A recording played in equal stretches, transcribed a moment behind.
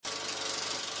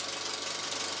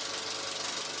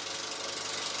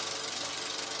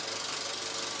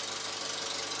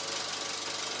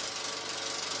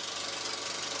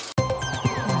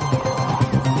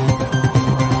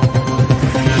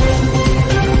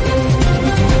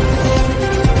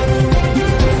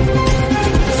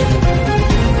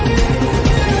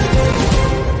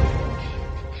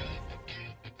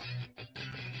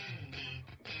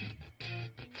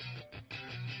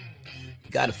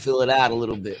fill it out a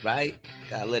little bit, right?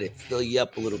 Gotta let it fill you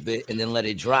up a little bit and then let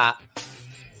it drop.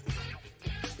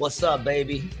 What's up,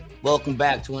 baby? Welcome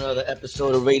back to another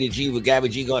episode of Rated G with Gabby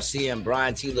G. Garcia and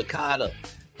Brian T. Licata.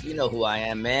 You know who I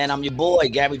am, man. I'm your boy,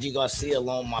 Gabby G. Garcia,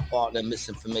 along with my partner,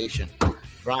 Misinformation,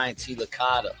 Brian T.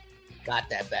 Licata.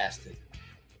 Got that bastard.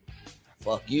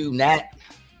 Fuck you, Nat.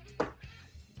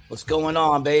 What's going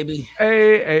on, baby?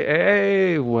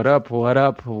 Hey. What up?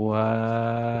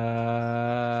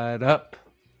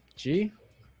 G?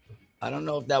 I don't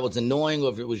know if that was annoying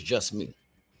or if it was just me.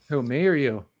 Who, me or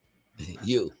you?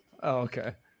 You. Oh,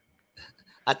 okay.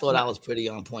 I thought I was pretty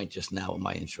on point just now with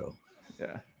my intro.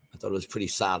 Yeah. I thought it was pretty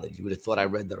solid. You would have thought I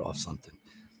read that off something.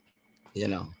 You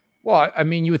know. Well, I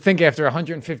mean, you would think after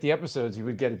 150 episodes, you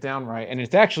would get it down right. And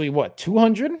it's actually, what,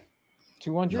 200?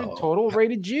 200 No. total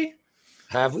Rated G?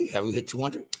 Have we hit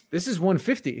 200? This is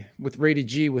 150 with Rated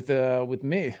G with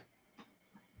me.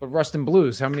 But Rust and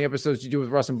Blues, how many episodes did you do with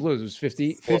Rust and Blues? It was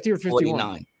 50 or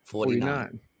 51?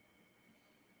 49.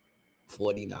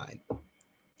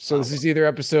 So this is either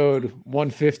episode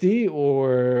 150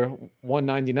 or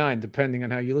 199, depending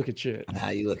on how you look at shit. How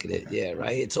you look at it. Yeah,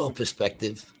 right? It's all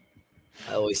perspective.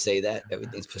 I always say that.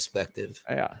 Everything's perspective.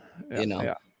 Yeah.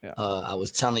 I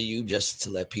was telling you just to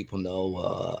let people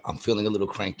know I'm feeling a little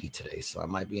cranky today, so I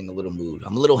might be in a little mood.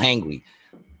 I'm a little hangry,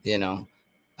 you know.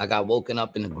 I got woken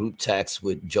up in a group text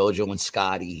with JoJo and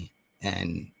Scotty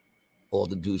and all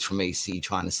the dudes from AC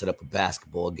trying to set up a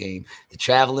basketball game. The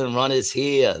traveling runner's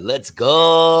here. Let's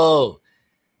go.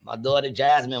 My daughter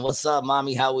Jasmine, what's up,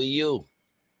 mommy? How are you?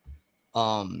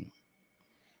 I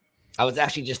was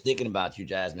actually just thinking about you,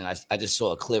 Jasmine. I just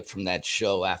saw a clip from that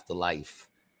show Afterlife.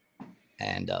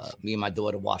 And me and my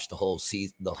daughter watched the whole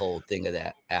season, the whole thing of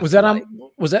that. Was that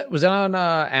on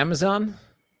Amazon?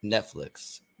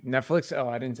 Netflix. Oh,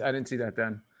 I didn't see that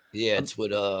then. Yeah, it's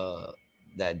with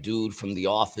that dude from The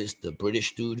Office, the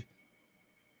British dude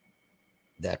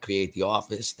that created The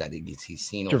Office that he's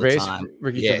seen all the time.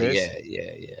 Ricky Gervais.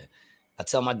 Yeah. I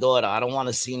tell my daughter, I don't want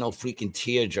to see no freaking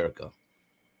tearjerker.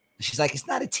 She's like, it's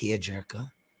not a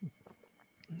tearjerker.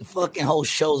 The fucking whole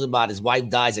show's about his wife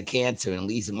dies of cancer and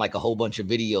leaves him like a whole bunch of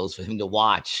videos for him to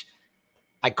watch.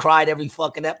 I cried every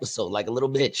fucking episode like a little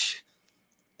bitch.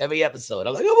 Every episode.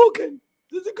 I'm like, I'm okay.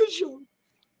 This is a good show.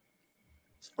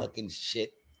 It's fucking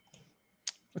shit.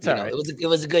 It's all right. It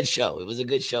was a good show. It was a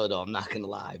good show, though. I'm not going to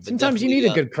lie. But sometimes you need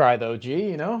a good cry, though,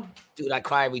 G, you know? Dude, I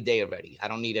cry every day already. I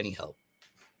don't need any help.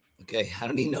 Okay? I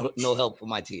don't need no help for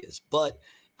my tears. But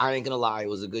I ain't going to lie. It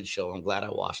was a good show. I'm glad I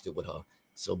watched it with her.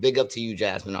 So big up to you,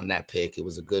 Jasmine, on that pick. It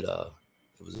was a very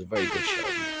good show.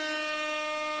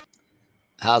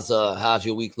 How's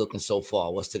your week looking so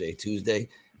far? What's today? Tuesday?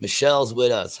 Michelle's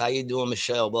with us. How you doing,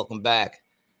 Michelle? Welcome back.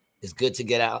 It's good to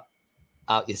get out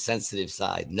your sensitive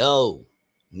side. No,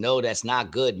 that's not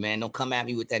good, man. Don't come at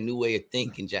me with that new way of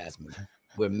thinking, Jasmine.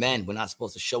 We're men. We're not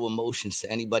supposed to show emotions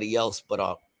to anybody else but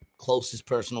our closest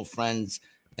personal friends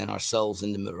and ourselves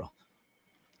in the mirror.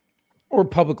 Or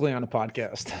publicly on a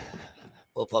podcast.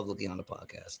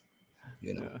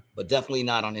 You know, but definitely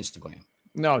not on Instagram.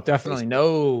 No, definitely.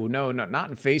 Facebook. No, not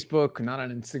on Facebook, not on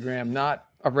Instagram, not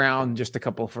around just a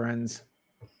couple of friends.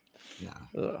 Nah,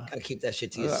 gotta keep that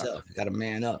shit to yourself. You gotta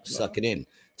man up, suck it in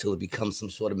till it becomes some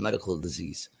sort of medical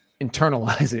disease.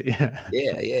 Internalize it, yeah.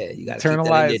 Yeah. You gotta internalize. Keep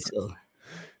that in there till,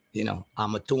 you know,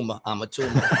 I'm a tumor.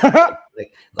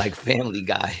 like Family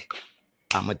Guy.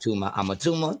 I'm a tumor.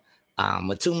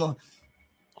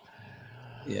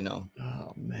 You know.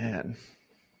 Oh man.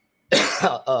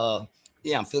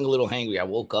 Yeah, I'm feeling a little hangry. I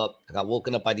got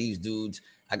woken up by these dudes.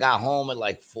 I got home at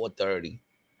like 4:30.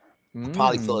 I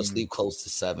probably fell asleep close to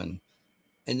 7.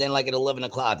 And then like at 11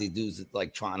 o'clock, these dudes are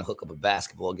like trying to hook up a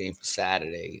basketball game for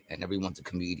Saturday, and everyone's a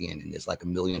comedian, and there's like a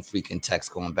million freaking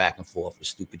texts going back and forth with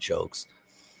stupid jokes.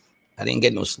 I didn't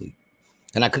get no sleep.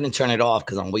 And I couldn't turn it off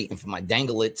because I'm waiting for my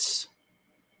danglets.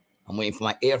 I'm waiting for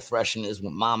my air fresheners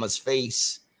with Mama's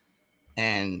face.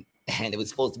 And it was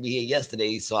supposed to be here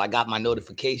yesterday, so I got my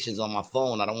notifications on my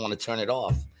phone. I don't want to turn it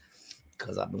off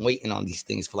because I've been waiting on these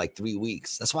things for like 3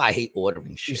 weeks. That's why I hate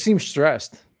ordering shit. You seem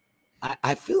stressed.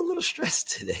 I feel a little stressed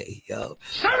today, yo.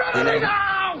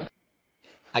 Now!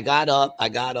 I got up,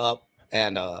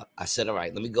 and I said, all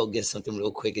right, let me go get something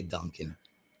real quick at Dunkin'.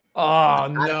 Oh,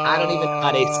 no. I don't even know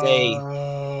how they say.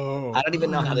 I don't even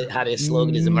know how their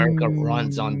slogan is America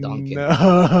runs on Dunkin'.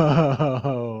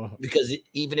 No. Because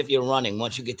even if you're running,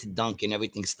 once you get to Dunkin',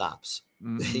 everything stops.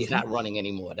 You're not running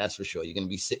anymore, that's for sure. You're going to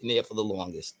be sitting there for the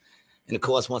longest. And, of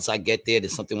course, once I get there,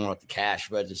 there's something wrong with the cash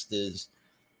registers.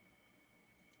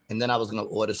 And then I was going to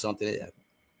order something.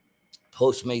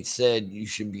 Postmates said you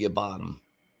should be a bottom.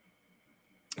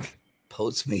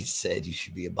 Postmates said you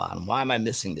should be a bottom. Why am I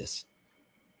missing this?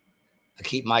 I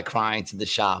keep my crying to the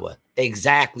shower.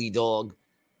 Exactly, dog.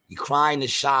 You cry in the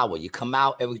shower. You come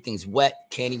out, everything's wet.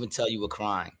 Can't even tell you were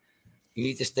crying. You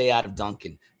need to stay out of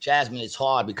Dunkin'. Jasmine, it's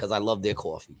hard because I love their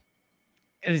coffee.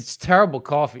 And it's terrible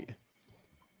coffee.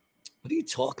 What are you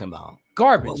talking about?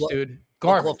 Garbage, dude.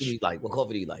 Garbage. What coffee do you like? What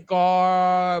coffee do you like?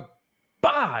 Garbage,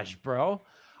 bro.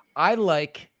 I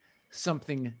like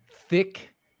something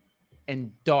thick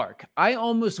and dark. I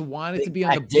almost want it to be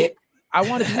on the dick. I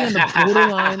want it to be on the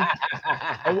borderline.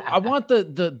 I want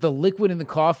the liquid in the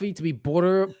coffee to be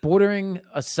bordering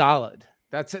a solid.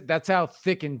 That's how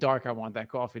thick and dark I want that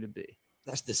coffee to be.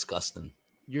 That's disgusting.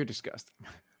 You're disgusting.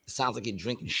 It sounds like you're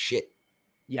drinking shit.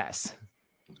 Yes.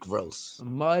 Gross.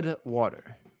 Mud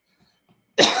water.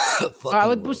 I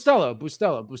like Bustelo.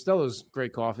 Bustelo's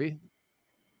great coffee.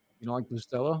 You don't like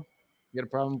Bustelo? You got a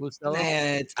problem with Bustelo?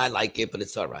 Man, I like it, but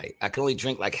it's all right. I can only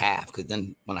drink like half because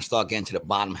then when I start getting to the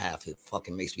bottom half, it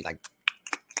fucking makes me like,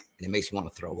 and it makes me want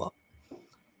to throw up.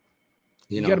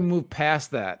 You got to move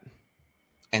past that.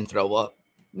 And throw up?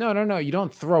 No. You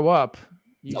don't throw up.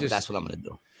 That's what I'm going to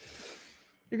do.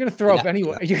 You're going to throw up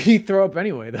anyway. You throw up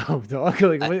anyway, though, dog.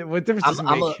 Like, what difference does it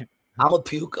make? I'm a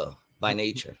puker by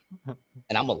nature.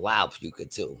 And I'm a loud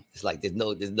puker, too. It's like there's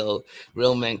no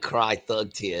real men cry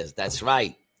thug tears. That's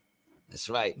right. That's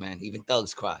right, man. Even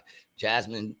thugs cry.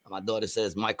 Jasmine, my daughter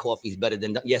says my coffee's better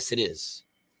than yes, it is.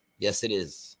 Yes, it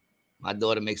is. My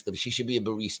daughter makes them. She should be a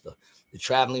barista. The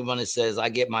Traveling Runner says I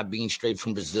get my beans straight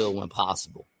from Brazil when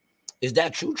possible. Is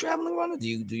that true, Traveling Runner? Do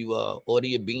you order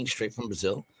your beans straight from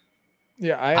Brazil?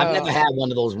 Yeah, I've never had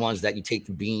one of those ones that you take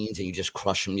the beans and you just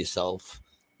crush them yourself.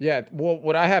 Yeah, well,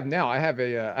 what I have now, I have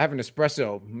an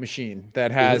espresso machine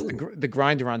that has the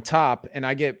grinder on top, and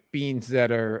I get beans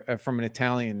that are from an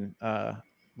Italian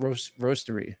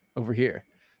roastery over here.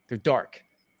 They're dark.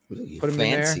 Ooh, put them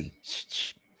fancy. In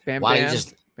there. Bam, why bam, don't you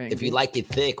just, bang, if you like it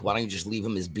thick, why don't you just leave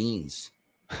them as beans?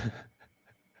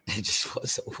 It just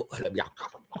was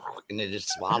and then just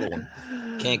swallow them.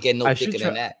 Can't get no thicker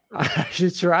than that. I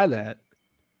should try that.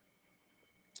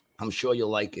 I'm sure you'll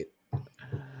like it.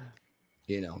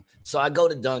 So I go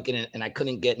to Dunkin' and I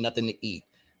couldn't get nothing to eat.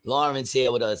 Lauren's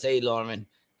here with us. Hey, Lauren,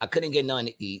 I couldn't get nothing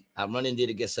to eat. I run in there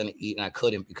to get something to eat and I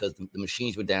couldn't because the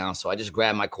machines were down. So I just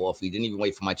grabbed my coffee, didn't even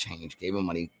wait for my change, gave him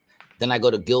money. Then I go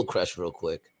to Gilcrest real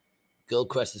quick.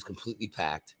 Gilcrest is completely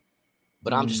packed,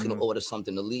 but I'm just going to order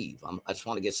something to leave. I just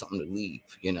want to get something to leave,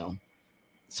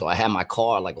 So I had my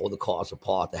car, like all the cars are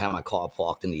parked. I had my car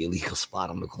parked in the illegal spot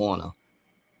on the corner.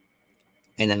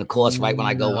 And then, of course, right when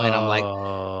I go in, I'm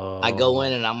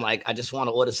like, I just want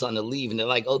to order something to leave. And they're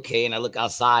like, okay. And I look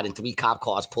outside and 3 cop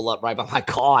cars pull up right by my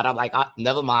car. And I'm like,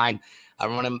 never mind. I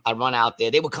run out there.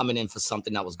 They were coming in for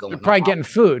something that was going on. Probably getting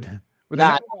food. They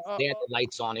had the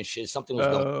lights on and shit. Something was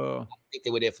going on. I think they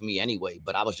were there for me anyway.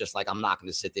 But I was just like, I'm not going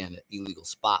to sit there in an illegal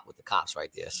spot with the cops right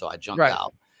there. So I jumped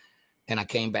out. And I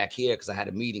came back here because I had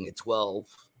a meeting at 12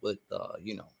 with,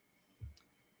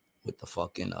 with the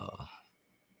fucking...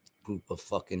 group of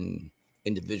fucking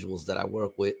individuals that I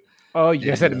work with. Oh, you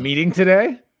guys had a meeting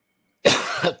today?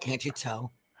 Can't you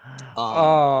tell?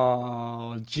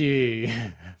 Oh, gee.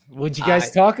 What'd you guys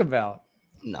talk about?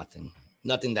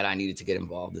 Nothing that I needed to get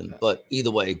involved in. But either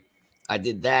way, I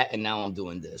did that and now I'm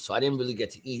doing this. So I didn't really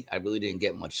get to eat. I really didn't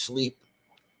get much sleep.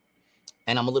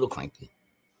 And I'm a little cranky.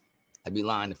 I'd be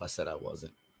lying if I said I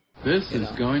wasn't. This is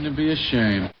going to be a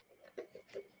shame.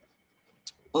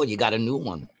 Oh, you got a new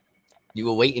one. You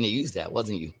were waiting to use that,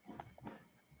 wasn't you?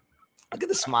 Look at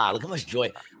the smile. Look how much joy.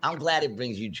 I'm glad it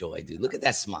brings you joy, dude. Look at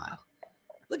that smile.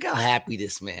 Look how happy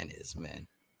this man is, man.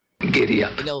 Giddy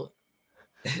up.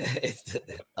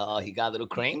 He got a little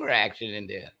Kramer action in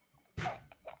there.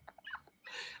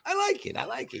 I like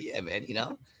it. Yeah, man.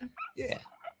 Yeah.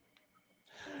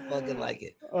 Fucking like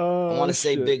it. I want to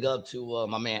say big up to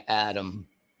my man Adam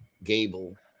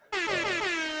Gable.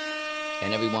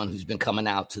 And everyone who's been coming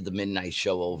out to the midnight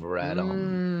show over at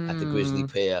the Grizzly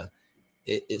Pear.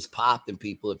 It is popping,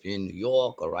 people. If you're in New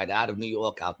York or right out of New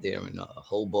York, out there in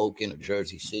Hoboken or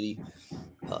Jersey City,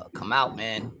 come out,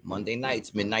 man. Monday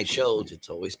nights, midnight shows. It's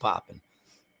always popping.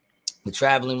 The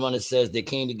Traveling Runner says they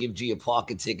came to give G a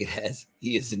parking ticket as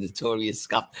he is a notorious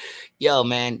scoff. Yo,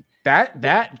 man.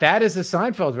 That is a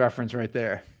Seinfeld reference right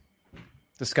there.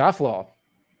 The scofflaw.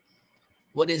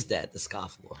 What is that? The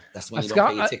scofflaw? That's when you don't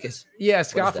pay your tickets? Yeah,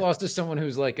 scofflaw is just someone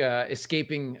who's like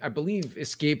escaping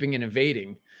and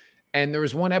evading. And there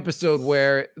was one episode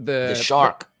where the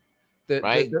shark,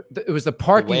 right? It was the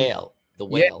parking the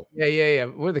whale. Yeah.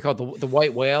 What are they called? The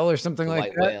white whale or something the like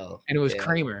white that. Whale. And it was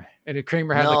Kramer. And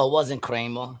Kramer had it wasn't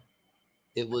Kramer.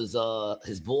 It was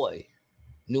his boy,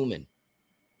 Newman.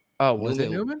 Oh, was it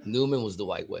Newman? Newman was the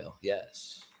white whale.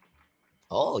 Yes.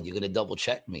 Oh, you're gonna double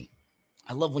check me.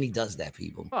 I love when he does that,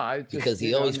 people, because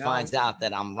he always finds out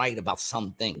that I'm right about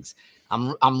some things.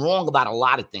 I'm wrong about a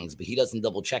lot of things, but he doesn't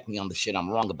double check me on the shit I'm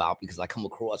wrong about because I come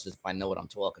across as if I know what I'm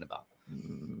talking about.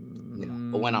 You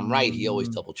know, but when I'm right, he always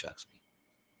double checks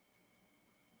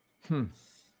me.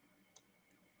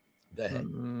 Go ahead.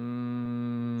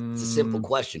 It's a simple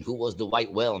question. Who was the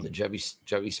white whale in the Jerry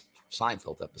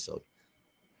Seinfeld episode?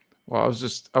 Well, I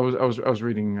was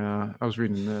reading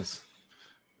this.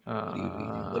 What are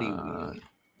you reading?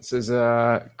 It says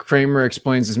Kramer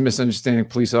explains his misunderstanding of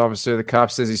police officer. The cop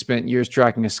says he spent years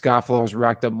tracking a scofflaw, has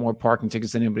racked up more parking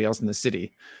tickets than anybody else in the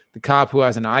city. The cop, who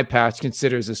has an eye patch,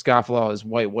 considers a scofflaw as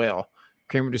white whale.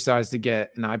 Kramer decides to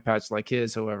get an eye patch like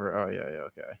his. However,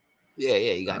 okay. Yeah,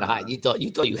 you got to hide. You thought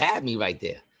you had me right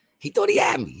there. He thought he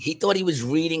had me. He thought he was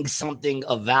reading something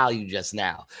of value just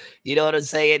now. You know what I'm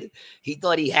saying? He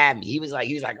thought he had me. He was like,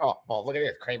 oh, look at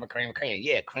this. Kramer.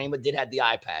 Yeah, Kramer did have the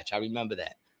eye patch. I remember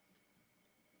that.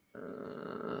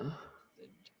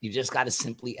 You just got to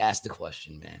simply ask the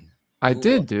question, man. I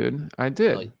did, dude. I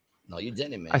did. No, you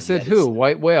didn't, man. I said who?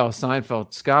 White whale,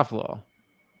 Seinfeld, scofflaw.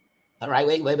 All right,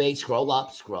 wait. Scroll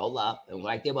up. And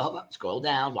right there, scroll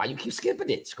down. Why you keep skipping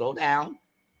it? Scroll down.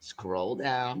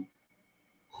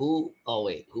 Who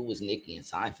was Nikki and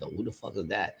Seinfeld? Who the fuck is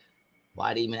that?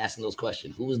 Why are they even asking those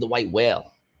questions? Who was the white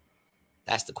whale?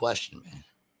 That's the question, man.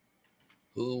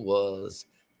 Who was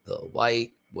the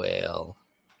white whale?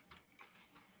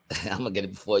 I'm going to get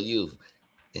it before you.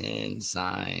 In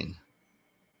Seinfeld.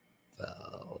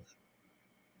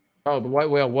 Oh, the white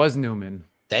whale was Newman.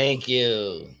 Thank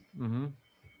you. Mm-hmm.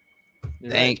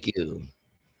 Thank you.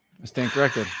 I stand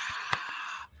corrected.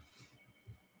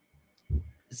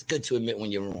 It's good to admit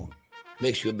when you're wrong.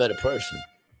 Makes you a better person.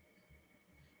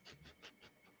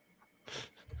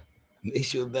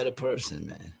 Makes you a better person,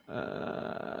 man.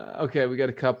 Okay, we got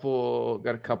a couple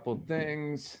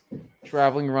things.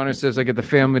 Traveling runner says I get the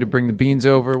family to bring the beans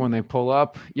over when they pull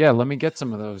up. Yeah, let me get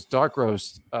some of those. Dark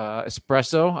roast,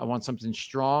 espresso. I want something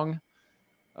strong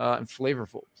and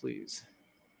flavorful, please.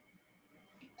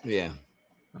 Yeah.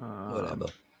 Whatever.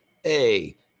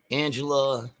 Hey,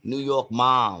 Angela, New York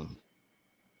mom.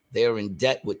 They're in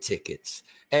debt with tickets.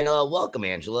 And welcome,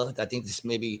 Angela. I think this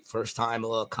may be first time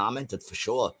commented for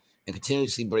sure. And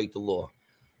continuously break the law.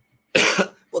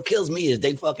 What kills me is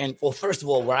they first of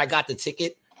all, where I got the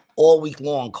ticket, all week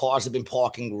long, cars have been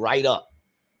parking right up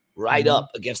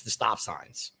against the stop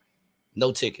signs.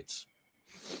 No tickets.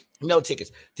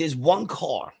 There's one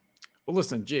car. Well,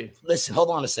 listen, hold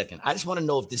on a second. I just want to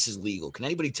know if this is legal. Can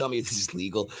anybody tell me if this is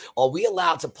legal? Are we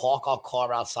allowed to park our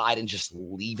car outside and just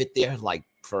leave it there like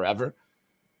forever?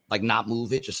 Like not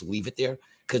move it, just leave it there?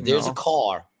 Because there's a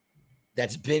car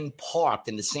that's been parked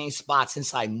in the same spot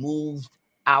since I moved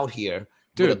out here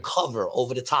with a cover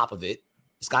over the top of it.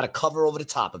 It's got a cover over the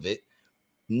top of it.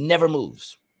 Never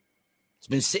moves. It's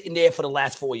been sitting there for the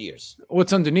last 4 years.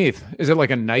 What's underneath? Is it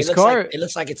like a nice car? It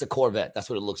looks like it's a Corvette.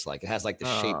 That's what it looks like. It has like the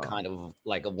shape kind of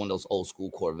like one of those old school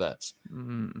Corvettes.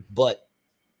 Mm. But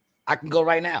I can go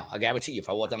right now. I guarantee you, if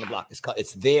I walk down the block,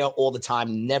 it's there all the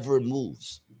time. Never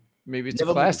moves. Maybe it's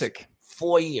never a classic.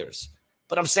 4 years.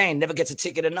 But I'm saying never gets a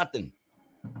ticket or nothing.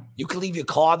 You can leave your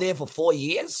car there for 4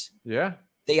 years. Yeah.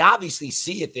 They obviously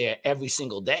see it there every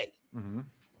single day. Mm-hmm.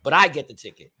 But I get the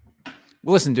ticket.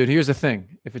 Well, listen, dude, here's the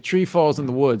thing. If a tree falls in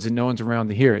the woods and no one's around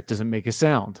to hear it, doesn't make a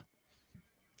sound.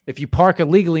 If you park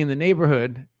illegally in the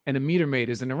neighborhood and a meter maid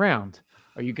isn't around,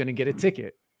 are you going to get a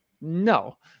ticket?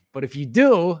 No. But if you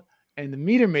do, and the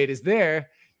meter maid is there,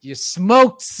 you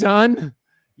smoked, son.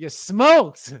 You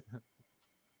smoked.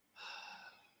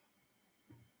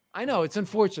 I know it's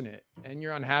unfortunate and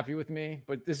you're unhappy with me,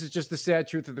 but this is just the sad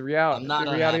truth of the reality,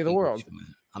 the reality of the world.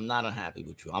 I'm not unhappy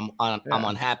with you. I'm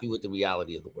unhappy with the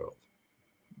reality of the world.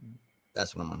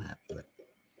 That's what I'm unhappy with.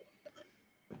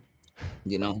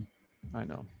 You know? I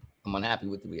know. I'm unhappy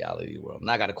with the reality of the world. And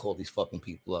I got to call these fucking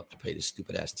people up to pay this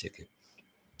stupid ass ticket.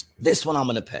 This one I'm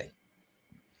going to pay.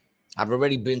 I've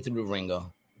already been through the ringer.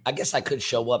 I guess I could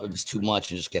show up if it's too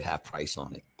much and just get half price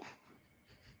on it.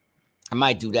 I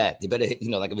might do that. They better,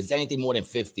 like if it's anything more than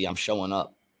 50, I'm showing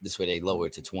up. This way they lower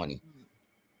it to 20.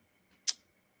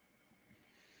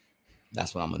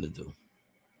 That's what I'm going to do.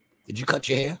 Did you cut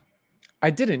your hair? I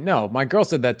didn't know. My girl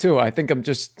said that too. I think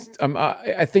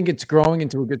I think it's growing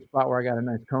into a good spot where I got a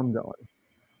nice comb going.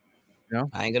 You know?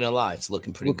 I ain't going to lie. It's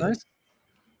looking pretty good. Nice?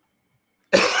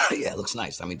 Yeah, it looks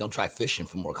nice. I mean, don't try fishing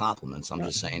for more compliments. I'm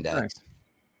just saying that it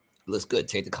looks good.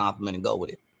 Take the compliment and go with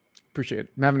it. Appreciate it.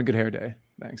 I'm having a good hair day.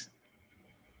 Thanks.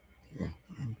 Yeah.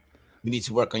 You need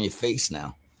to work on your face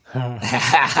now.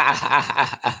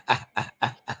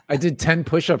 I did 10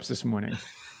 push-ups this morning.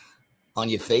 On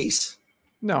your face?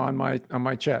 No, on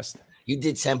my chest. You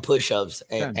did 10 push-ups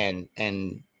and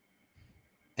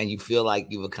you feel like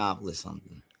you've accomplished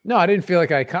something. No, I didn't feel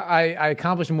like I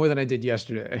accomplished more than I did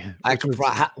yesterday.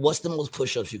 What's the most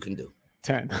push-ups you can do?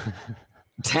 10.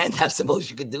 10? That's the most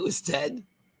you can do is 10?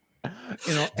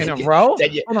 In a row?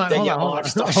 Then your arms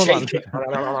start shaking.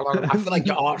 I feel like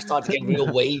your arms start to get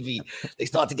real wavy. They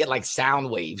start to get like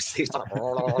sound waves. They start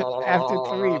after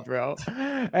 3, bro.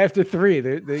 After 3,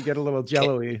 they get a little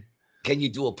jello-y. Can you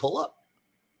do a pull-up?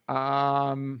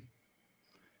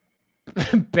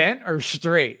 Bent or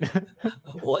straight?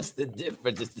 What's the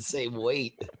difference? It's the same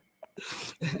weight.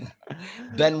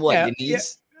 Bend what? Your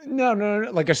knees? Yeah. No.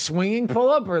 Like a swinging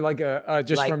pull-up or like a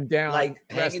just from down? Like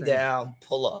hanging down,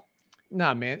 pull up.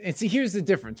 Nah, man. And see, here's the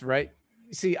difference, right?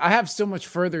 See, I have so much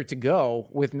further to go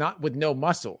with no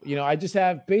muscle. I just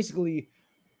have basically.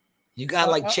 You got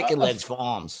like chicken legs for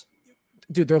arms.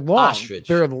 Dude, they're long. Ostrich.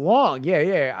 They're long.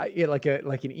 Yeah, like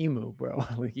an emu, bro.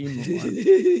 Like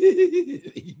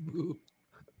emu.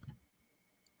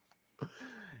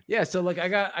 Yeah, so like I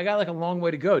got like a long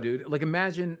way to go, dude. Like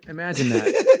imagine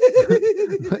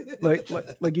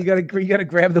that. like you gotta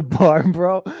grab the bar,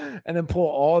 bro, and then pull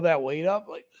all that weight up.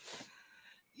 Like,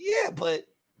 yeah, but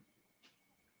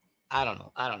I don't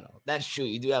know. That's true.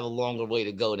 You do have a longer way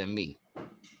to go than me,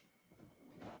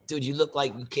 dude. You look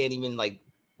like you can't even like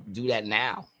do that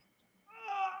now.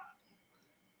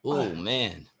 Oh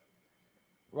man,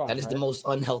 that is the most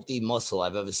unhealthy muscle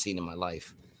I've ever seen in my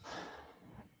life.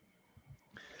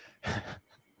 Yeah,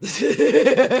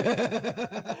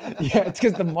 it's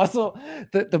because the muscle,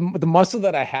 the muscle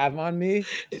that I have on me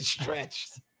is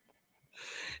stretched.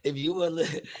 If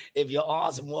your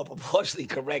arms are more proportionally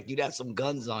correct, you'd have some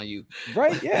guns on you,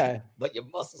 right? Yeah, but your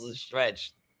muscles are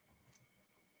stretched.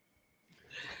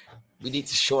 We need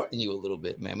to shorten you a little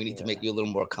bit, man. We need to make you a little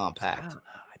more compact,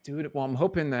 dude. Well, I'm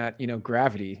hoping that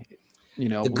gravity.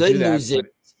 The good news is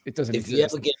it doesn't. If you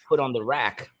ever get put on the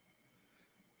rack.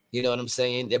 You know what I'm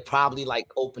saying? They'll probably like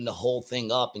open the whole thing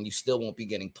up and you still won't be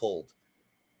getting pulled.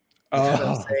 You know what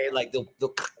I'm saying? Like they'll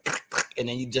and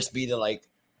then you just be there like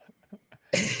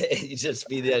you just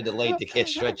be there delayed to get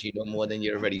stretchy no more than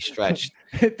you're already stretched.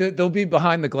 They'll be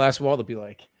behind the glass wall. They'll be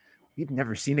like, we've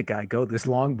never seen a guy go this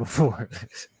long before.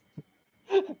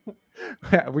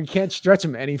 We can't stretch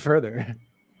him any further.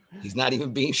 He's not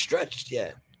even being stretched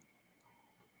yet.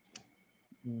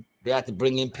 They have to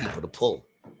bring in people to pull.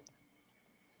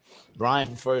 Brian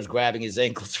prefers grabbing his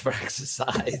ankles for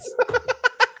exercise.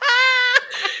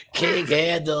 King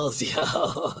handles,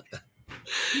 yo.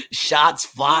 Shots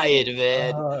fired,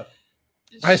 man.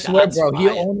 I swear, bro, he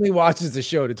only watches the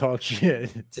show to talk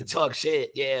shit.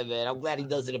 Yeah, man. I'm glad he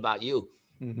does it about you.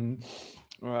 Mm-hmm.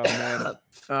 Oh,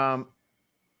 man.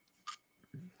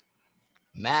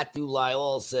 Matthew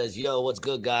Lyall says, yo, what's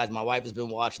good, guys? My wife has been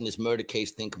watching this murder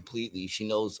case thing completely. She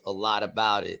knows a lot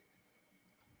about it.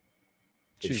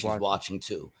 She's watching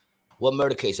too. What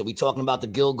murder case? Are we talking about the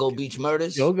Gilgo Beach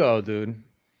murders? Gilgo, dude.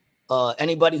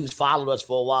 Anybody who's followed us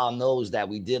for a while knows that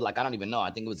we did, like, I don't even know. I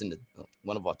think it was in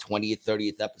one of our 20th,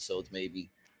 30th episodes,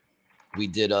 maybe. We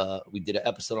did an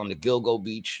episode on the Gilgo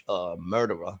Beach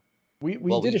murderer. We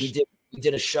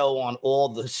did a show on all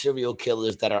the serial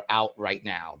killers that are out right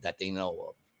now that they know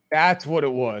of. That's what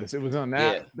it was. It was on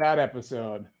that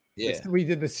episode. Yeah, we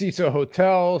did the Cecil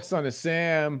Hotel, Son of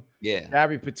Sam. Yeah,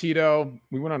 Gabby Petito.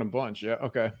 We went on a bunch. Yeah,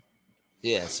 okay.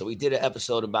 Yeah, so we did an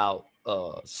episode about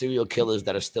serial killers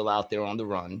that are still out there on the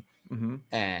run,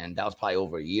 and that was probably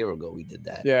over a year ago. We did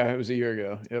that. Yeah, it was a year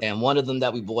ago. Yep. And one of them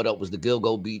that we brought up was the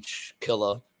Gilgo Beach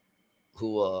killer,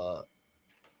 who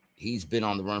he's been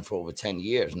on the run for over 10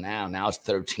 years now. Now it's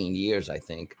 13 years, I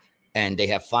think, and they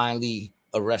have finally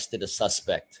arrested a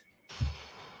suspect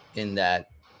in that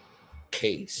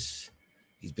case.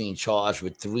 He's being charged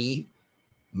with 3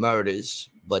 murders,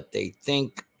 but they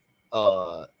think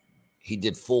he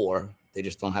did 4. They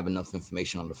just don't have enough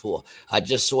information on the 4. I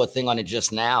just saw a thing on it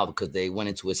just now because they went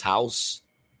into his house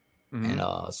and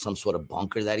some sort of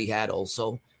bunker that he had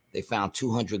also. They found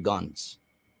 200 guns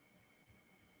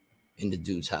in the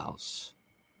dude's house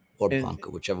or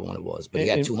bunker, whichever one it was. But he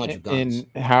had 200 guns.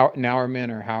 In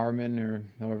Howerman or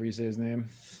however you say his name.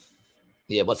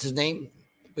 Yeah, what's his name?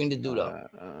 Bring the dude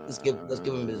up. Let's give him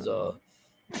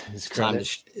his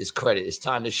credit. It's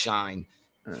time to shine.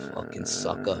 Fucking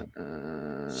sucker.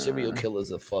 Serial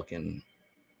killers are fucking.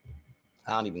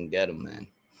 I don't even get them, man.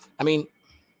 I mean,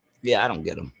 yeah, I don't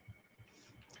get them.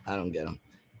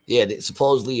 Yeah,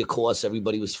 supposedly, of course,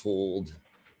 everybody was fooled.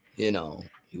 You know,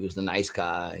 he was the nice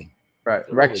guy. Right,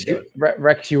 Rex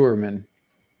Heuerman.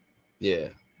 Yeah.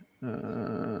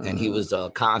 And he was a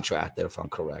contractor, if I'm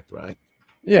correct, right?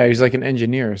 Yeah, he's like an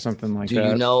engineer or something like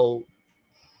that.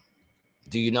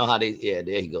 Do you know how they? Yeah,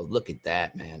 there you go. Look at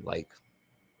that, man. Like,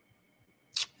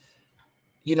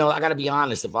 I got to be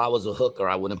honest. If I was a hooker,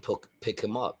 I wouldn't pick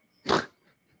him up. I'm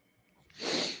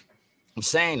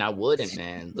saying I wouldn't,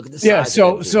 man. Look at the size. Yeah.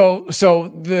 So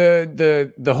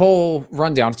the whole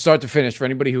rundown, start to finish, for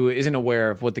anybody who isn't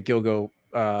aware of what the Gilgo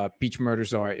beach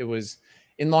murders are, it was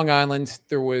in Long Island.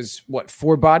 There was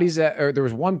 4 bodies or there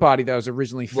was one body that was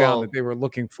originally found that they were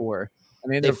looking for.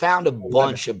 And they found a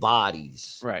bunch of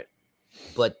bodies, right?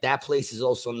 But that place is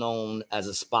also known as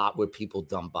a spot where people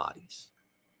dump bodies.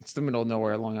 It's the middle of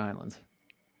nowhere, Long Island,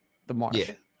 the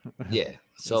marsh. Yeah.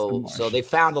 So they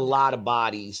found a lot of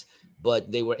bodies,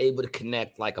 but they were able to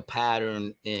connect like a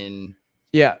pattern in.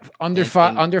 Yeah, under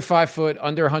 5 foot,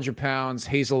 under 100 pounds,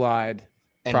 hazel-eyed,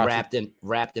 and wrapped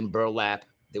in burlap.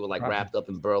 They were like wrapped up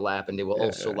in burlap, and they were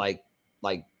also like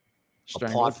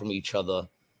apart from each other,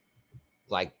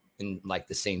 like in like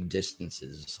the same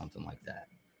distances or something like that.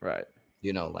 Right.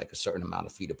 Like a certain amount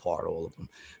of feet apart, all of them.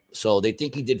 So they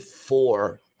think he did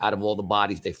 4 out of all the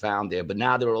bodies they found there. But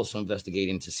now they're also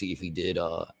investigating to see if he did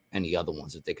any other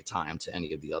ones, if they could tie him to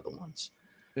any of the other ones.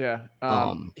 Yeah.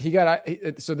 He got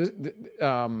so this.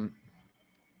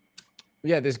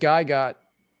 This guy got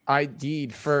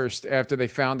ID'd first after they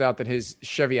found out that his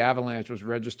Chevy Avalanche was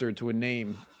registered to a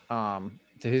name, to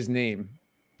his name,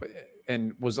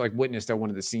 and was like witnessed at one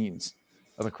of the scenes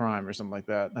of the crime or something like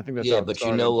that. I think that's how it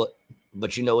started.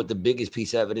 But you know what the biggest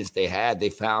piece of evidence they had? They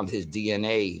found his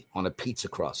DNA on a pizza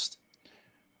crust.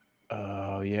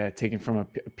 Oh yeah, taken from a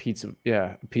pizza.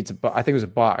 Yeah, a pizza. I think it was a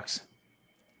box.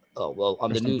 Oh well,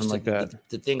 on the news, like that.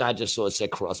 The thing I just saw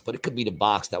said crust, but it could be the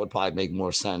box. That would probably make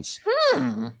more sense.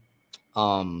 Would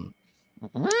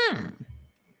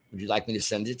you like me to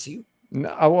send it to you?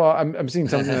 No, well, I'm seeing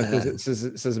something that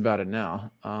says about it now.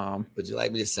 Would you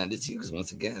like me to send it to you? Because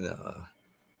once again,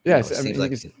 yes, I mean,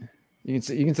 you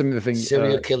can send me the thing.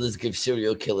 Serial killers give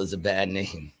serial killers a bad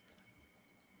name.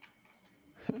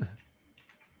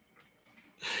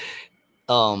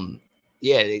 I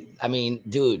mean,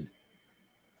 dude,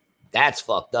 that's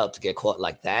fucked up to get caught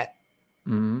like that.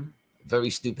 Mm-hmm. Very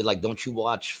stupid. Like, don't you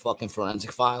watch fucking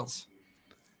Forensic Files?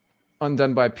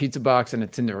 Undone by a pizza box and a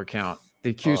Tinder account. The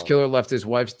accused killer left his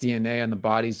wife's DNA on the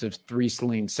bodies of 3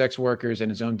 slain sex workers and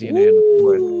his own DNA on the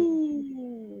wood.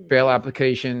 Bail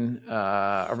application,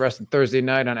 arrested Thursday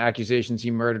night on accusations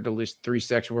he murdered at least 3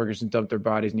 sex workers and dumped their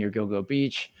bodies near Gilgo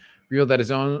Beach. Revealed that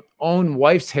his own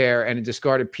wife's hair and a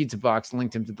discarded pizza box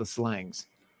linked him to the slangs.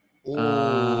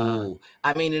 Ooh.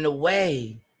 I mean, in a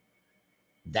way,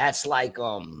 that's like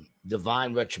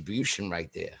divine retribution right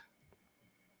there.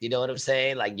 You know what I'm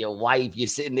saying? Like your wife, you're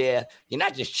sitting there, you're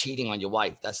not just cheating on your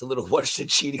wife. That's a little worse than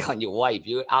cheating on your wife.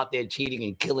 You're out there cheating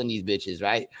and killing these bitches,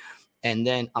 right? And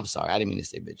then, I'm sorry, I didn't mean to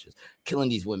say bitches, killing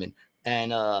these women.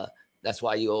 And that's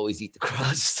why you always eat the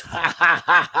crust.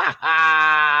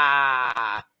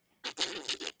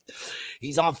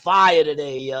 He's on fire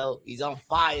today, yo. He's on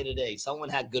fire today. Someone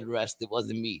had good rest. It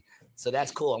wasn't me. So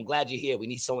that's cool. I'm glad you're here. We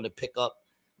need someone to pick up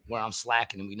where I'm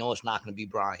slacking, and we know it's not going to be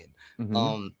Brian.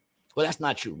 Mm-hmm. Well, that's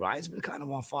not true. Brian's been kind of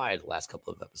on fire the last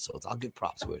couple of episodes. I'll give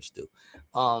props where it's due.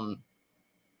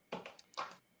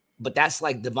 But that's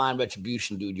like divine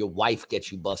retribution, dude. Your wife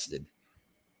gets you busted.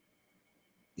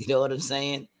 You know what I'm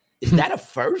saying? Is that a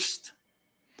first?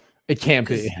 It can't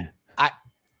be. I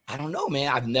don't know, man.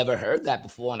 I've never heard that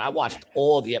before. And I watched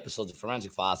all the episodes of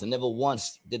Forensic Files, and never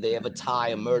once did they ever tie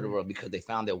a murderer because they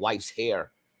found their wife's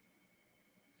hair.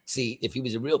 See, if he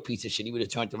was a real piece of shit, he would have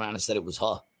turned around and said it was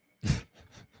her.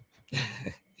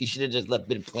 He should have just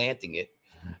been planting it.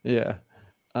 Yeah.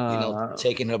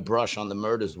 Taking her brush on the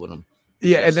murders with him.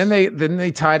 Yeah, and then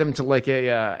they tied him to like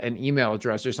an email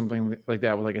address or something like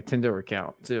that with like a Tinder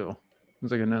account too. It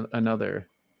was like another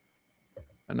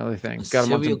thing. Got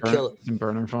him on some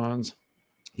burner phones.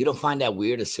 You don't find that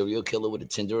weird, a serial killer with a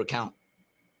Tinder account?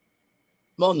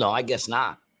 Well, no, I guess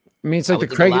not. I mean, it's like the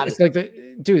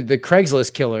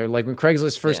Craigslist killer. Like when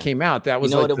Craigslist first came out, that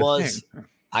was what it was. Thing.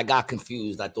 I got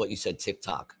confused. I thought you said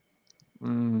TikTok,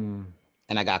 and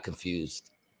I got confused.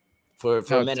 For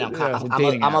a minute,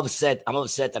 I'm upset. I'm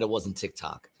upset that it wasn't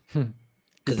TikTok. He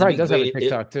probably does have a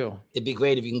TikTok too. It'd be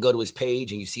great if you can go to his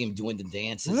page and you see him doing the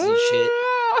dances and shit.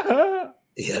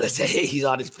 Yeah, let's say he's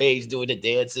on his page doing the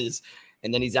dances,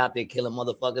 and then he's out there killing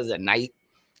motherfuckers at night.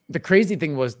 The crazy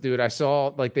thing was, dude, I saw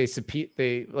like after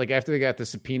they got the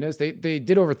subpoenas, they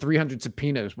did over 300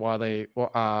 subpoenas while they're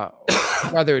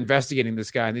investigating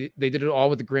this guy. And they did it all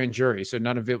with the grand jury, so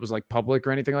none of it was like public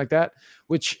or anything like that,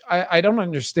 which I don't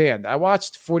understand. I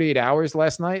watched 48 Hours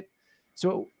last night,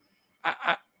 So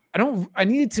I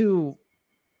needed to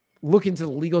look into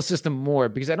the legal system more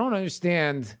because I don't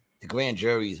understand. The grand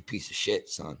jury is a piece of shit,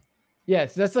 son. Yeah,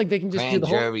 so that's like they can just do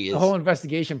the whole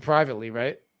investigation privately,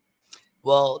 right?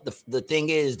 Well, the thing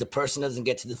is, the person doesn't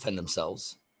get to defend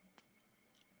themselves.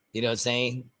 You know what I'm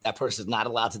saying? That person's not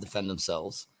allowed to defend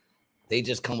themselves. They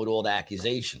just come with all the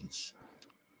accusations.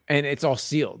 And it's all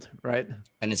sealed, right?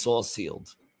 And it's all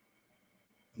sealed.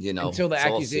 You know, until the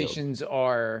accusations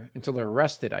are until they're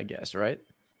arrested, I guess, right?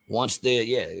 Once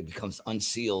it becomes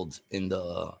unsealed in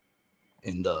the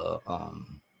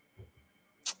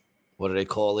what do they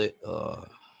call it?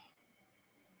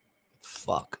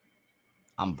 Fuck.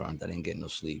 I'm burned. I didn't get no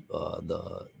sleep.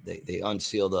 They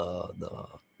unseal the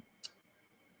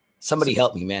somebody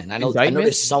help me, man. I know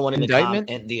there's someone in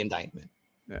the indictment.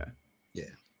 Yeah.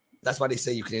 That's why they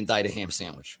say you can indict a ham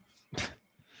sandwich.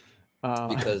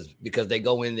 Because they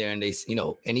go in there and they,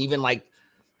 and even like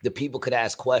the people could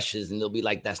ask questions and they'll be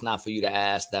like, that's not for you to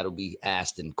ask. That'll be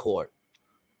asked in court.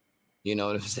 You know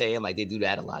what I'm saying? Like they do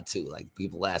that a lot too. Like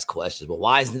people ask questions, but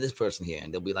why isn't this person here?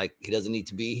 And they'll be like, he doesn't need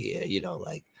to be here.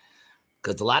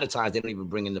 Because a lot of times they don't even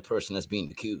bring in the person that's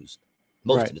being accused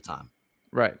most of the time.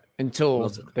 Right. Until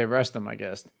they arrest them, I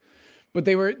guess. But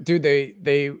they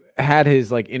had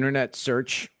his like internet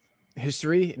search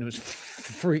history and it was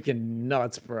freaking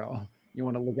nuts, bro. You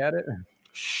want to look at it?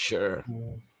 Sure.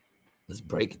 Let's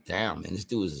break it down, man. This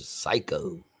dude is a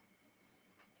psycho.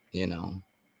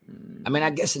 I mean, I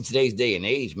guess in today's day and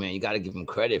age, man, you got to give him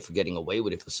credit for getting away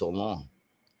with it for so long.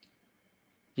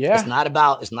 Yeah. It's not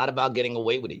about getting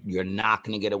away with it. You're not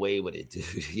going to get away with it,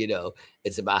 dude.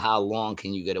 It's about how long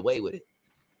can you get away with it.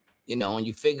 And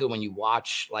you figure when you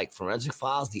watch like forensic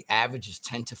files, the average is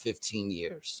 10 to 15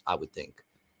 years, I would think.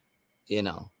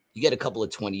 You get a couple of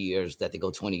 20 years that they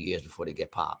go 20 years before they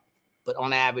get popped. But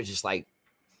on average, it's like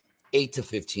 8 to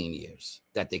 15 years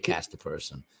that they catch the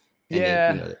person.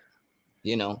 And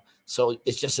so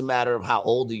it's just a matter of how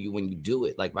old are you when you do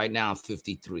it. Like right now, I'm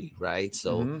 53, right?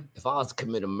 So if I was to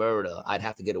commit a murder, I'd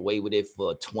have to get away with it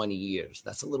for 20 years.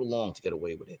 That's a little long to get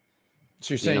away with it.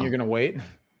 So you're saying you're going to wait?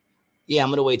 Yeah, I'm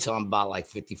going to wait till I'm about like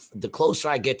 50. The closer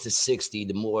I get to 60,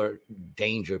 the more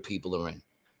danger people are in.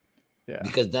 Yeah.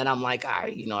 Because then I'm like, all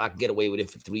right, I can get away with it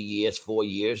for 3 years, 4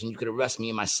 years, and you could arrest me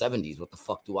in my 70s. What the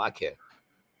fuck do I care?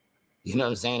 You know what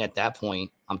I'm saying? At that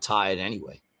point, I'm tired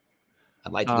anyway.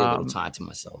 I'd like to get a little time to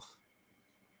myself.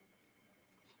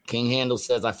 King Handle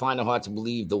says, I find it hard to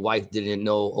believe the wife didn't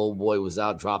know old boy was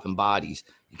out dropping bodies.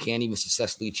 You can't even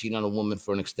successfully cheat on a woman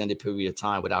for an extended period of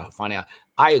time without her finding out.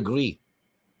 I agree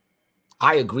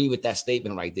with that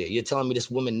statement right there. You're telling me this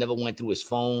woman never went through his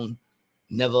phone,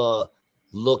 never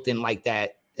looked in like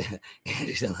that.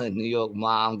 New York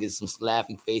mom gets some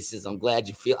laughing faces. I'm glad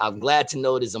to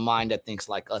know there's a mind that thinks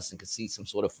like us and can see some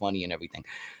sort of funny and everything.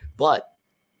 But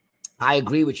I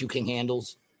agree with you, King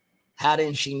Handles. How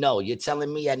didn't she know? You're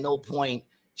telling me at no point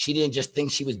she didn't just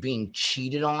think she was being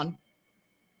cheated on.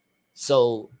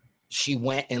 So she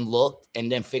went and looked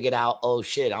and then figured out, oh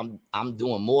shit, I'm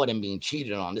doing more than being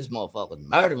cheated on. This motherfucker's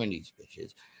murdering these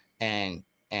bitches. And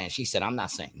she said, I'm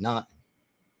not saying nothing.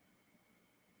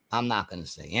 I'm not going to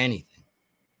say anything.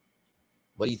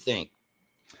 What do you think?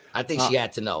 I think she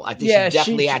had to know. I think she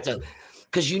definitely had to,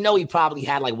 because he probably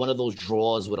had like one of those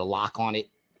drawers with a lock on it.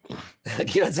 You know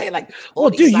what I'm saying? Like, well,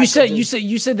 dude, you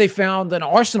said they found an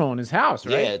arsenal in his house,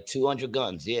 right? Yeah, 200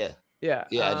 guns. Yeah. I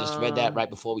just read that right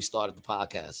before we started the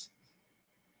podcast.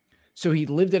 So he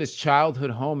lived at his childhood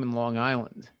home in Long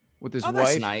Island with his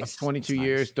wife of 22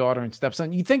 years, daughter, and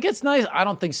stepson. You think it's nice? I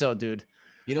don't think so, dude.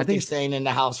 You don't think staying in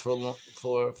the house for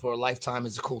a lifetime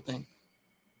is a cool thing?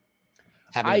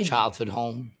 Having a childhood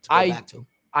home to go back to?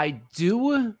 I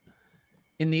do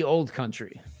in the old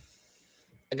country.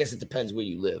 I guess it depends where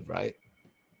you live, right?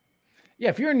 Yeah,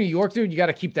 if you're in New York, dude, you got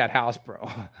to keep that house, bro.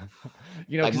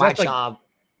 Like my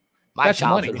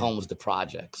childhood home was the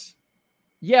projects.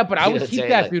 Yeah, but I would keep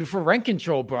that, dude, for rent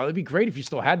control, bro. It'd be great if you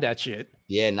still had that shit.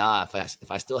 Yeah, nah.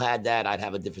 If I still had that, I'd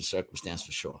have a different circumstance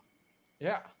for sure.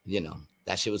 Yeah.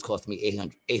 That shit was costing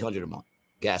me $800 a month,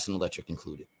 gas and electric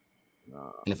included.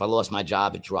 And if I lost my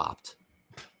job, it dropped.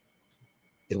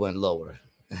 It went lower.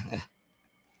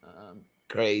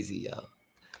 Crazy, yo.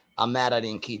 I'm mad I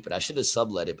didn't keep it. I should have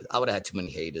sublet it, but I would have had too many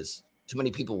haters. Too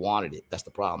many people wanted it. That's the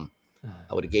problem.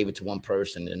 I would have gave it to one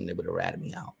person and they would have ratted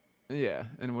me out. Yeah,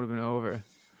 and it would have been over.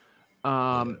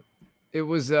 It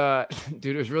was dude,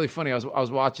 it was really funny. I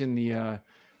was watching the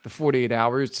 48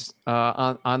 hours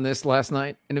on this last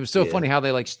night, and it was so funny how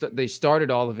they they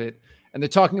started all of it, and they're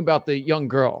talking about the young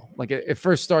girl. Like it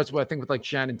first starts with, I think, with like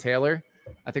Shannon Taylor,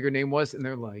 I think her name was, and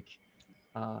they're like,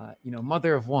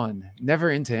 mother of one,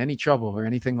 never into any trouble or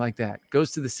anything like that.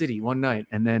 Goes to the city one night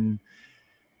and then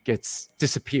gets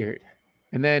disappeared.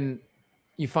 And then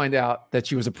you find out that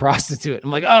she was a prostitute.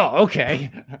 I'm like, oh,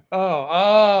 okay.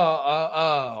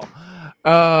 Oh.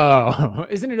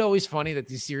 Isn't it always funny that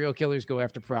these serial killers go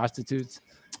after prostitutes?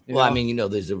 Well, I mean,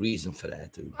 there's a reason for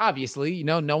that, dude. Obviously,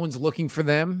 no one's looking for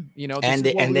them, and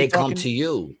they come to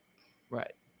you.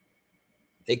 Right.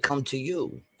 They come to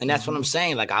you. And that's what I'm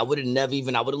saying. Like, I would have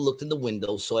looked in the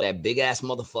window, saw that big ass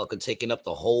motherfucker taking up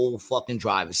the whole fucking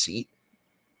driver's seat.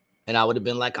 And I would have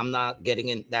been like, I'm not getting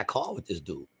in that car with this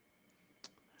dude.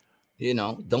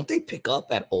 Don't they pick up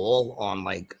at all on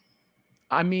like?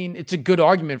 I mean, it's a good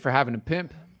argument for having a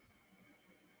pimp.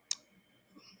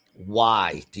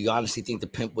 Why? Do you honestly think the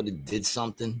pimp would have did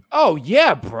something? Oh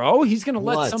yeah, bro. He's gonna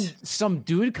let some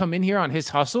dude come in here on his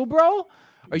hustle, bro.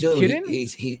 Are you kidding?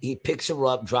 He picks her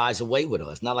up, drives away with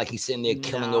her. It's not like he's sitting there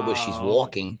killing her where she's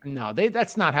walking. No,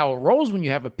 that's not how it rolls when you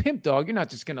have a pimp, dog. You're not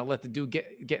just gonna let the dude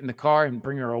get in the car and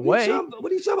bring her away.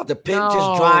 What are you talking about? The pimp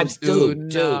just drives,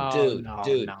 dude.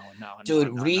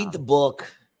 Read the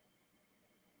book.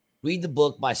 Read the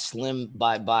book by Slim.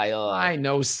 I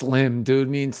know Slim, dude.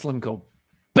 Me and Slim go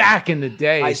back in the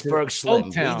day. Iceberg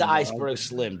Slim. Read the Iceberg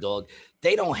Slim, dog.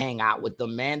 They don't hang out with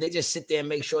them, man. They just sit there and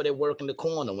make sure they're working the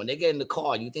corner. When they get in the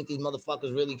car, you think these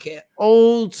motherfuckers really care?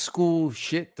 Old school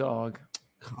shit, dog.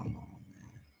 Come on,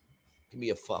 man. Give me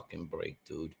a fucking break,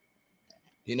 dude.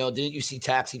 Didn't you see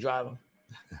Taxi Driver?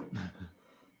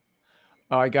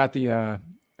 Oh, I got the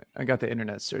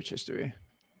internet search history.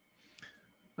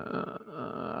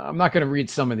 I'm not going to read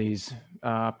some of these.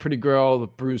 Pretty girl, the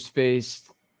bruised face,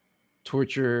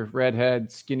 torture,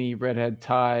 redhead, skinny redhead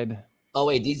tied. Oh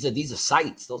wait, these are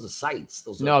sites. Those are sites.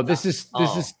 This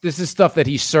is stuff that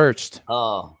he searched.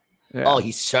 Oh, yeah. Oh,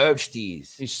 he searched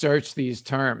these. He searched these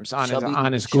terms on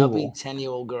his Google.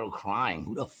 10-year-old girl crying.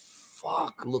 Who the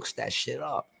fuck looks that shit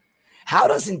up? How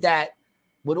doesn't that,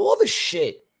 with all the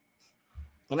shit?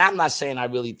 And I'm not saying I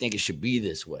really think it should be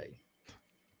this way,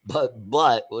 but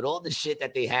with all the shit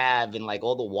that they have and like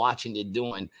all the watching they're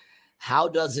doing, how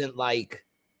doesn't like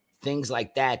things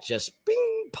like that just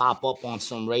bing pop up on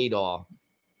some radar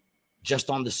just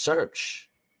on the search?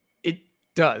 It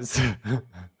does.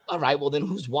 All right, well then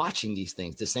who's watching these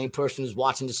things? The same person who's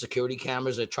watching the security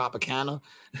cameras at Tropicana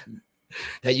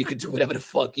that you could do whatever the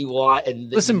fuck you want. And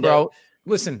listen, bro,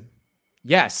 listen.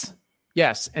 Yes.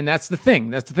 And that's the thing.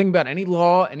 That's the thing about any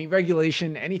law, any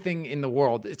regulation, anything in the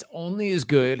world. It's only as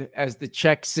good as the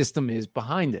check system is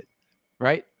behind it,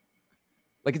 right?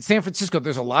 Like in San Francisco,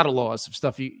 there's a lot of laws of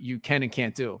stuff you can and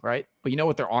can't do, right? But you know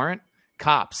what there aren't?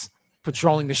 Cops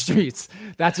patrolling the streets.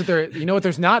 That's what they're, you know what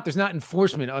there's not? There's not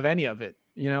enforcement of any of it,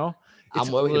 It's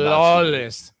I'm worried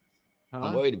lawless. About you.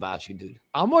 I'm worried about you, dude.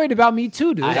 I'm worried about me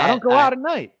too, dude. I don't go out at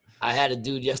night. I had a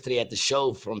dude yesterday at the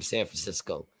show from San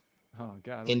Francisco. Oh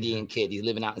God. Indian kid. He's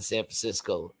living out in San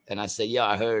Francisco. And I said, yeah,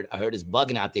 I heard it's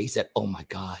bugging out there. He said, oh my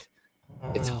God,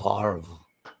 it's horrible.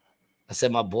 I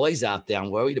said, my boy's out there. I'm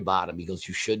worried about him. He goes,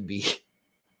 you should be.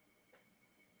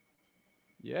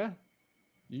 Yeah.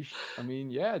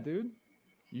 Yeah, dude.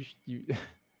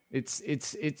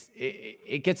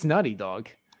 It gets nutty, dog.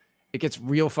 It gets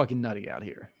real fucking nutty out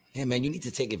here. Yeah, man, you need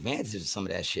to take advantage of some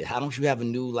of that shit. How don't you have a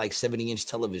new 70-inch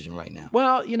television right now?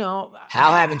 Well,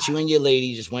 how haven't you and your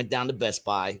lady just went down to Best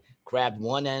Buy, grabbed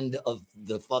one end of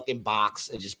the fucking box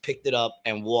and just picked it up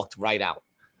and walked right out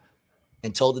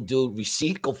and told the dude,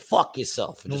 receipt, go fuck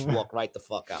yourself, and just walk right the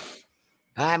fuck out?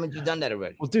 How haven't you done that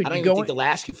already? Well, dude, I don't even think they'll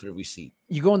ask you for the receipt.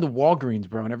 You go into Walgreens,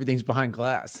 bro, and everything's behind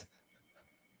glass.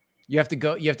 You have to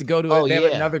go to they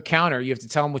have another counter. You have to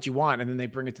tell them what you want, and then they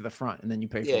bring it to the front, and then you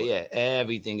pay for it. Yeah.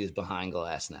 Everything is behind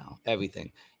glass now.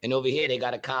 Everything. And over here, they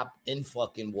got a cop in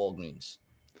fucking Walgreens.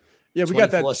 Yeah, we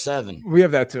got that 24/7. We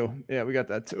have that too. Yeah, we got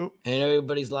that too. And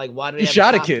everybody's like, why did he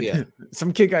shot a kid? Here?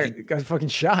 Some kid got fucking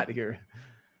shot here.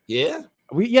 Yeah.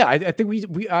 I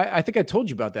think I told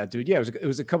you about that, dude. Yeah, it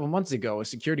was a couple months ago. A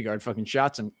security guard fucking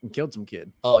shot some and killed some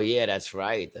kid. Oh yeah, that's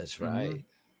right. Mm-hmm.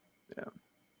 Yeah.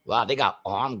 Wow, they got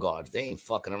armed guards. They ain't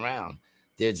fucking around.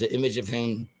 There's an image of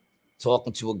him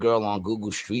talking to a girl on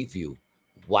Google Street View.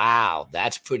 Wow,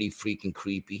 that's pretty freaking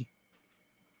creepy.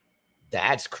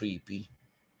 That's creepy.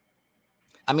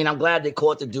 I mean, I'm glad they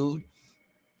caught the dude.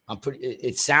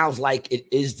 It sounds like it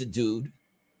is the dude.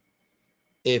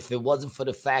 If it wasn't for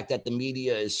the fact that the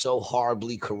media is so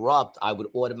horribly corrupt, I would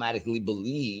automatically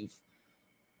believe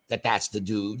that that's the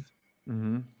dude.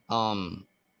 Mm-hmm.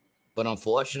 But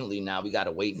unfortunately, now we got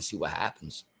to wait and see what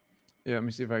happens. Yeah, let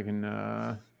me see if I can.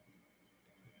 I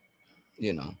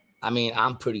mean,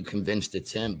 I'm pretty convinced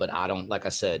it's him, but I don't. Like I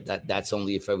said, that's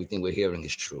only if everything we're hearing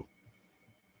is true.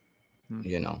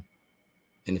 you know.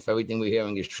 And if everything we're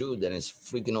hearing is true, then it's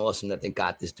freaking awesome that they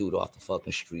got this dude off the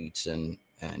fucking streets and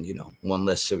you know, one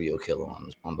less serial killer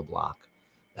on the block.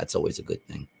 That's always a good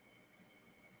thing.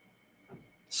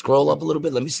 Scroll up a little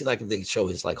bit. Let me see like if they show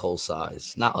his like whole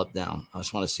size. Not up, down. I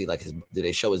just want to see like do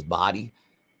they show his body?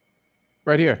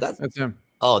 Right here. That's him.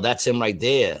 Oh, that's him right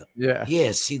there. Yeah.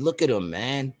 Yeah, see, look at him,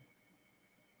 man.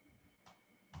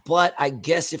 But I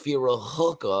guess if you're a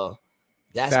hooker,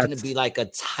 that's going to be like a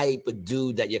type of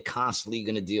dude that you're constantly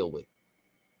going to deal with.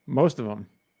 Most of them.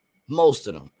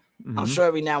 Mm-hmm. I'm sure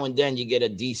every now and then you get a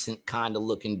decent kind of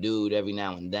looking dude every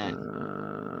now and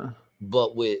then.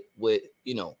 But with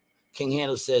you know, King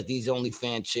Handle says these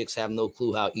OnlyFans chicks have no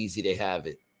clue how easy they have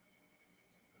it.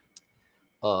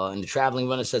 And the Traveling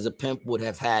Runner says a pimp would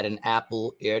have had an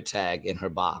Apple AirTag in her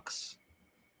box.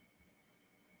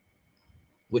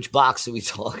 Which box are we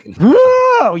talking about?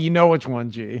 Oh, you know which one,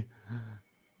 G.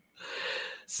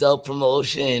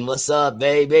 Self-promotion. What's up,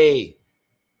 baby?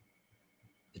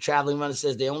 The Traveling Runner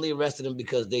says they only arrested him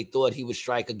because they thought he would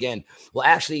strike again. Well,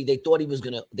 actually, they thought he was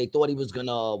gonna,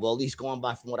 well, at least going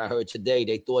by from what I heard today,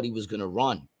 they thought he was gonna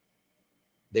run.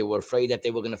 They were afraid that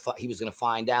he was gonna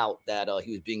find out that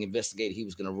he was being investigated. He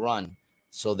was gonna run.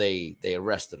 So they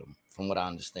arrested him, from what I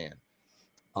understand.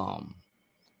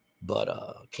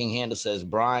 But King Handle says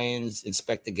Brian's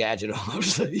Inspector Gadget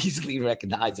arms are easily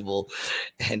recognizable,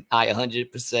 and I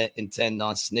 100% intend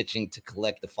on snitching to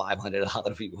collect the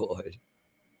 $500 reward.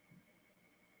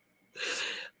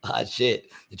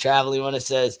 Shit. The Traveling Runner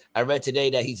says, I read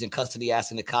today that he's in custody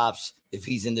asking the cops if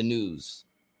he's in the news.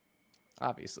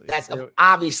 Obviously.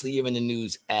 Obviously you're in the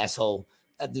news, asshole.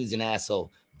 That dude's an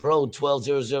asshole. Bro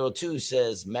 12002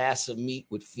 says mass of meat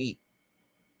with feet.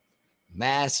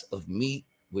 Mass of meat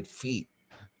with feet.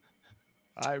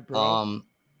 All right, bro.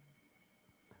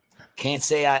 Can't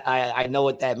say I know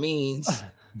what that means,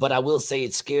 but I will say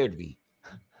it scared me.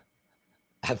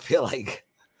 I feel like.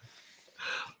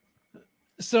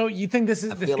 So you think this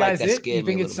guy's like it? You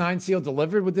think it's signed, sealed,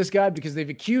 delivered with this guy? Because they've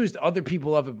accused other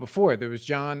people of it before. There was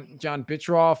John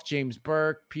Bitroff, James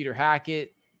Burke, Peter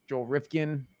Hackett, Joel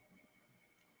Rifkin.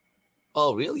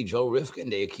 Oh, really? Joe Rifkin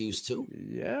they accused too?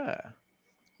 Yeah.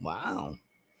 Wow.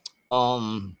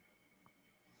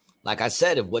 Like I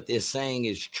said, if what they're saying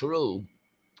is true,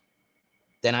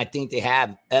 then I think they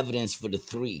have evidence for the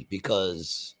three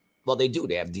because, well, they do.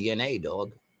 They have DNA,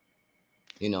 dog.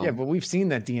 You know. Yeah, but we've seen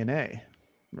that DNA,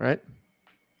 right?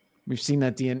 We've seen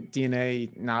that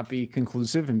DNA not be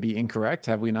conclusive and be incorrect,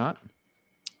 have we not?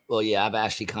 Well, yeah, I've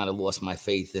actually kind of lost my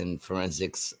faith in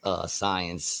forensics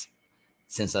science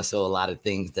since I saw a lot of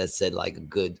things that said like a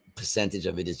good percentage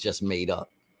of it is just made up.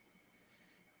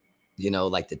 You know,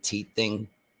 like the teeth thing,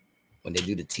 when they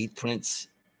do the teeth prints,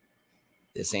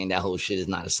 they're saying that whole shit is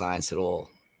not a science at all.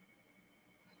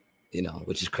 You know,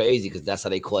 which is crazy because that's how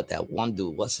they caught that one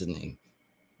dude. What's his name?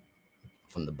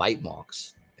 From the bite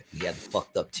marks. He had the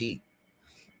fucked up teeth.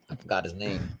 I forgot his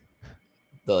name.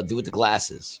 The dude with the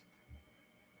glasses.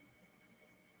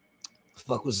 The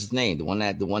fuck was his name? The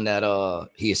one that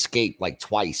he escaped like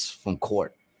twice from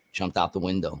court, jumped out the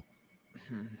window.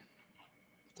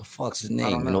 The fuck's his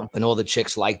name? And all the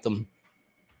chicks liked him.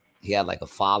 He had like a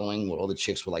following where all the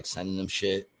chicks were like sending him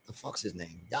shit. The fuck's his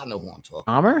name? Y'all know who I'm talking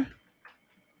about. Dahmer?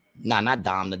 Nah, not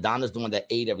Dom. The Dom is the one that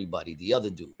ate everybody. The other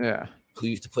dude. Yeah. Who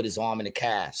used to put his arm in a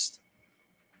cast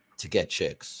to get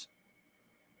chicks.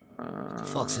 The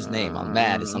fuck's his name? I'm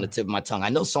mad. It's on the tip of my tongue. I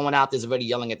know someone out there's already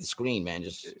yelling at the screen, man.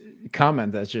 Just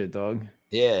comment that shit, dog.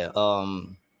 Yeah.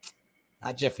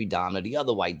 Not Jeffrey Dahmer. The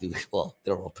other white dude. Well,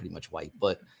 they're all pretty much white,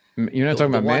 but you're not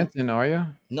talking about Manson, are you?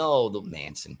 No, the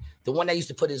Manson. The one that used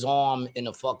to put his arm in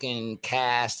a fucking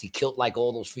cast. He killed like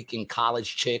all those freaking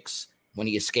college chicks when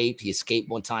he escaped. He escaped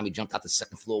one time. He jumped out the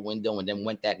second floor window and then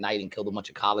went that night and killed a bunch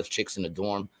of college chicks in the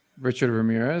dorm. Richard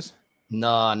Ramirez?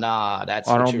 Nah. That's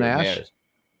Arnold Richard Nash? Ramirez.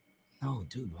 No,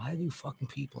 dude. Why do you fucking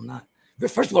people not?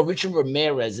 First of all, Richard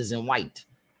Ramirez isn't white.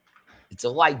 It's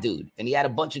a white dude. And he had a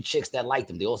bunch of chicks that liked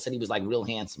him. They all said he was like real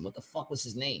handsome. What the fuck was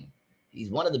his name? He's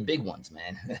one of the big ones,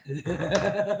 man.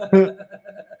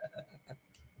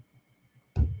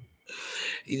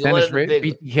 He's Dennis one of the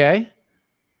big BTK?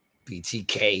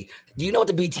 BTK. Do you know what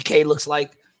the BTK looks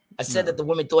like? I said that the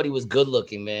women thought he was good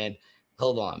looking, man.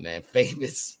 Hold on, man.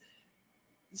 Famous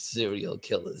serial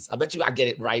killers. I bet you I get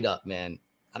it right up, man.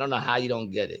 I don't know how you don't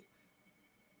get it.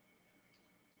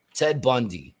 Ted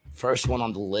Bundy. First one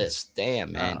on the list.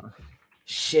 Damn, man.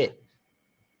 Shit.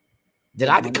 Did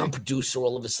I become producer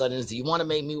all of a sudden? Do you want to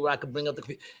make me where I could bring up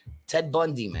the Ted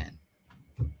Bundy, man?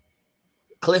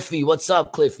 Cliffy, what's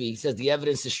up, Cliffy? He says the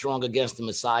evidence is strong against him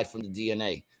aside from the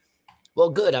DNA. Well,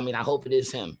 good. I mean, I hope it is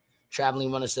him.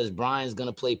 Traveling Runner says Brian's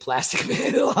gonna play Plastic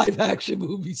Man in a live action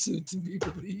movie soon to be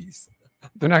released.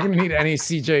 They're not gonna need any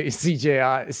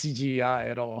CGI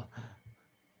at all.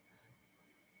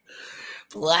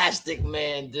 Plastic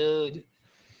Man, dude.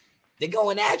 They're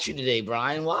going at you today,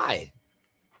 Brian. Why?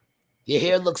 Your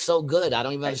hair looks so good. I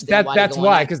don't even understand why. That's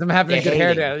why, because I'm having a good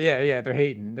hair day. Yeah, they're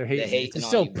hating. It's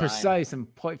so precise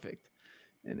and perfect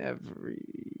in every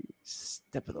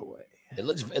step of the way. It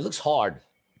looks hard.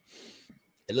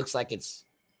 It looks like it's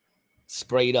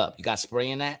sprayed up. You got spray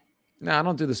in that? No, I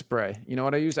don't do the spray. You know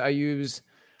what I use? I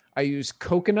use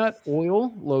coconut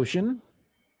oil lotion,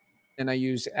 and I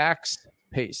use Axe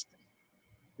paste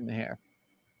in the hair.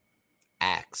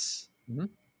 Axe.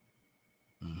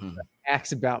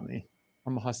 Axe about me.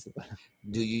 I'm a hustler.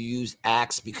 Do you use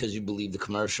Axe because you believe the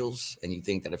commercials and you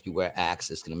think that if you wear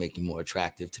Axe, it's going to make you more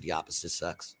attractive to the opposite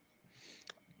sex?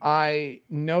 I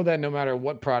know that no matter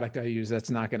what product I use,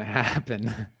 that's not going to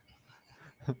happen.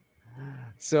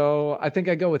 So I think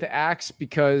I go with Axe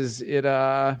because it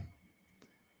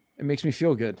makes me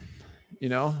feel good, you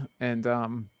know? And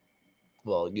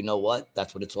well, you know what?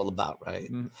 That's what it's all about,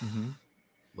 right? Mm-hmm.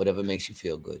 Whatever makes you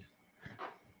feel good.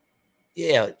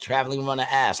 Yeah, Traveling Runner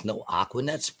asked, no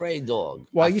Aquanet spray, dog.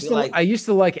 Well, I used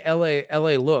to like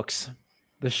LA Looks,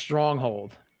 the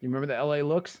Stronghold. You remember the LA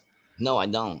Looks? No, I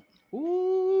don't.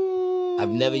 Ooh. I've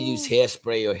never used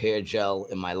hairspray or hair gel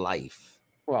in my life.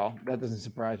 Well, that doesn't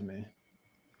surprise me.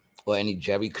 Or any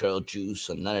Jerry Curl juice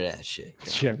or none of that shit.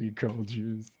 Jerry Curl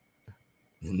juice.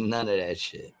 None of that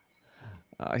shit.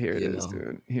 Here it is,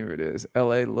 dude. Here it is.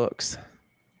 LA Looks.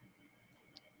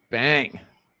 Bang.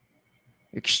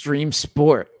 Extreme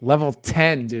Sport. Level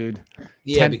 10, dude.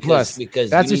 Yeah, 10 plus. Because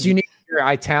that's what you need. You're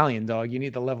Italian, dog. You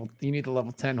need the level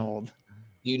 10 hold.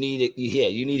 You need it. Yeah,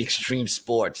 you need Extreme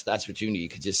Sports. That's what you need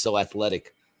because you're so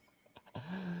athletic.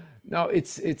 No,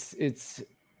 it's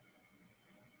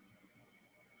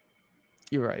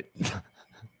you're right.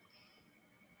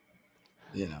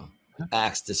 You know,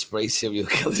 Axe to spray serial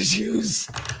killers use.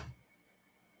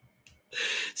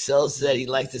 Cell said he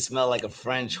likes to smell like a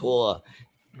French whore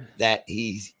that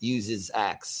he uses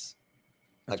Axe.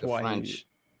 Like a French.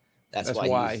 That's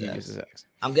why he uses Axe.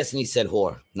 I'm guessing he said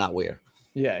whore, not where.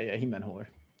 Yeah, he meant whore.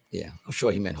 Yeah, I'm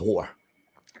sure he meant whore.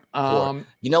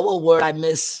 You know what word I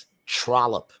miss?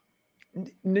 Trollop.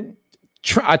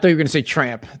 I thought you were going to say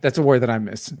tramp. That's a word that I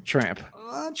miss. Tramp.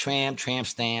 Tramp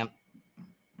stamp.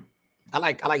 I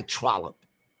like trollop.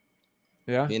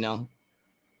 Yeah. You know,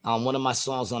 one of my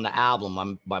songs on the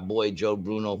album, my boy Joe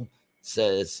Bruno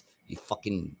says, "You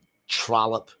fucking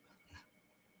trollop."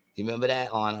 You remember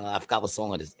that on? I forgot what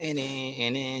song it is.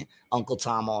 Uncle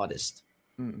Tom Artist.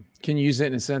 Can you use it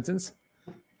in a sentence?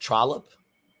 Trollop.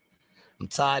 I'm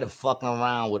tired of fucking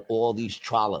around with all these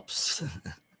trollops.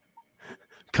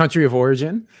 Country of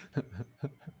origin?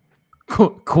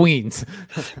 Queens.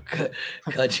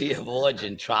 Country of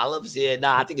origin. Trollops? Yeah,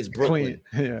 I think it's Brooklyn.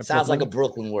 Yeah, sounds like a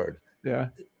Brooklyn word. Yeah.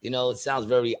 You know, it sounds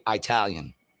very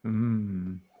Italian.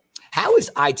 Mm. How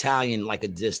is Italian like a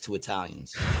diss to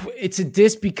Italians? It's a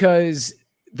diss because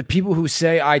the people who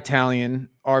say Italian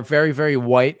are very, very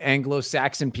white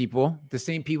Anglo-Saxon people, the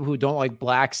same people who don't like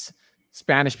blacks,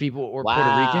 Spanish people, or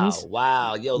Puerto Ricans.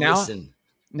 Wow. Yo, listen.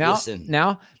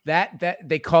 Now that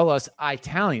they call us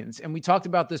Italians, and we talked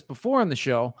about this before on the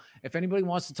show. If anybody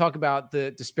wants to talk about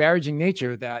the disparaging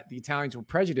nature that the Italians were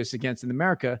prejudiced against in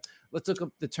America, let's look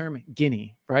up the term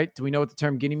Guinea, right? Do we know what the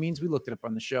term Guinea means? We looked it up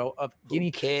on the show of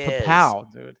Guinea. Papal,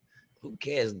 dude. Who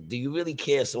cares? Do you really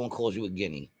care if someone calls you a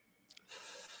Guinea?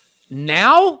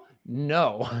 Now?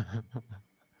 No.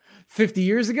 50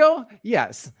 years ago?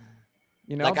 Yes.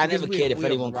 You know, like I never cared if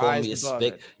anyone called me a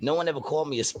spick. No one ever called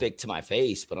me a spick to my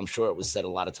face, but I'm sure it was said a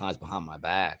lot of times behind my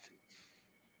back.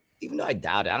 Even though I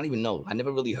doubt it. I don't even know. I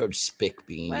never really heard spick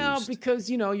being used. Well, because,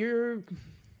 you're.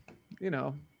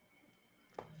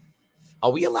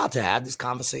 Are we allowed to have this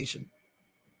conversation?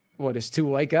 What, is two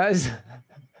white guys?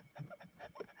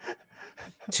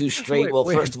 Two straight.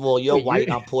 First of all, you're white.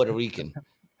 I'm Puerto Rican.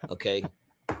 Okay.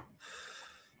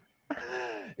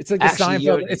 It's like the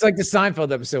Seinfeld. It's like the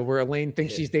Seinfeld episode where Elaine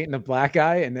thinks she's dating a black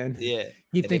guy, and then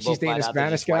he thinks she's dating a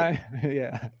Spanish guy.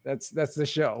 Yeah, that's the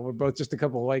show. We're both just a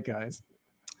couple of white guys.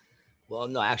 Well,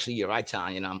 no, actually, you're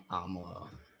Italian.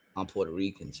 I'm Puerto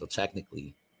Rican, so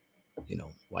technically,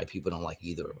 white people don't like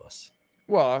either of us.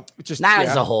 Well, just not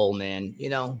as a whole, man.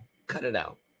 Cut it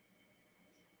out.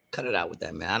 Cut it out with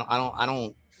that, man. I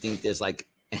don't think there's like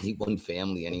any one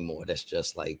family anymore. That's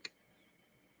just like.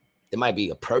 There might be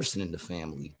a person in the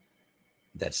family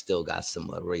that still got some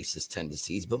racist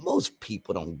tendencies, but most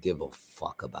people don't give a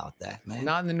fuck about that, man.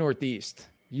 Not in the Northeast.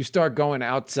 You start going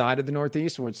outside of the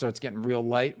Northeast where it starts getting real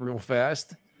light, real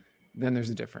fast, then there's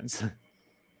a difference.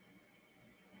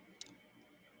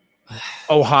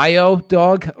 Ohio,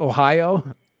 dog.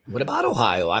 Ohio. What about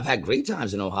Ohio? I've had great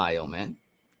times in Ohio, man.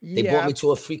 They brought me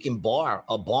to a freaking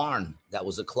barn that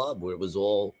was a club where it was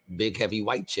all big, heavy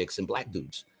white chicks and black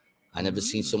dudes. I never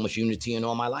seen so much unity in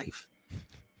all my life.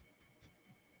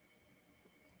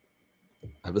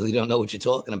 I really don't know what you're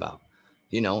talking about,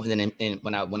 you know. And then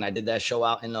when I did that show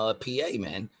out in PA,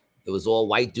 man, it was all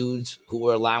white dudes who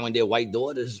were allowing their white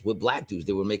daughters with black dudes.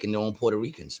 They were making their own Puerto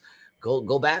Ricans.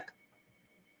 Go back.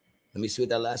 Let me see what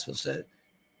that last one said.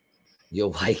 You're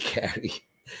white, Carrie.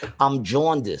 I'm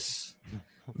jaundiced.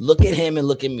 Look at him and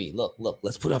look at me. Look.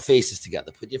 Let's put our faces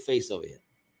together. Put your face over here.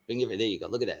 There you go.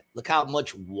 Look at that. Look how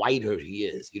much whiter he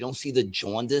is. You don't see the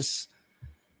jaundice?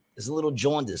 There's a little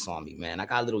jaundice on me, man. I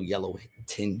got a little yellow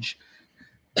tinge.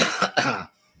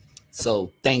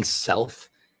 So thanks, self.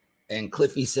 And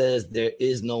Cliffy says there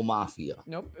is no mafia.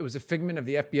 Nope. It was a figment of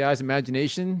the FBI's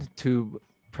imagination to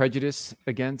prejudice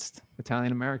against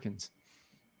Italian Americans.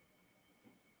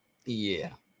 Yeah.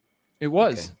 It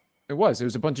was. Okay. It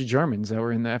was a bunch of Germans that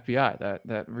were in the FBI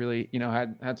that really, you know,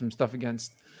 had some stuff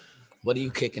against. What are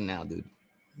you kicking now, dude?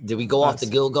 Did we go off the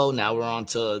Gilgo? Now we're on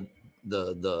to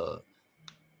the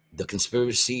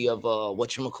conspiracy of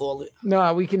whatchamacallit?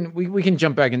 No, we can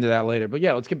jump back into that later. But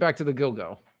yeah, let's get back to the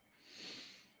Gilgo.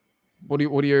 What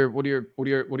are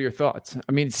your thoughts?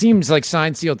 I mean, it seems like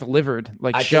signed, sealed, delivered.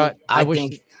 Like I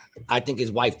think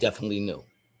his wife definitely knew.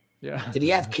 Yeah. Did he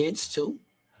have kids too?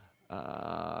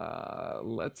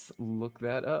 Let's look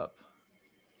that up.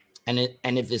 And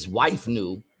if his wife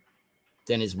knew,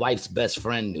 then his wife's best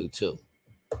friend knew too.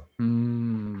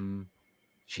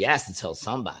 She has to tell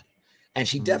somebody. And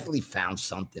she definitely found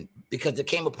something, because there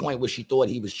came a point where she thought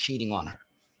he was cheating on her.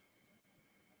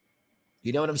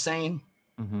 You know what I'm saying?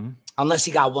 Mm-hmm. Unless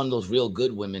he got one of those real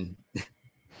good women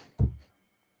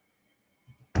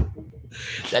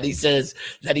that he says,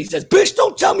 bitch,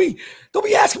 don't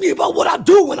be asking me about what I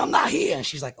do when I'm not here. And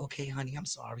she's like, okay, honey, I'm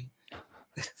sorry.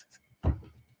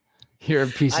 You're a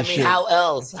piece of shit. How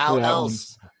else? How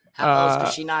else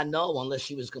could she not know unless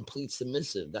she was complete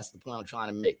submissive? That's the point I'm trying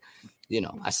to make. You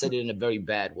know, I said it in a very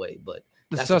bad way, but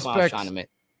that's the point I'm trying to make.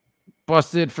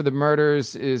 Busted for the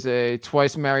murders is a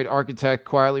twice married architect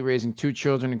quietly raising 2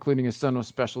 children, including a son with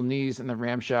special needs, in the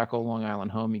ramshackle Long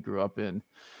Island home he grew up in.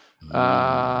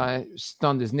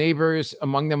 Stunned his neighbors.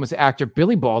 Among them was actor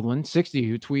Billy Baldwin, 60,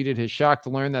 who tweeted his shock to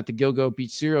learn that the Gilgo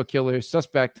Beach serial killer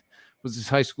suspect was his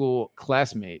high school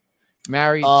classmate.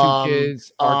 Married, 2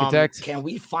 kids, architect. Can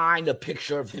we find a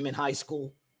picture of him in high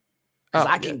school? Because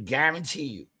I can guarantee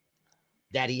you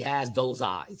that he has those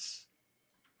eyes.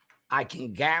 I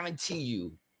can guarantee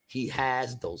you he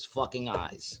has those fucking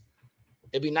eyes.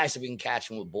 It'd be nice if we can catch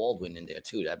him with Baldwin in there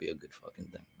too. That'd be a good fucking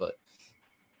thing. But,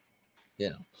 you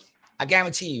know, I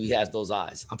guarantee you he has those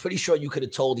eyes. I'm pretty sure you could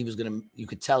have told you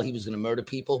could tell he was going to murder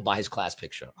people by his class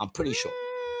picture. I'm pretty sure.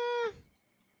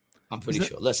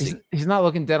 Sure. Let's see. He's not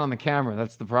looking dead on the camera.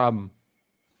 That's the problem.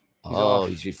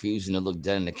 He's refusing to look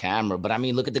dead in the camera. But I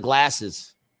mean, look at the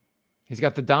glasses. He's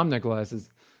got the Dominic glasses.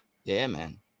 Yeah,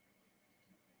 man.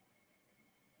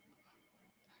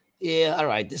 Yeah, all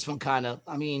right. This one kind of,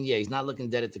 he's not looking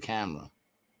dead at the camera.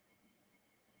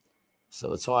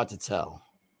 So it's hard to tell.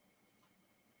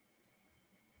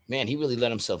 Man, he really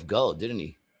let himself go, didn't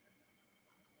he?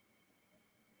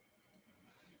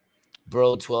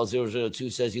 Bro 12002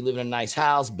 says you live in a nice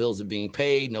house, bills are being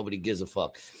paid, nobody gives a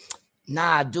fuck.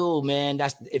 Nah, dude, man,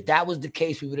 if that was the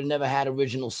case, we would have never had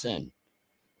original sin.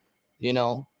 You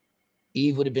know,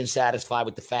 Eve would have been satisfied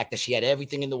with the fact that she had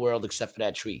everything in the world except for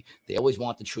that tree. They always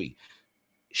want the tree.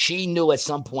 She knew at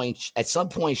some point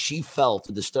she felt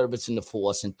the disturbance in the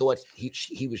force and thought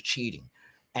he was cheating.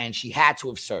 And she had to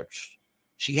have searched.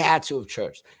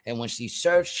 And when she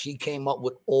searched, she came up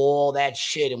with all that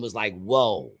shit and was like,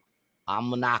 whoa,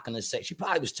 I'm not going to say. She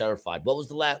probably was terrified. What was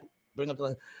the last? Bring up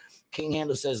the King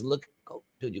Handle says, look,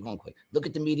 dude, you're going quick. Look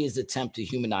at the media's attempt to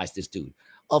humanize this dude.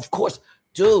 Of course,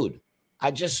 dude. I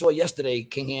just saw yesterday,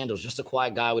 King Handle's just a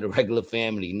quiet guy with a regular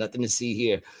family. Nothing to see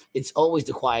here. It's always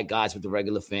the quiet guys with the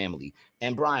regular family.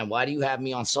 And Brian, why do you have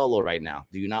me on solo right now?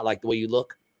 Do you not like the way you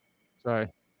look? Sorry.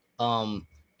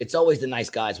 It's always the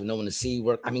nice guys with no one to see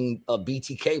work.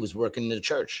 BTK was working in the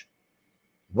church.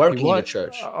 In the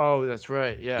church. Oh, that's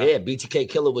right. Yeah. Yeah, BTK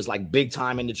Killer was like big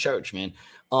time in the church, man.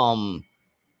 But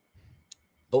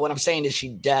what I'm saying is she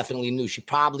definitely knew. She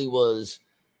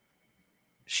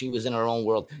was in her own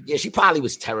world. Yeah, she probably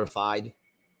was terrified.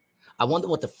 I wonder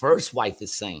what the first wife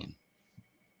is saying.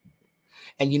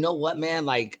 And you know what, man?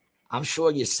 Like, I'm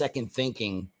sure you're second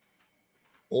thinking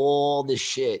all the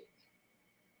shit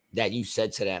that you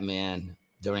said to that man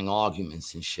during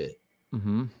arguments and shit.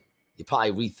 Mm-hmm. You're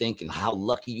probably rethinking how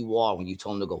lucky you are when you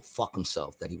told him to go fuck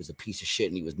himself, that he was a piece of shit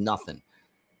and he was nothing,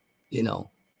 you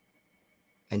know.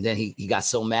 And then he got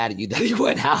so mad at you that he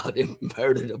went out and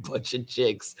murdered a bunch of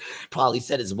chicks. Probably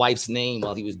said his wife's name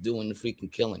while he was doing the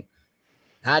freaking killing.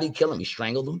 How'd he kill him? He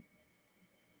strangled him?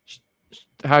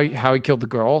 How he killed the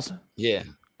girls? Yeah.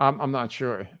 I'm not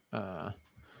sure. I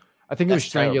think it was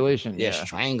strangulation. Yeah,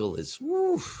 strangle is,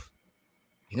 woof.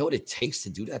 You know what it takes to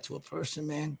do that to a person,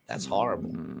 man? That's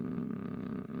horrible.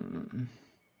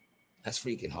 That's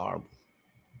freaking horrible.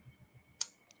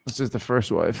 This is the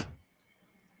first wife.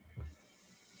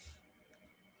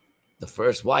 The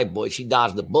first wife, boy, she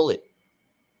dodged the bullet.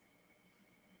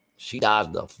 She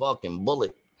dodged the fucking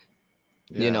bullet.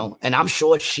 Yeah. You know, and I'm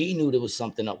sure she knew there was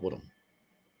something up with him.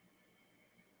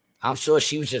 I'm sure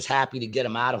she was just happy to get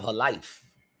him out of her life.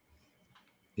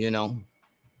 You know?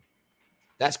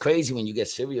 That's crazy when you get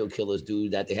serial killers,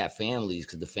 dude, that they have families,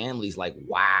 because the family's like,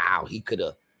 wow, he could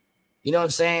have, you know what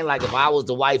I'm saying? Like, if I was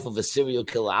the wife of a serial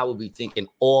killer, I would be thinking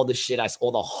all the shit,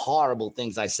 all the horrible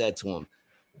things I said to him.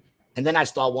 And then I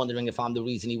start wondering if I'm the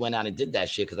reason he went out and did that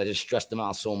shit, because I just stressed him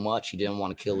out so much. He didn't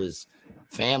want to kill his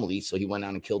family, so he went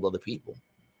out and killed other people.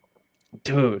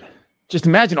 Dude, just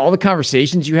imagine all the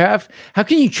conversations you have. How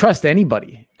can you trust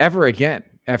anybody ever again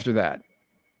after that?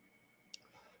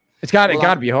 It got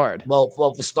to be hard. Well,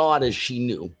 for starters, she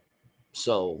knew.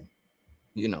 So,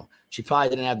 you know, she probably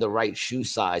didn't have the right shoe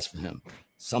size for him.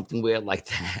 Something weird like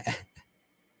that.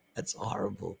 That's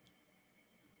horrible.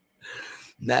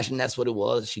 Imagine that's what it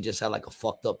was. She just had like a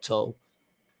fucked up toe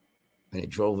and it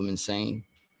drove him insane.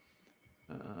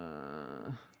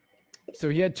 So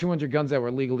he had 200 guns that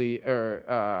were legally,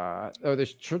 they're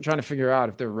trying to figure out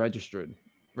if they're registered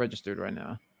right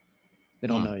now. They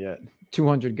don't know yet.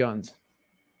 200 guns.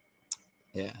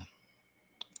 Yeah.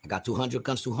 I got 200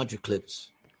 guns, 200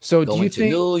 clips. So do you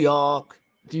think New York?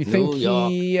 Do you think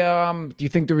do you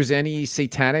think there was any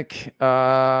satanic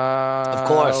of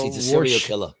course, he's a serial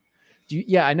killer.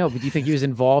 Yeah, I know, but do you think he was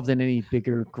involved in any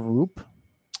bigger group?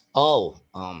 Oh,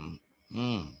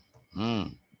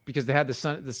 because they had the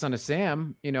son of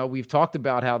Sam. You know, we've talked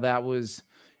about how that was,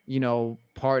 you know,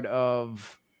 part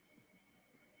of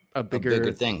a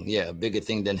bigger thing. Yeah, a bigger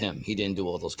thing than him. He didn't do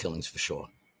all those killings for sure.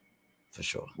 For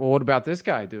sure. Well, what about this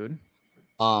guy, dude?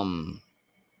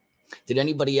 Did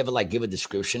anybody ever like give a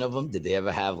description of him? Did they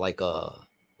ever have like a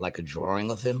drawing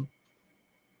of him?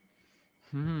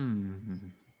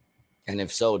 And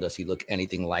if so, does he look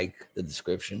anything like the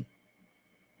description?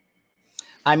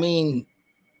 I mean,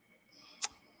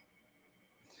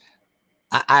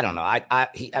 I don't know.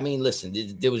 I mean, listen,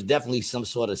 there was definitely some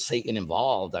sort of Satan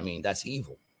involved. I mean, that's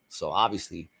evil. So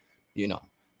obviously, you know,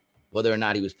 whether or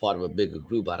not he was part of a bigger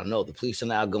group, I don't know. The police are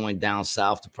now going down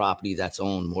south to property that's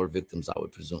owned. More victims, I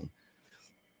would presume.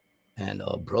 And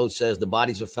Brode says the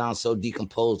bodies were found so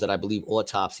decomposed that I believe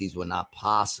autopsies were not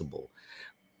possible.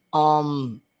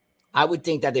 I would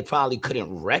think that they probably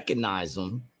couldn't recognize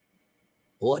them.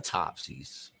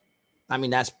 Autopsies. I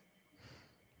mean,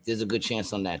 there's a good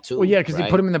chance on that too. Well, yeah, because they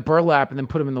put them in the burlap and then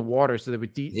put them in the water so they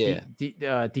would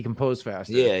decompose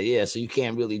faster. Yeah. So you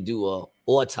can't really do a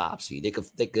autopsy. They could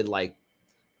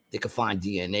find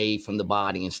DNA from the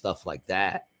body and stuff like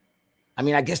that. I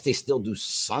mean, I guess they still do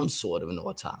some sort of an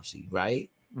autopsy, right?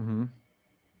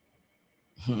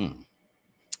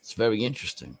 It's very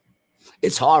interesting.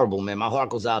 It's horrible, man. My heart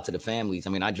goes out to the families. I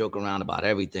mean, I joke around about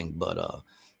everything, but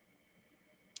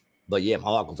yeah, my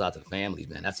heart goes out to the families,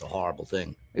 man. That's a horrible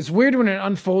thing. It's weird when it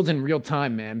unfolds in real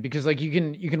time, man, because like you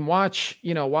can watch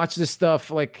this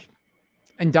stuff like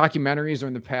in documentaries or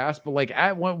in the past, but like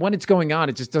when it's going on,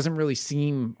 it just doesn't really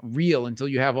seem real until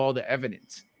you have all the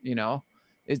evidence, you know?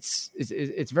 It's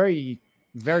very,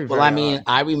 very, well, very I mean,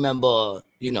 I remember,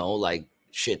 you know, like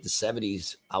shit, the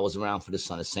 70s, I was around for the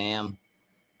Son of Sam.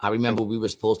 I remember we were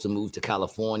supposed to move to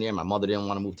California. My mother didn't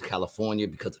want to move to California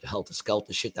because of the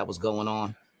helter-skelter shit that was going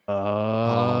on.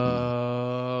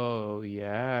 Oh,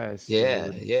 yes.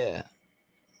 Yeah.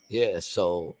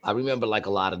 So I remember like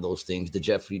a lot of those things. The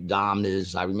Jeffrey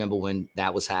Dahmers. I remember when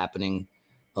that was happening.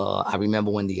 I remember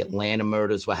when the Atlanta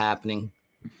murders were happening.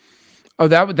 Oh,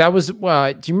 that was. Do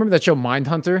you remember that show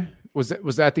Mindhunter? Was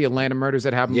that the Atlanta murders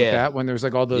that happened with that when there was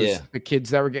like all those the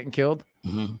kids that were getting killed?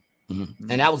 And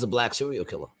that was a black serial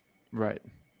killer. Right.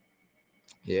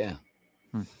 Yeah.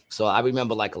 So I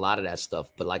remember like a lot of that stuff,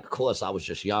 but like, of course, I was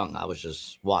just young. I was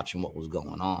just watching what was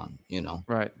going on, you know?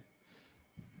 Right.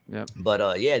 Yeah.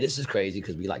 But yeah, this is crazy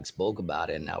because we like spoke about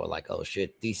it and now we're like, oh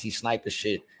shit, DC sniper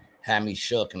shit had me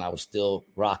shook and I was still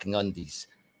rocking undies.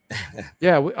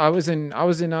 Yeah, I was in.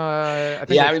 I think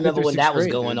Yeah, I like remember when that was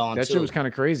grade, going dude. on That too. shit was kind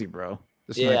of crazy, bro.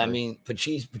 Yeah, I mean,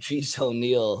 Patrice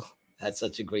O'Neal had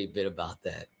such a great bit about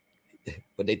that.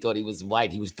 When they thought he was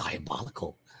white, he was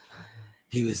diabolical.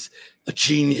 He was a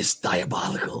genius,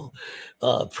 diabolical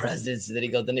president. And then he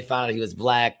goes, then they found out he was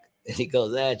black. And he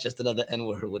goes, just another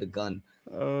N-word with a gun.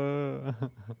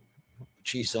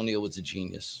 Patrice O'Neal was a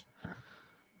genius.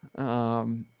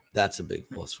 That's a big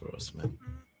loss for us, man.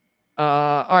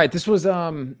 All right, this was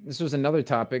another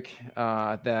topic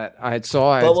that I had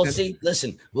saw. But we'll see.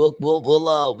 Listen, we'll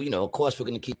of course we're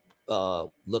gonna keep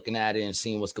looking at it and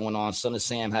seeing what's going on. Son of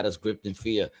Sam had us gripped in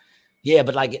fear. Yeah,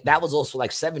 but like that was also like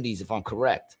 70s, if I'm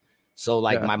correct. So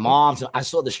like my mom's, I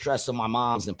saw the stress of my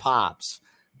moms and pops,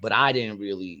 but I didn't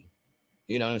really,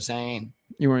 you know what I'm saying?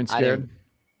 You weren't scared?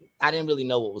 I didn't really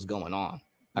know what was going on.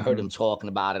 I heard them talking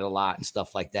about it a lot and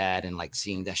stuff like that, and like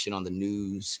seeing that shit on the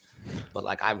news, but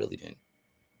like I really didn't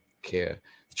care.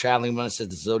 The Traveling Runner says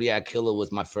the Zodiac Killer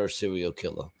was my first serial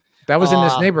killer. That was in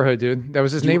this neighborhood, dude. That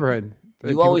was his neighborhood.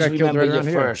 You always remember your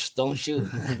first, don't you?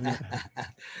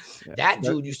 That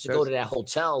dude used to go to that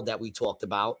hotel that we talked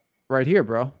about. Right here,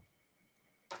 bro.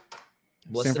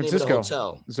 What's San Francisco the name of the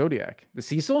hotel? Zodiac. The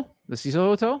Cecil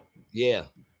Hotel? Yeah.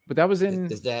 But that was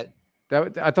in... Is that...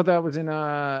 I thought that was in...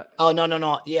 Oh,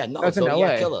 no. Yeah, no. That's in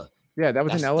LA. Killer. Yeah, that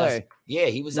was in LA. Yeah,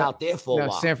 he was out there for a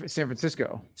while. San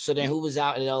Francisco. So then who was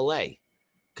out in LA?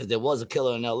 Because there was a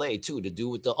killer in LA too, the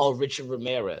dude with Richard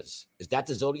Ramirez. Is that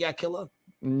the Zodiac Killer?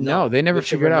 No, they never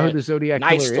figured out who the Zodiac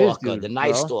Killer is. The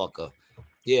Night Stalker.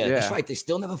 Yeah, that's right. They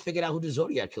still never figured out who the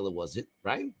Zodiac Killer was,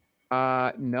 right?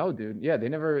 No, dude. Yeah, they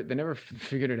never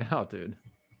figured it out, dude.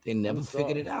 They never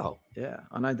figured it out. Yeah,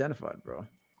 unidentified, bro.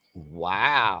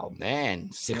 Wow,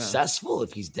 man. Successful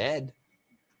if he's dead.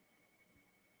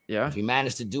 Yeah. If he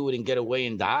managed to do it and get away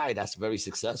and die, that's very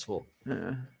successful.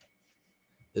 Yeah.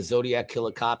 The Zodiac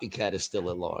Killer copycat is still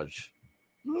at large.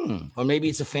 Or maybe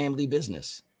it's a family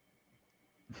business.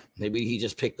 Maybe he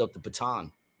just picked up the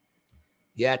baton.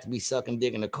 You had to be sucking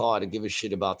dick in the car to give a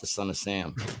shit about the Son of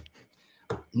Sam.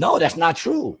 No, that's not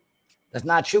true. That's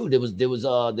not true. There was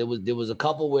a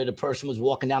couple where the person was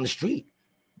walking down the street,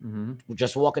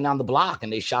 just walking down the block,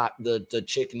 and they shot the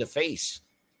chick in the face.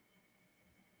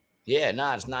 Yeah,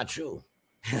 it's not true.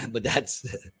 But that's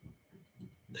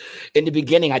in the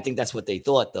beginning. I think that's what they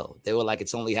thought, though. They were like,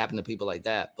 it's only happened to people like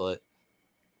that. But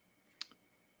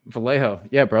Vallejo,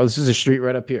 yeah, bro, this is a street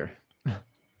right up here.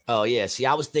 Oh yeah, see,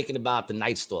 I was thinking about the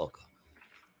Night Stalker.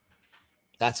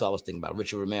 That's what I was thinking about.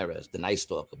 Richard Ramirez, the Night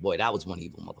Stalker. Boy, that was one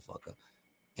evil motherfucker.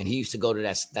 And he used to go to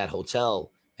that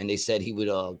hotel, and they said he would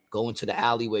go into the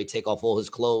alleyway, take off all his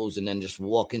clothes, and then just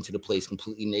walk into the place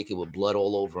completely naked with blood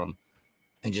all over him,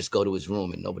 and just go to his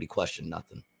room, and nobody questioned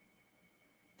nothing.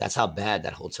 That's how bad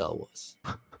that hotel was.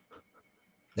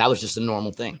 That was just a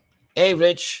normal thing. Hey,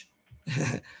 Rich.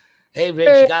 Hey,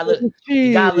 Rich,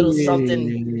 you got a little something.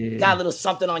 You got a little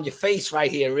something on your face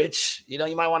right here, Rich. You know,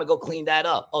 you might want to go clean that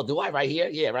up. Oh, do I? Right here?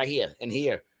 Yeah, right here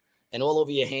and all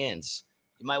over your hands.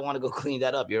 You might want to go clean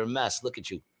that up. You're a mess. Look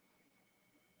at you.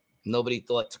 Nobody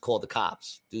thought to call the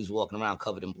cops. Dude's walking around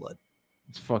covered in blood.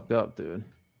 It's fucked up, dude.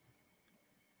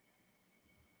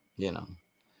 You know,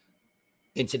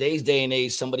 in today's day and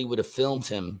age, somebody would have filmed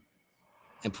him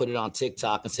and put it on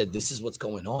TikTok and said, this is what's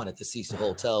going on at the Cecil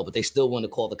Hotel, but they still want to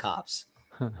call the cops.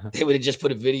 They would have just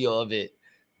put a video of it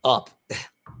up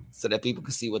so that people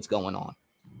could see what's going on.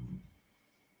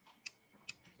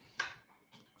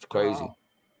 It's crazy. Wow.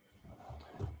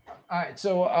 All right,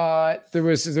 so there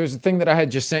was a thing that I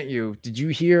had just sent you. Did you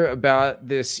hear about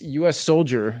this U.S.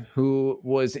 soldier who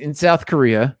was in South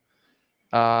Korea,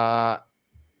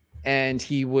 and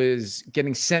he was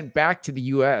getting sent back to the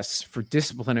U.S. for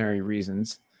disciplinary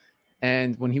reasons?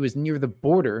 And when he was near the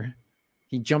border,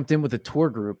 he jumped in with a tour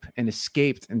group and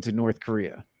escaped into North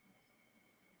Korea.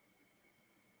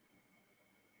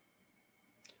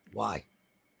 Why?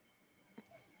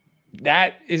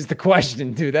 That is the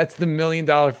question, dude. That's the $1 million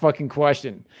fucking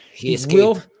question. He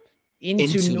escaped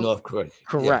into North Korea.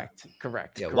 Correct. Yeah.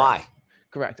 Correct. Yeah. Correct. Why?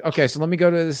 Correct. Okay, so let me go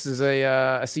to this. This is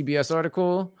a CBS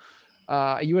article.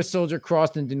 A U.S. soldier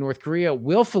crossed into North Korea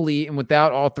willfully and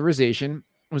without authorization.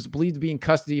 Was believed to be in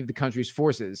custody of the country's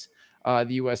forces. The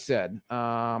U.S. said.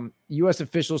 U.S.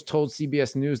 officials told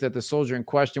CBS News that the soldier in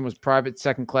question was Private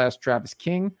Second Class Travis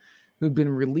King, who'd been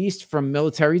released from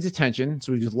military detention.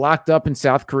 So he was locked up in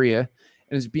South Korea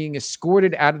and is being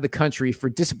escorted out of the country for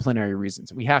disciplinary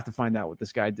reasons. We have to find out what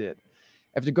this guy did.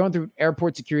 After going through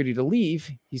airport security to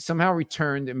leave, he somehow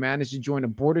returned and managed to join a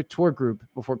border tour group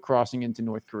before crossing into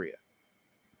North Korea.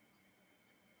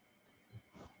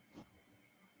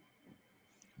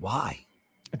 Why?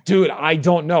 Dude, I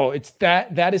don't know. It's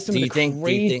that is some of the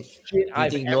crazy shit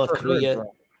I've ever heard,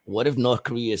 bro. What if North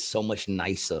Korea is so much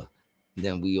nicer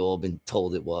than we all been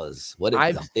told it was? What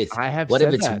if it's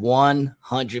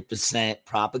 100%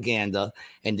 propaganda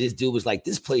and this dude was like,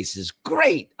 this place is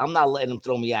great. I'm not letting them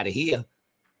throw me out of here.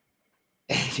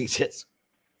 And he just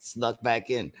snuck back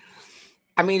in.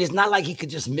 I mean, it's not like he could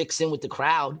just mix in with the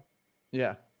crowd.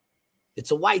 Yeah.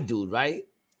 It's a white dude, right?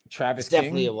 Travis King?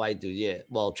 Definitely a white dude, yeah.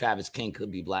 Well, Travis King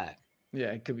could be black. Yeah,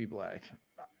 it could be black.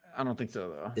 I don't think so,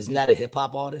 though. Isn't that a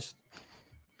hip-hop artist?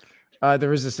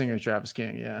 There is a singer, Travis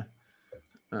King, yeah.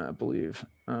 I believe.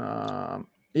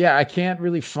 Yeah, I can't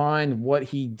really find what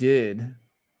he did.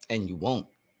 And you won't.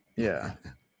 Yeah.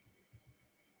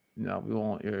 No, we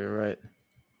won't. You're right.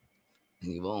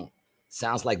 And you won't.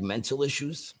 Sounds like mental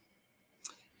issues.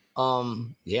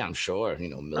 Yeah, I'm sure. You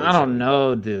know, military. I don't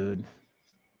know, dude.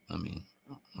 I mean,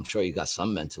 I'm sure you got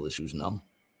some mental issues, no?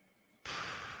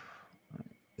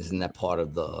 Isn't that part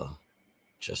of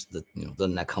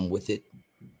doesn't that come with it?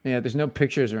 Yeah, there's no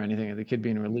pictures or anything of the kid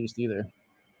being released either.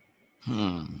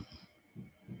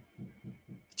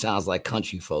 Sounds like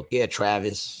country folk. Yeah,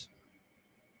 Travis.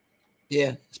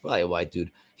 Yeah, it's probably a white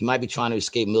dude. He might be trying to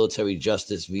escape military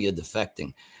justice via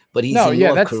defecting, but he's in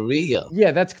North Korea.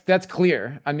 Yeah, that's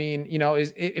clear. I mean, you know,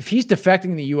 if he's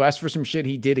defecting the U.S. for some shit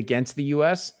he did against the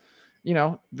U.S., you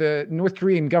know, the North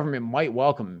Korean government might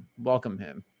welcome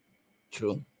him.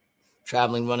 True.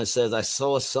 Traveling Runner says, I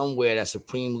saw somewhere that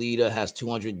Supreme Leader has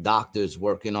 200 doctors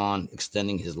working on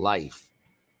extending his life.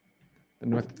 The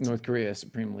North Korea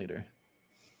Supreme Leader.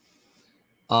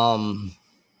 I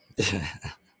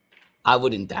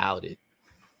wouldn't doubt it.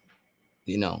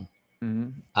 You know,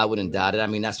 I wouldn't doubt it. I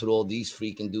mean, that's what all these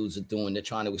freaking dudes are doing. They're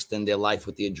trying to extend their life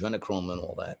with the adrenochrome and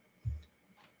all that.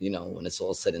 You know, when it's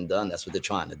all said and done, that's what they're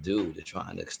trying to do. They're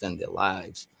trying to extend their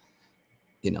lives.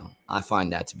 You know, I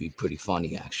find that to be pretty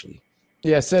funny, actually.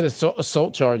 Yeah, it said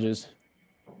assault charges.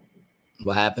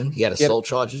 What happened? He had assault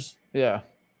charges? Yeah.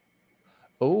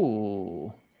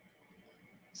 Oh.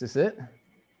 Is this it?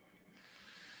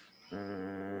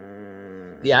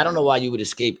 Yeah, I don't know why you would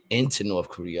escape into North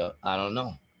Korea. I don't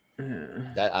know.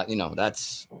 That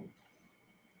that's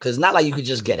because it's not like you could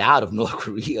just get out of North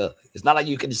Korea. It's not like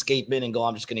you can escape in and go,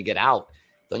 I'm just going to get out.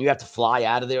 Don't you have to fly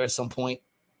out of there at some point?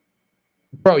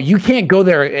 Bro, you can't go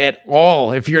there at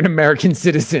all if you're an American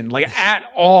citizen. Like,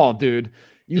 at all, dude.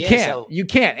 You can't. You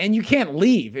can't. And you can't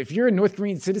leave. If you're a North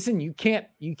Korean citizen, you can't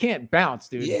bounce,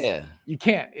 dude. Yeah. You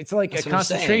can't. It's like a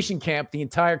concentration camp. The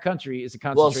entire country is a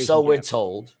concentration camp. Well, so we're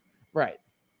told. Right.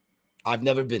 I've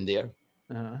never been there.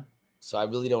 So I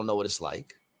really don't know what it's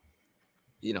like.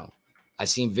 You know, I've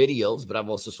seen videos, but I've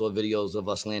also saw videos of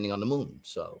us landing on the moon.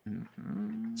 So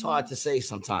it's hard to say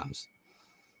sometimes.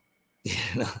 You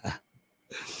know?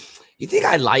 You think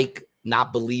I like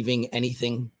not believing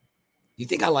anything? You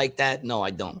think I like that? No,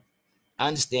 I don't. I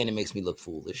understand it makes me look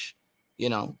foolish, you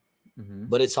know,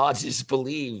 but it's hard to just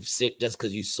believe just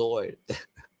because you saw it. It's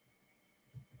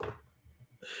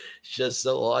just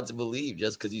so hard to believe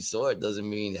just because you saw it doesn't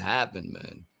mean it happened,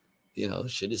 man. You know,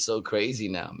 shit is so crazy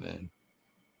now, man.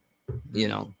 You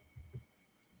know,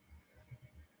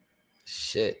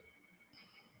 shit.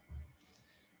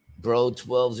 Bro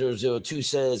 12002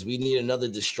 says we need another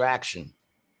distraction.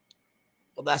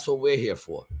 Well, that's what we're here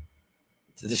for.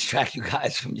 To distract you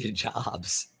guys from your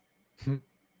jobs.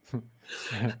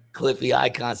 Cliffy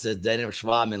Icon says Dennis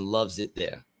Rodman loves it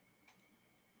there.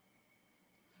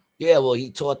 Yeah, well, he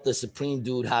taught the Supreme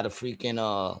dude how to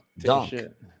freaking dunk.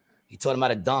 He taught him how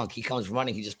to dunk. He comes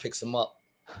running, he just picks him up.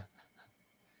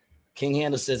 King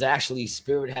Handle says, actually,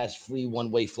 Spirit has free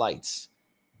one-way flights.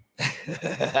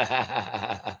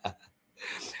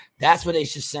 That's where they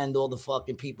should send all the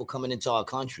fucking people coming into our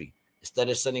country. Instead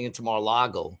of sending them to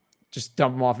Mar-a-Lago. Just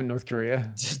dump them off in North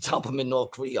Korea. Just dump them in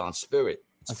North Korea on Spirit.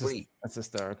 It's free. That's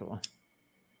hysterical.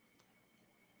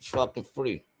 It's fucking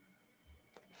free.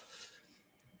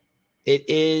 It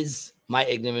is my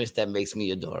ignorance that makes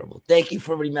me adorable. Thank you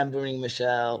for remembering,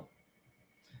 Michelle.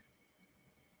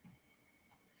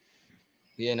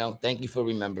 You know, thank you for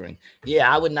remembering.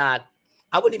 Yeah, I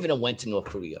wouldn't even have went to North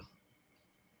Korea.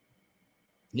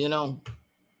 You know,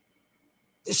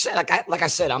 it's like I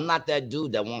said, I'm not that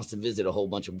dude that wants to visit a whole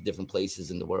bunch of different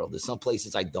places in the world. There's some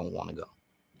places I don't want to go.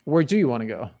 Where do you want to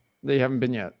go that you haven't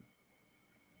been yet?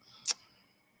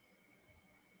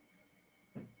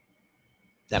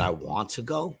 That I want to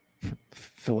go?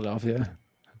 Philadelphia.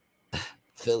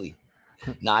 Philly.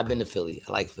 No, I've been to Philly.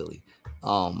 I like Philly.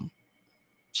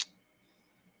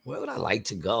 Where would I like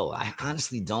to go? I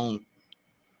honestly don't.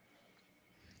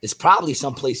 It's probably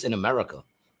someplace in America.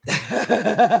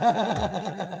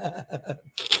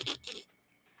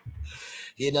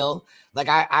 You know, like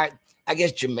I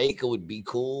guess Jamaica would be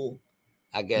cool.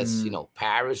 I guess, you know,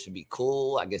 Paris would be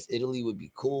cool. I guess Italy would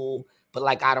be cool. But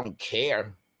like, I don't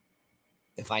care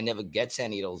if I never get to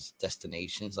any of those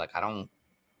destinations. Like, I don't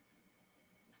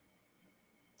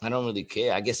really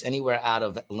care. I guess anywhere out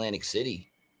of Atlantic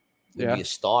City would be a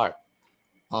start.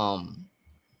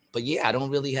 But yeah, I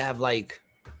don't really have like,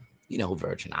 you know,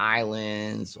 Virgin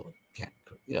Islands or,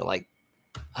 you know, like,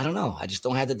 I don't know. I just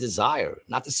don't have the desire.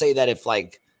 Not to say that if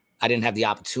like I didn't have the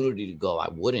opportunity to go, I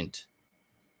wouldn't,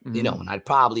 you know, and I'd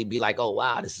probably be like, oh,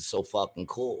 wow, this is so fucking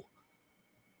cool.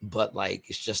 But like,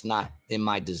 it's just not in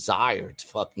my desire to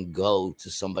fucking go to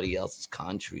somebody else's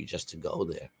country just to go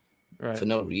there for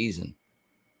no reason.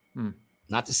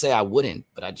 Not to say I wouldn't,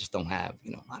 but I just don't have,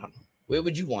 you know, I don't know. Where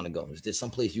would you want to go? Is there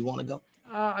someplace you want to go?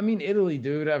 I mean, Italy,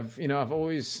 dude. I've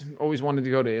always wanted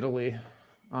to go to Italy.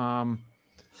 You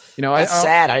know, that's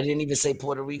sad. I didn't even say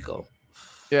Puerto Rico.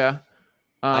 Yeah.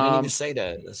 I didn't even say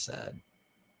that. That's sad.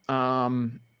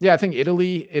 Yeah, I think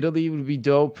Italy would be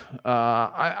dope.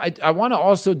 I want to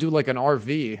also do like an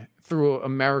RV through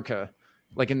America,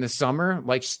 like in the summer,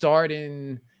 like start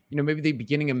in, you know, maybe the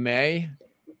beginning of May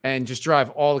and just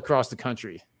drive all across the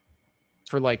country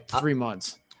for like 3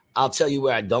 months. I'll tell you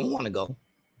where I don't want to go.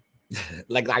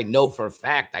 Like, I know for a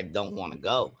fact I don't want to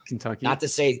go. Kentucky. Not to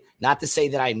say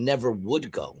that I never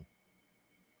would go,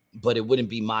 but it wouldn't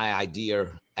be my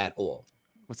idea at all.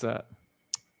 What's that?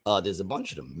 There's a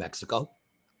bunch of them. Mexico.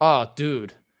 Oh,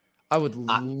 dude, I would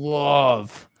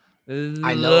love to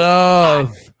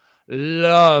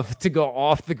go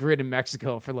off the grid in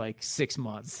Mexico for like 6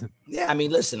 months. Yeah, I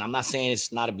mean, listen, I'm not saying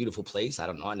it's not a beautiful place. I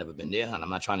don't know. I've never been there, and I'm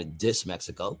not trying to diss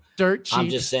Mexico. Dirt cheap. I'm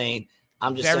just saying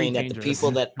that dangerous. the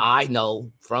people that I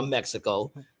know from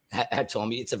Mexico had told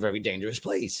me it's a very dangerous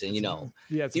place. And, you know,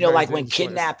 like when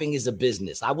kidnapping is a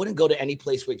business, I wouldn't go to any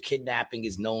place where kidnapping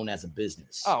is known as a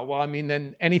business. Oh, well, I mean,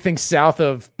 then anything south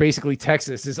of basically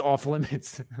Texas is off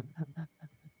limits.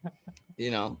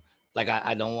 You know, like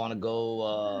I don't want to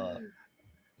go,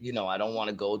 you know, I don't want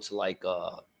to go to like,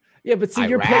 yeah, but see,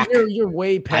 Iraq. You're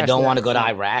way past. I don't want to go to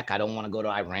Iraq. I don't want to go to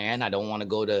Iran. I don't want to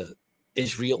go to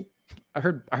Israel. I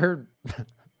heard.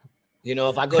 You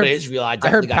know, if I go to Israel, I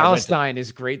heard Palestine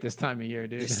is great this time of year,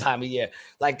 dude. This time of year,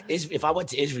 like if I went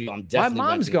to Israel, I'm definitely.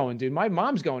 My mom's going, dude. My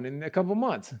mom's going in a couple of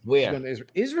months. Where? She's going to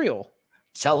Israel.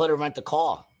 Tell her to rent a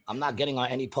car. I'm not getting on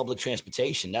any public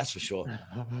transportation. That's for sure.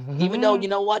 Even though, you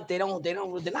know what, they're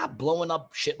not blowing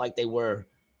up shit like they were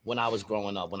when I was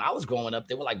growing up. When I was growing up,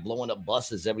 they were like blowing up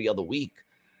buses every other week.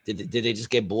 Did they just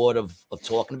get bored of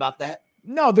talking about that?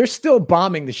 No, they're still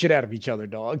bombing the shit out of each other,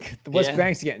 dog. The West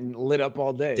Bank's getting lit up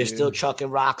all day. They're still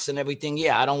chucking rocks and everything.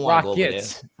 Yeah, I don't want to go over there.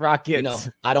 Rockets. You know,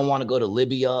 I don't want to go to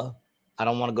Libya. I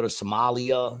don't want to go to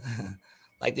Somalia.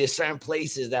 Like, there's certain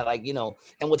places that, like, you know,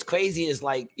 and what's crazy is,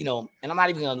 like, you know, and I'm not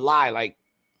even gonna lie, like,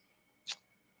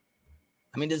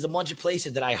 I mean, there's a bunch of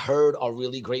places that I heard are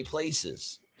really great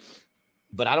places,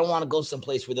 but I don't want to go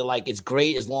someplace where they're like, it's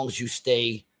great as long as you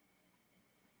stay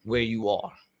where you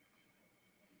are.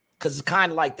 Because it's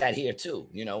kind of like that here too.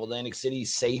 You know, Atlantic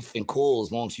City's safe and cool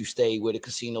as long as you stay where the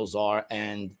casinos are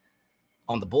and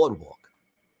on the boardwalk.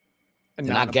 And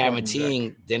they're not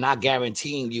guaranteeing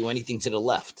you anything to the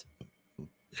left.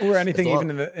 Or anything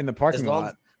even in the parking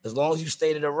lot. As long as you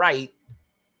stay to the right,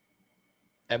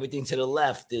 everything to the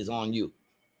left is on you.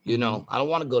 You know, I don't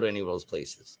want to go to any of those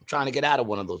places. I'm trying to get out of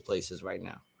one of those places right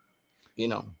now. You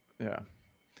know. Yeah.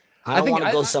 I don't want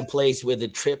to go someplace where the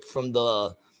trip from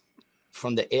the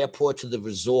airport to the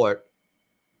resort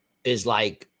is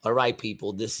like, all right,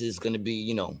 people, this is going to be,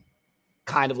 you know,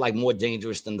 kind of like more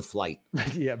dangerous than the flight.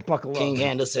 Yeah, buckle up. King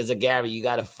Handel says, Gary, you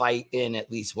got to fight in at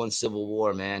least one civil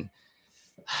war, man.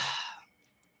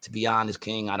 To be honest,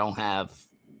 King, I don't have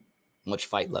much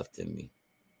fight left in me.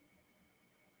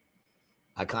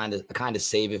 I kind of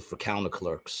save it for counter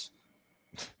clerks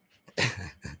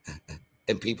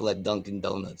and people at Dunkin'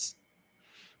 Donuts.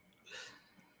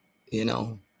 You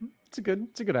know, it's a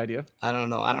good idea. I don't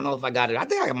know if I got it. I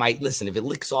think I might listen. If it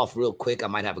licks off real quick, I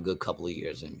might have a good couple of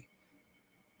years in me.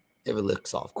 If it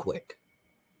licks off quick,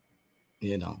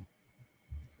 you know.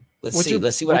 Let's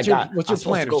see what I got. What's your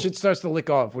plan? If shit starts to lick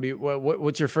off,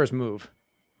 what's your first move?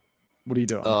 What are you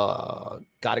doing?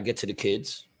 Got to get to the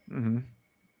kids. Mm-hmm.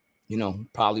 You know,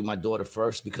 probably my daughter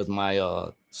first because my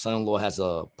son-in-law has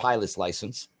a pilot's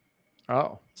license.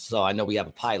 Oh. So I know we have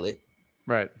a pilot.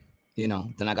 Right. You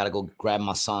know, then I got to go grab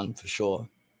my son for sure,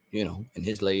 you know, and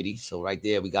his lady. So right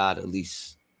there, we got at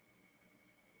least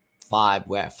 5.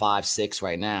 We're at 5, 6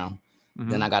 right now. Mm-hmm.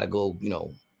 Then I got to go, you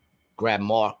know, grab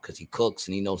Mark because he cooks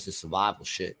and he knows his survival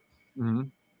shit. Mm-hmm.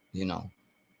 You know,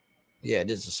 Yeah,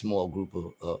 there's a small group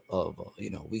of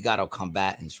we got our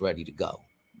combatants ready to go.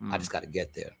 I just got to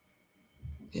get there.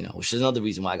 Which is another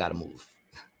reason why I got to move.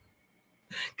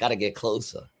 Got to get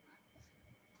closer.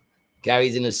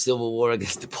 Gary's in a civil war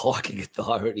against the parking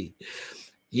authority.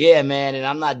 Yeah, man, and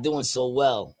I'm not doing so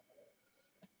well,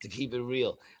 to keep it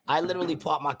real. I literally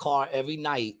park my car every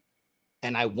night,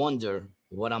 and I wonder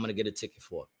what I'm going to get a ticket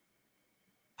for.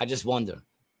 I just wonder.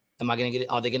 Am I going to get it?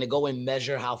 Are they going to go and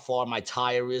measure how far my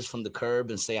tire is from the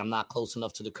curb and say I'm not close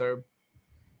enough to the curb?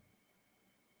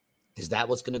 Is that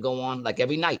what's going to go on? Like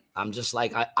every night, I'm just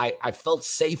like, I felt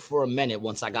safe for a minute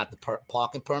once I got the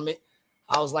parking permit.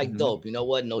 I was like, dope. You know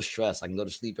what? No stress. I can go to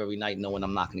sleep every night knowing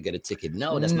I'm not going to get a ticket.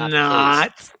 No, that's not the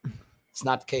case. It's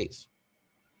not the case.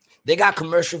 They got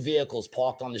commercial vehicles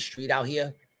parked on the street out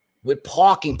here with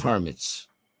parking permits.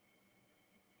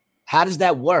 How does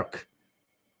that work?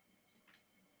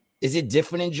 Is it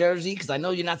different in Jersey? Because I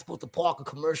know you're not supposed to park a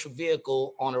commercial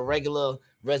vehicle on a regular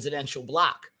residential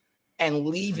block and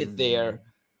leave it there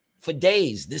for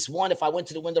days. This one, if I went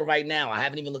to the window right now, I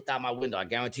haven't even looked out my window. I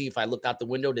guarantee you, if I looked out the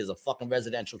window, there's a fucking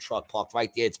residential truck parked right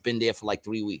there. It's been there for like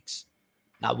 3 weeks.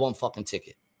 Not one fucking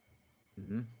ticket.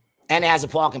 And it has a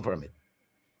parking permit.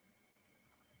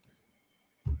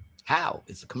 How?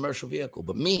 It's a commercial vehicle.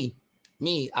 But me,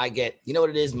 I get, you know what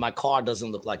it is? My car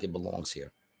doesn't look like it belongs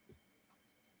here.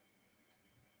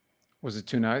 Was it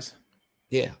too nice?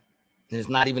 Yeah. And it's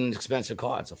not even an expensive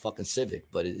car. It's a fucking Civic,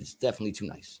 but it's definitely too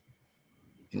nice.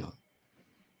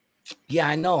 Yeah,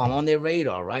 I know. I'm on their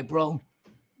radar, right, bro?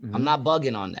 I'm not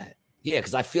bugging on that. Yeah,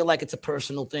 because I feel like it's a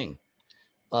personal thing.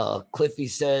 Cliffy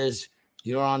says,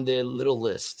 you're on their little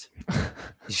list.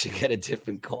 You should get a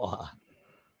different car.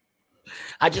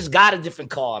 I just got a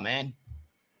different car, man.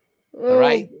 All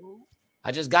right?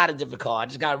 I just got a different car. I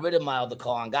just got rid of my other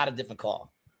car and got a different car.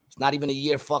 It's not even a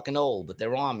year fucking old, but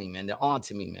they're on me, man. They're on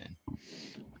to me, man.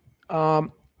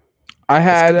 I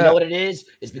had... you know what it is?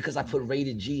 It's because I put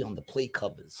rated G on the plate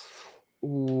covers. Ooh.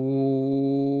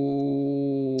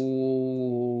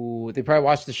 They probably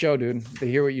watch the show, dude. They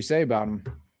hear what you say about them.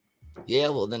 Yeah,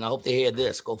 well, then I hope they hear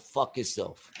this. Go fuck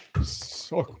yourself.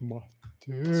 Suck my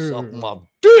dick. Suck my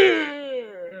dick.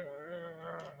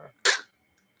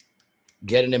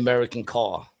 Get an American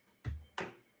car.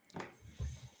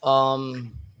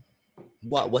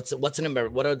 What's an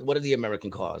American? What are the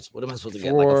American cars? What am I supposed to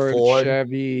get? Like a Ford,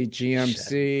 Chevy,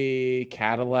 GMC,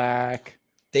 Cadillac.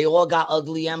 They all got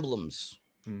ugly emblems.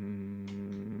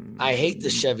 I hate the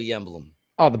Chevy emblem.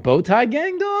 Oh, the bow tie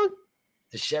gang, dog.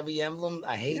 The Chevy emblem,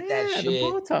 I hate that shit. The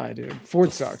bow tie, dude.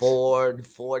 Ford sucks. Ford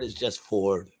is just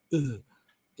Ford. I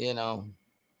don't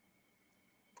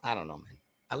know, man.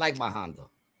 I like my Honda.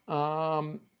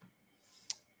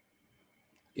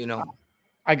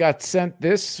 I got sent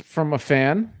this from a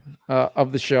fan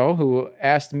of the show who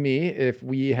asked me if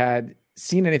we had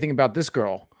seen anything about this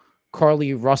girl,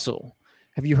 Carly Russell.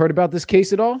 Have you heard about this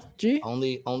case at all, G?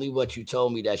 Only what you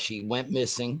told me, that she went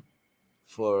missing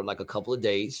for like a couple of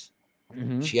days.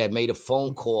 She had made a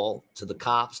phone call to the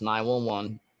cops,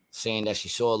 911, saying that she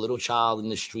saw a little child in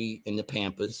the street in the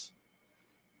Pampers.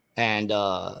 And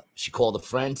she called a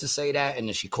friend to say that, and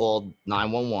then she called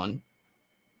 911.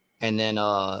 And then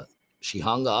she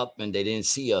hung up, and they didn't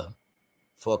see her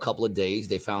for a couple of days.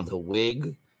 They found her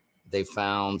wig. They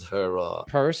found her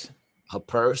purse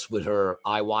with her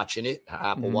iWatch in it, her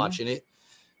Apple Watch in it.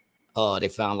 They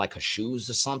found like her shoes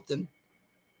or something.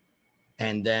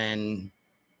 And then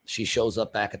she shows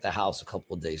up back at the house a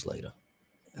couple of days later.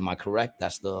 Am I correct?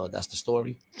 That's the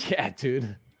story? Yeah,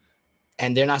 dude.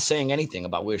 And they're not saying anything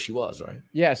about where she was, right?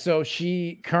 Yeah, so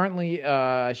she currently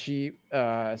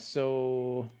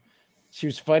she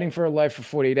was fighting for her life for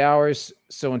 48 hours.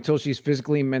 So until she's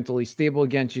physically and mentally stable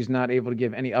again, she's not able to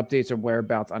give any updates or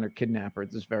whereabouts on her kidnapper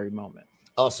at this very moment.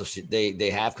 Oh, so they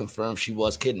have confirmed she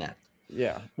was kidnapped.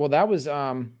 Yeah. Well, that was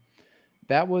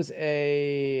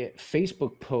a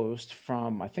Facebook post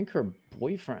from, I think, her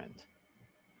boyfriend.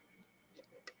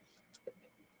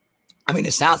 I mean,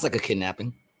 it sounds like a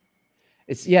kidnapping.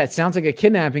 It sounds like a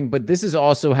kidnapping, but this is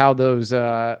also how those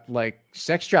like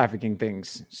sex trafficking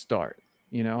things start,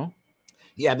 Yeah,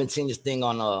 I've been seeing this thing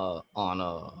on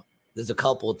there's a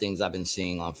couple of things I've been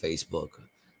seeing on Facebook.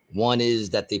 One is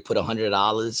that they put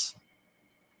 $100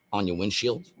 on your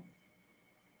windshield.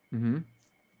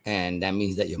 And that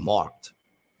means that you're marked.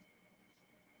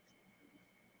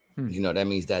 That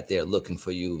means that they're looking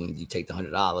for you, and you take the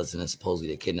 $100 and then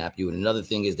supposedly they kidnap you. And another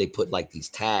thing is they put like these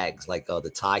tags, like the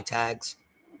tie tags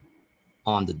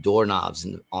on the doorknobs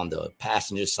and on the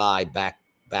passenger side back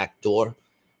door.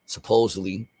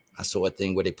 Supposedly, I saw a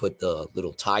thing where they put the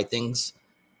little tie things,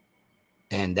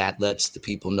 And that lets the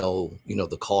people know,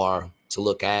 the car to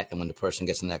look at. And when the person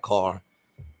gets in that car,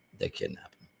 they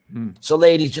kidnap him. So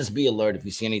ladies, just be alert if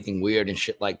you see anything weird and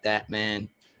shit like that, man.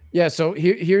 Yeah, so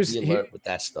here's be alert with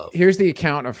that stuff. Here's the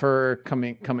account of her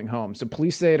coming home. So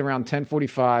police say at around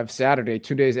 10:45 Saturday,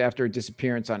 2 days after her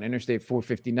disappearance on Interstate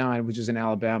 459, which is in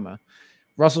Alabama,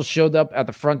 Russell showed up at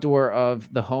the front door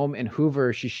of the home in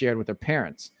Hoover she shared with her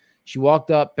parents. She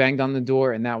walked up, banged on the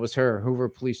door, and that was her, Hoover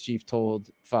police chief told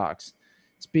Fox.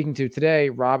 Speaking to Today,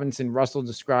 Robinson Russell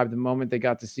described the moment they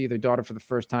got to see their daughter for the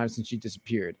first time since she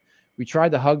disappeared. We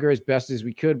tried to hug her as best as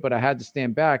we could, but I had to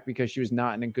stand back because she was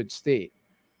not in a good state.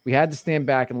 We had to stand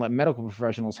back and let medical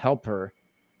professionals help her,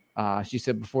 she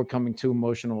said, before coming too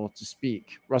emotional to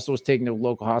speak. Russell was taken to a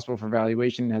local hospital for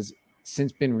evaluation and has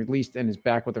since been released and is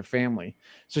back with her family.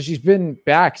 So she's been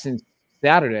back since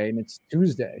Saturday, and it's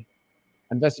Tuesday.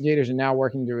 Investigators are now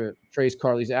working to trace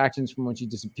Carly's actions from when she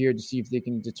disappeared to see if they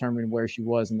can determine where she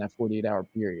was in that 48-hour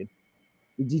period.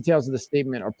 The details of the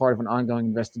statement are part of an ongoing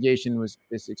investigation,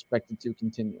 is expected to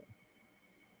continue.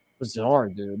 Bizarre,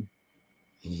 dude.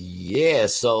 Yeah,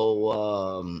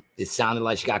 so it sounded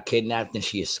like she got kidnapped and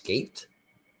she escaped.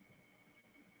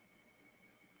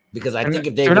 Because I think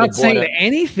if they're not saying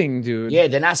anything, dude. Yeah,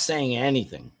 they're not saying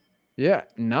anything. Yeah,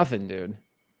 nothing, dude.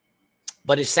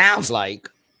 But it sounds like,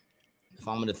 if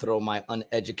I'm going to throw my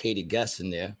uneducated guess in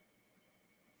there,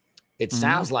 it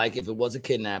sounds like if it was a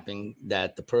kidnapping,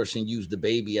 that the person used the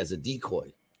baby as a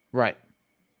decoy. Right.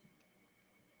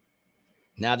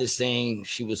 Now they're saying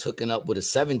she was hooking up with a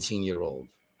 17-year-old.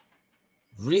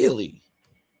 Really?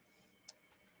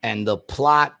 And the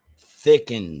plot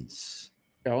thickens.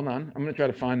 Yeah, hold on. I'm going to try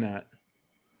to find that.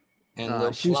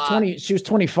 And she was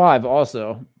 25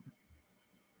 also.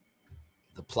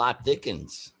 The plot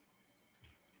thickens.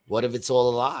 What if it's all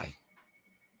a lie?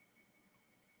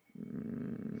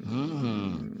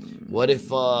 What if it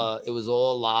was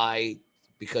all a lie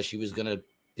because she was going to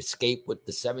escape with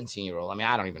the 17-year-old? I mean,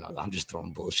 I don't even know. I'm just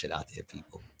throwing bullshit out there,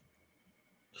 people.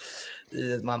 This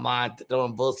is my mind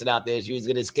throwing bullshit out there. She was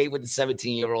going to escape with the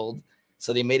 17-year-old.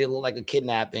 So they made it look like a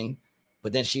kidnapping.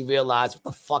 But then she realized, what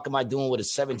the fuck am I doing with a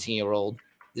 17-year-old?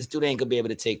 This dude ain't going to be able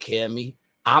to take care of me.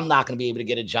 I'm not going to be able to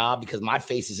get a job because my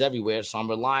face is everywhere. So I'm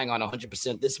relying on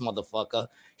 100% this motherfucker.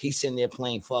 He's sitting there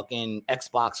playing fucking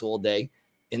Xbox all day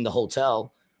in the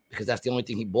hotel because that's the only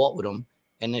thing he bought with him.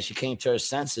 And then she came to her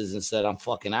senses and said, I'm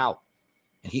fucking out.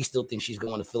 And he still thinks she's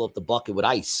going to fill up the bucket with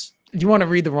ice. Do you want to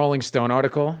read the Rolling Stone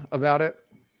article about it?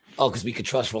 Oh, because we could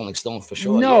trust Rolling Stone for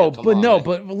sure. No, yeah,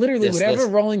 but literally whatever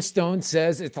Rolling Stone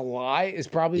says it's a lie is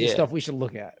probably the stuff we should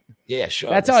look at. Yeah, sure.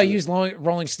 That's how I use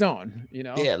Rolling Stone, you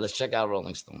know? Yeah, let's check out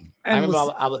Rolling Stone. And I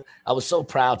remember I was so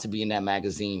proud to be in that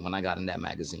magazine when I got in that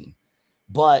magazine.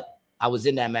 But I was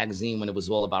in that magazine when it was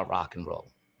all about rock and roll,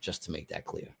 just to make that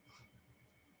clear.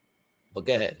 But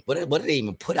go ahead. What do they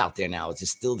even put out there now? Is it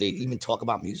still they even talk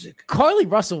about music? Carly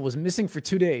Russell was missing for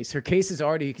 2 days. Her case is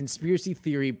already a conspiracy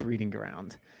theory breeding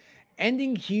ground.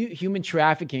 Ending human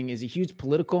trafficking is a huge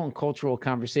political and cultural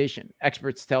conversation,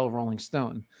 experts tell Rolling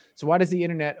Stone. So why does the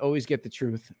internet always get the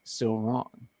truth so wrong?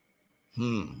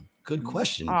 Good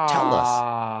question. Tell us.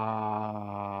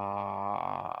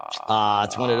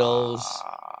 It's one of those.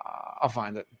 I'll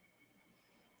find it.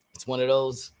 It's one of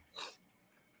those.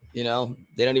 You know,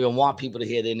 they don't even want people to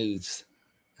hear their news.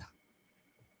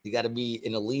 You got to be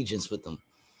in allegiance with them.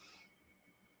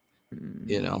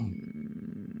 You know.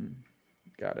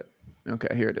 Got it.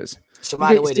 Okay, here it is. So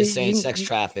by the way, they're saying sex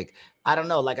traffic. I don't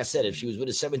know. Like I said, if she was with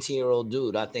a 17-year-old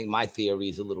dude, I think my theory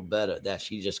is a little better, that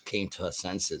she just came to her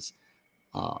senses.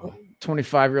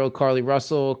 25-year-old Carly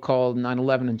Russell called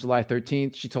 911 on July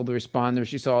 13th. She told the responder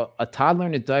she saw a toddler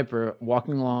in a diaper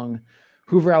walking along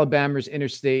Hoover, Alabama's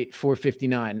Interstate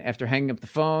 459. After hanging up the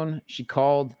phone, she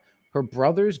called her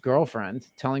brother's girlfriend,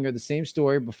 telling her the same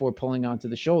story before pulling onto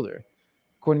the shoulder.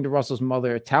 According to Russell's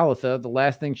mother, Talitha, the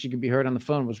last thing she could be heard on the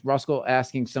phone was Russell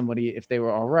asking somebody if they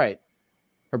were all right.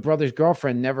 Her brother's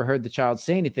girlfriend never heard the child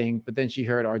say anything, but then she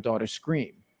heard our daughter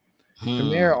scream. From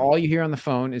there, all you hear on the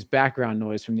phone is background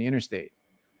noise from the interstate.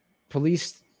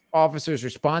 Police officers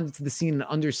responded to the scene in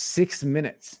under 6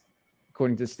 minutes.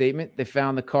 According to the statement, they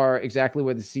found the car exactly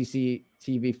where the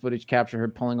CCTV footage captured her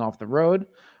pulling off the road,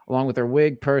 along with her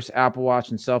wig, purse, Apple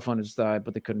Watch, and cell phone at the side,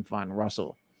 but they couldn't find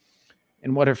Russell.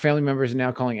 And what her family members are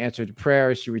now calling answer to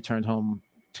prayer, she returned home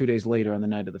 2 days later on the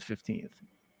night of the 15th.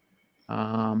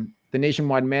 The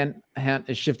nationwide manhunt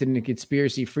has shifted into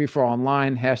conspiracy free-for-all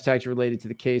online. Hashtags related to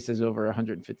the case has over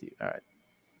 150. All right.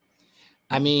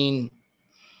 I mean,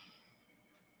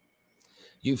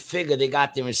 you figure they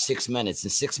got there in 6 minutes. In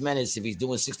 6 minutes, if he's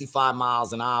doing 65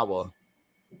 miles an hour,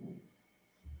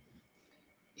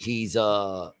 He's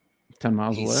 10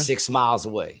 miles he's away. 6 miles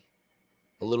away.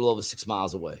 A little over 6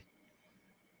 miles away.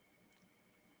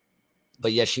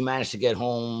 But yeah, she managed to get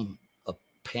home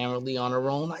apparently on her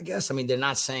own, I guess. I mean, they're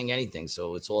not saying anything,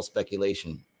 so it's all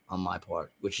speculation on my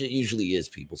part, which it usually is,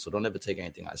 people. So don't ever take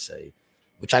anything I say,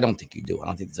 which I don't think you do. I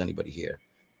don't think there's anybody here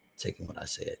taking what I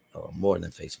say more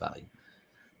than face value.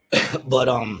 But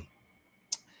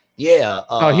yeah.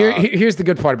 Here's the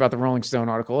good part about the Rolling Stone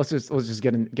article. Let's just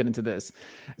get into this.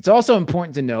 It's also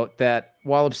important to note that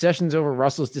while obsessions over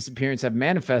Russell's disappearance have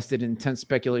manifested in intense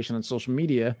speculation on social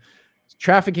media,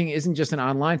 trafficking isn't just an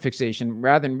online fixation.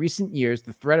 Rather, in recent years,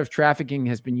 the threat of trafficking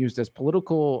has been used as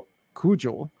political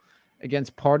cudgel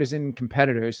against partisan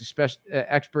competitors. Especially,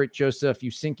 expert Joseph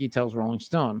Usinki tells Rolling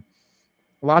Stone.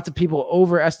 Lots of people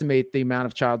overestimate the amount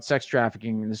of child sex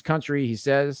trafficking in this country, he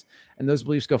says, and those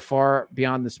beliefs go far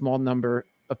beyond the small number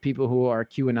of people who are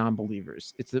QAnon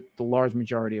believers. It's the large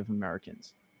majority of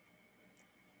Americans.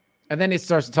 And then it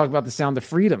starts to talk about the sound of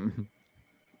freedom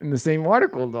in the same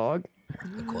article, dog.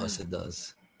 Of course it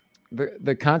does.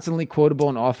 The constantly quotable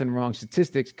and often wrong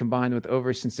statistics combined with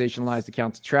over-sensationalized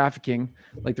accounts of trafficking,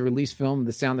 like the release film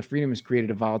The Sound of Freedom, has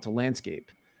created a volatile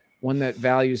landscape. One that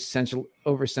values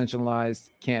over-sensationalized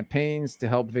campaigns to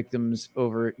help victims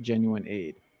over genuine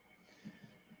aid.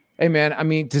 Hey, man, I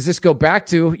mean, does this go back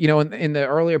to, in the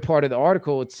earlier part of the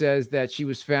article, it says that she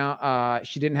was found,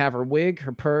 she didn't have her wig,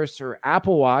 her purse, her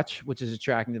Apple Watch, which is a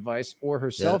tracking device, or her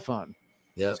cell phone.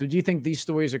 Yeah. So do you think these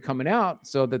stories are coming out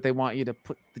so that they want you to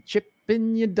put the chip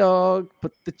in your dog,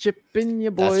 put the chip in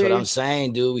your boy? That's what I'm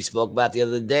saying, dude. We spoke about the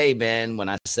other day, man, when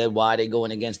I said why they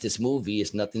going against this movie.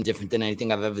 It's nothing different than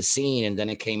anything I've ever seen. And then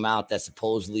it came out that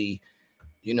supposedly,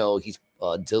 he's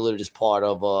Dillard is part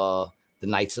of the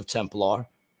Knights of Templar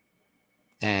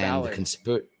and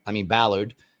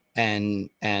Ballard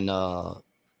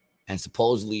and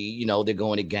supposedly, they're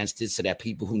going against it so that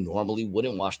people who normally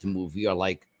wouldn't watch the movie are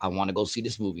like, I want to go see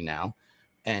this movie now.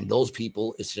 And those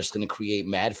people, it's just going to create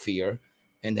mad fear.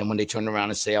 And then when they turn around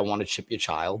and say, I want to chip your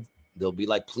child, they'll be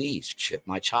like, please chip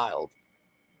my child.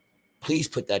 Please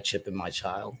put that chip in my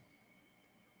child.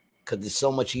 Because it's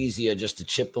so much easier just to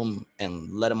chip him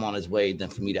and let him on his way than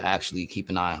for me to actually keep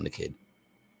an eye on the kid.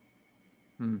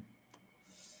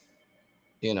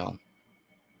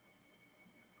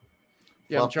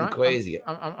 Yeah, crazy.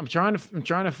 I'm trying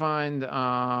to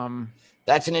find.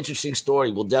 That's an interesting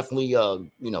story. We'll definitely, do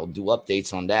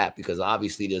updates on that because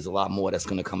obviously there's a lot more that's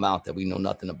going to come out that we know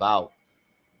nothing about.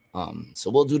 So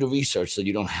we'll do the research so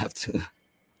you don't have to.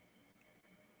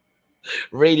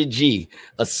 Rated G,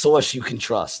 a source you can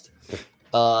trust.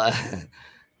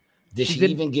 Did she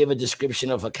even give a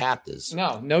description of her captors?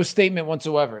 No statement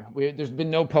whatsoever. There's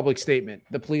been no public statement.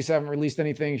 The police haven't released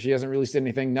anything. She hasn't released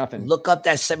anything. Nothing. Look up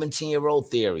that 17-year-old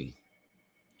theory.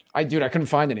 I couldn't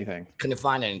find anything. Couldn't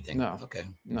find anything. No. Okay.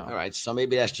 No. All right. So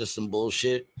maybe that's just some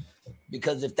bullshit.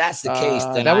 Because if that's the case,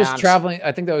 then that was traveling.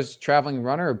 I think that was Traveling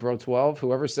Runner or Bro 12.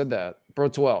 Whoever said that. Bro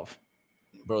 12.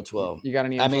 Bro 12. You got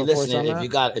any? I mean, listen. If you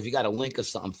got a link or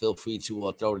something, feel free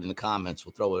to throw it in the comments.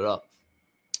 We'll throw it up.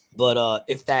 But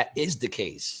if that is the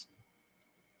case,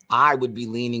 I would be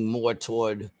leaning more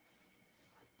toward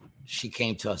she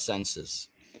came to her senses.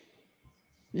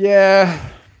 Yeah.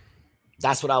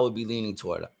 That's what I would be leaning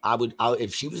toward.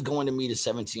 If she was going to meet a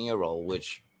 17-year-old,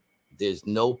 which there's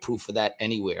no proof of that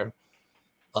anywhere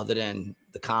other than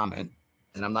the comment.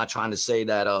 And I'm not trying to say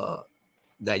that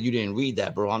that you didn't read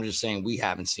that, bro. I'm just saying we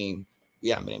haven't been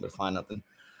able to find nothing.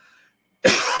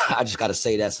 I just got to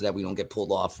say that so that we don't get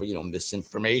pulled off for,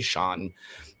 misinformation.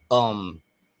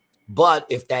 But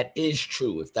if that is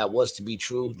true, if that was to be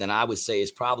true, then I would say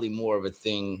it's probably more of a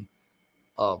thing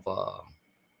of,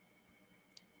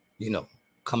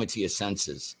 coming to your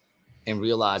senses and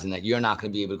realizing that you're not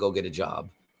going to be able to go get a job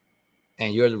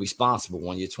and you're the responsible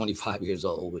one. You're 25 years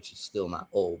old, which is still not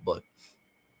old, but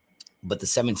the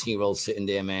 17-year-old sitting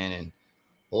there, man, and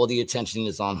all the attention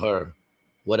is on her.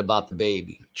 What about the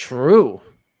baby? True.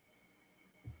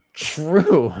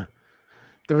 There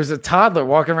was a toddler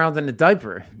walking around in a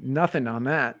diaper. Nothing on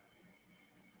that.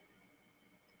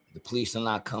 The police are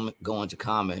not going to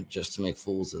comment just to make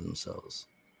fools of themselves.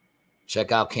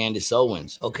 Check out Candace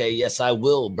Owens. Okay, yes, I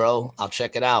will, bro. I'll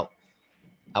check it out.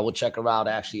 I will check her out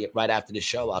actually right after the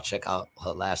show. I'll check out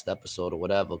her last episode or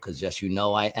whatever because, yes,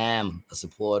 I am a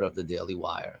supporter of the Daily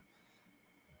Wire.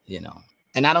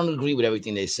 And I don't agree with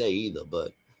everything they say either,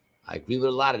 but I agree with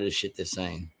a lot of the shit they're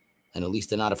saying. And at least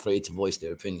they're not afraid to voice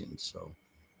their opinions. So,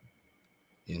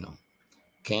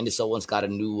 Candace Owens got a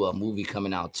new movie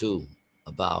coming out too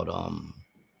about, I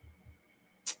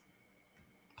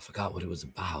forgot what it was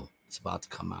about. It's about to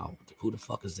come out. Who the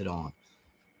fuck is it on?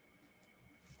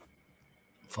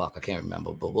 Fuck, I can't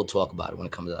remember, but we'll talk about it when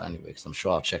it comes out anyway, because I'm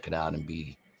sure I'll check it out and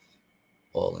be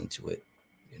all into it.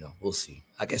 You know, we'll see.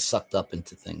 I get sucked up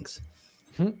into things,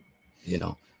 you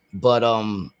know. But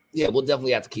yeah, we'll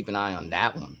definitely have to keep an eye on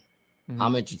that one.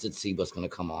 I'm interested to see what's going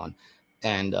to come on.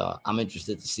 And I'm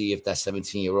interested to see if that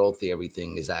 17-year-old theory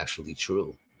thing is actually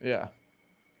true. Yeah.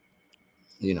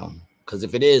 You know, because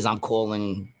if it is, I'm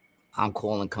calling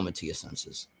coming to your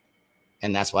senses.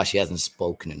 And that's why she hasn't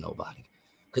spoken to nobody.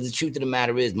 Because the truth of the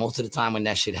matter is, most of the time when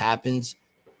that shit happens,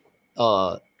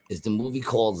 is the movie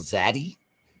called Zaddy?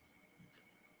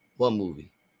 What movie?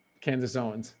 Candace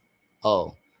Owens.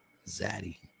 Oh,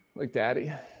 Zaddy. Like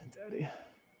Daddy.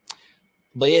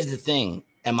 But here's the thing.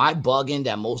 Am I bugging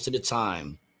that most of the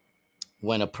time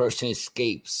when a person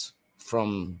escapes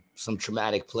from some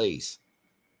traumatic place,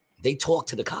 they talk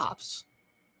to the cops?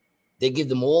 They give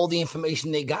them all the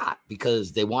information they got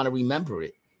because they want to remember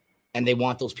it. And they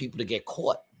want those people to get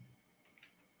caught.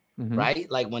 Right?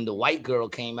 Like when the white girl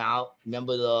came out,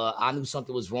 remember I knew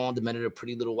something was wrong the minute a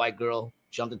pretty little white girl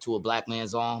jumped into a black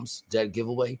man's arms, dead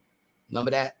giveaway.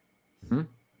 Remember that?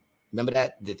 Remember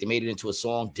that they made it into a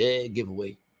song, dead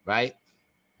giveaway, right?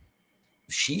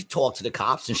 She talked to the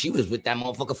cops and she was with that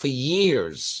motherfucker for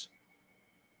years.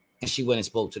 And she went and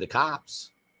spoke to the cops.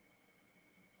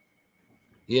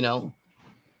 You know?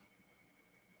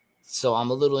 So I'm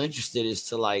a little interested as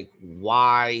to like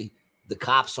why the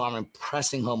cops aren't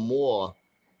pressing her more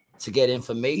to get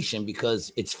information,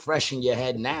 because it's fresh in your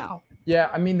head now. Yeah,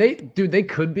 I mean, they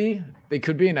could be,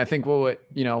 and I think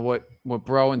what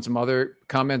Bro and some other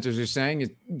commenters are saying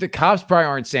is the cops probably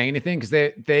aren't saying anything because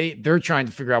they're trying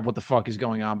to figure out what the fuck is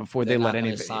going on before they let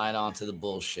anybody sign on to the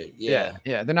bullshit. Yeah,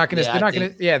 they're not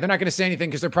gonna say anything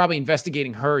because they're probably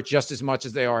investigating her just as much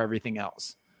as they are everything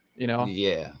else. You know?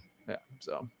 Yeah.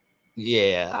 So.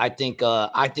 Yeah, I think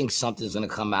something's gonna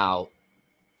come out.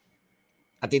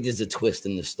 I think there's a twist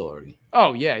in the story.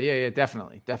 Oh yeah,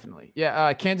 definitely.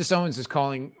 Yeah, Candace Owens is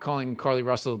calling Carly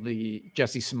Russell the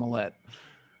Jussie Smollett.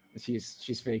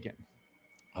 She's faking.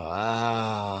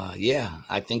 Yeah,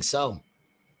 I think so.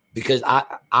 Because I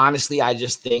honestly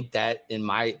just think that in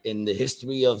the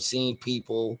history of seeing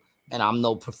people, and I'm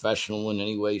no professional in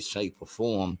any way, shape, or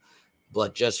form,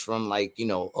 but just from like, you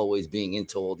know, always being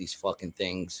into all these fucking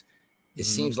things, it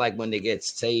seems like when they get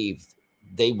saved,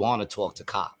 they want to talk to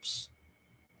cops.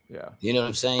 Yeah. You know what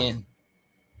I'm saying?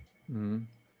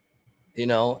 You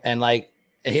know, and like,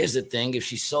 here's the thing. If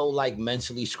she's so like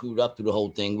mentally screwed up through the whole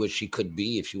thing, which she could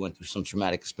be if she went through some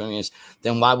traumatic experience,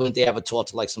 then why wouldn't they ever talk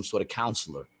to like some sort of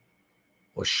counselor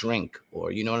or shrink,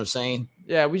 or, you know what I'm saying?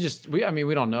 Yeah, we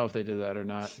don't know if they did that or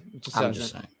not. I'm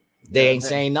just saying. They ain't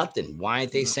saying nothing. Why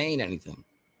aren't they saying anything?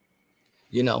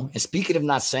 You know, and speaking of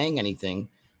not saying anything,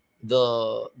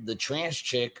 the trans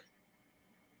chick,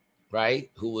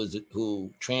 right,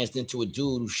 who transed into a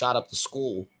dude who shot up the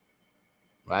school,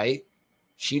 right?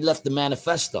 She left the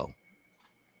manifesto.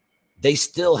 They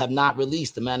still have not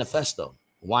released the manifesto.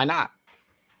 Why not?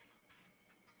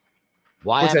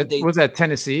 Why haven't they? Was that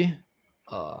Tennessee?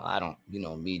 I don't, you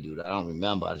know me, dude. I don't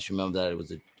remember. I just remember that it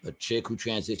was a chick who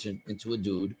transitioned into a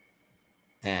dude,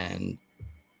 and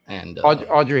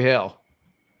Audrey Hale.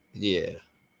 Yeah.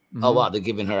 Oh wow, they're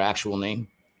giving her actual name.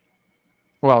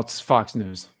 Well, it's Fox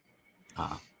News.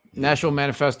 National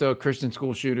Manifesto: Christian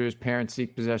school shooters, parents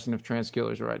seek possession of trans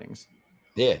killers' writings.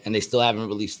 Yeah, and they still haven't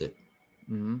released it.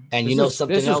 And this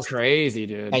something else crazy,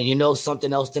 dude. And you know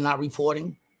something else they're not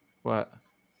reporting? What?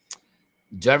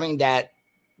 During that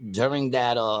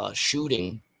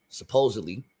shooting,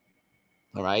 supposedly,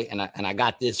 all right, and I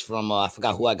got this from I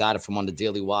forgot who I got it from on the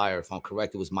Daily Wire. If I'm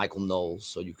correct, it was Michael Knowles.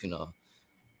 So you can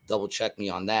double check me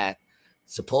on that.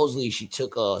 Supposedly, she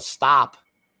took a stop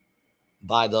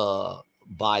by the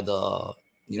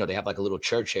you know, they have like a little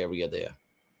church area there,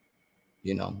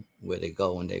 you know, where they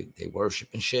go and they worship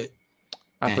and shit.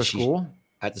 At the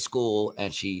school,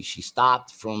 and she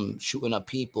stopped from shooting up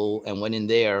people and went in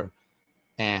there,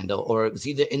 and or it was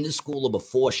either in the school or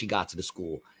before she got to the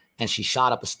school, and she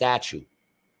shot up a statue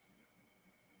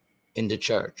in the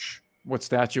church. What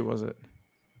statue was it?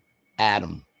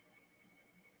 Adam.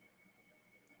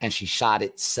 And she shot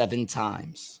it 7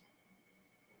 times.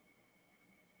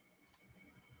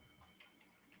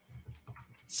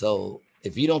 So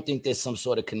if you don't think there's some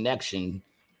sort of connection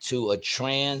to a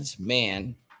trans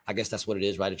man, I guess that's what it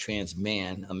is, right? A trans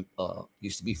man,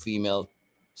 used to be female,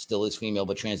 still is female,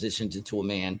 but transitioned into a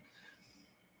man.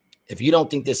 If you don't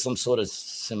think there's some sort of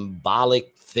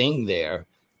symbolic thing there,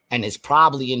 and it's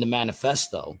probably in the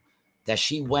manifesto that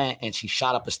she went and she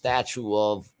shot up a statue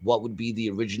of what would be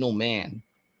the original man,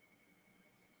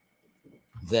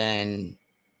 then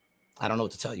I don't know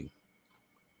what to tell you.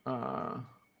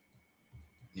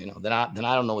 You know, then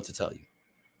I don't know what to tell you.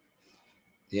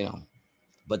 You know,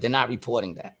 but they're not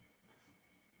reporting that.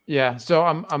 Yeah, so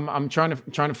I'm trying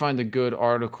to find a good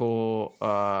article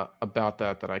about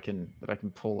that I can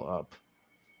pull up.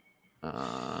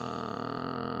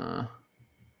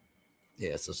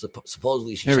 Yeah, so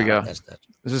supposedly she Here we shot go. up that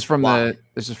statue. This is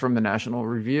from the National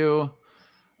Review.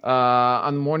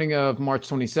 On the morning of March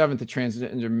 27th, a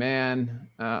transgender man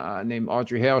named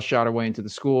Audrey Hale shot her way into the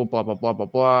school. Blah blah blah blah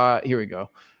blah. Here we go.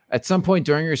 At some point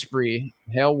during her spree,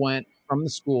 Hale went from the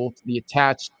school to the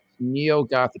attached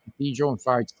neo-Gothic cathedral and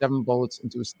fired 7 bullets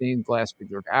into a stained glass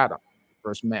figure of Adam, the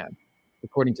first man,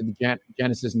 according to the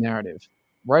Genesis narrative.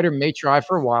 Writer may try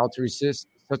for a while to resist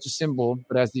such a symbol,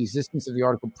 but as the existence of the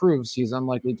article proves, he is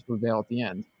unlikely to prevail at the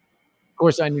end. Of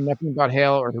course, I knew nothing about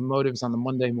Hale or her motives on the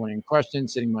Monday morning in question,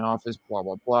 sitting in my office, blah,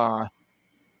 blah, blah.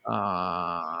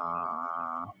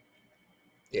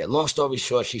 Yeah, long story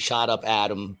short, she shot up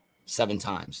Adam 7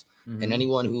 times. Mm-hmm. And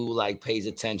anyone who like pays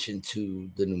attention to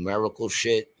the numerical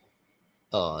shit,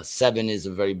 7 is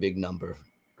a very big number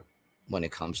when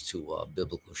it comes to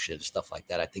biblical shit and stuff like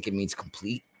that. I think it means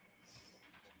complete.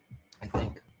 I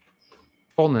think.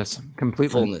 Fullness,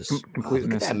 completeness.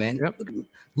 Look at that, man. Yep.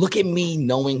 Look at me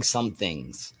knowing some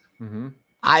things. Mm-hmm.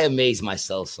 I amaze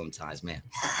myself sometimes, man.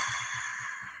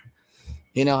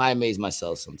 You know, I amaze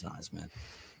myself sometimes, man.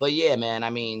 But yeah, man, I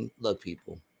mean, look,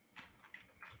 people.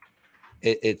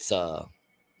 It sucks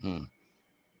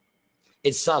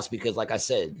because, like I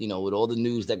said, you know, with all the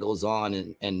news that goes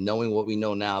on and knowing what we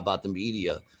know now about the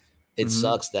media, it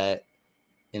sucks that,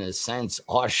 in a sense,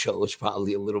 our show is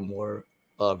probably a little more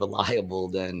reliable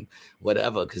than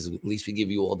whatever, because at least we give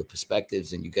you all the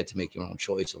perspectives and you get to make your own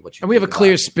choice of what you. And we have a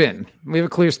clear spin. We have a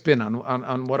clear spin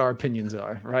on what our opinions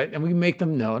are, right? And we make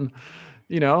them known.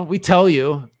 You know, we tell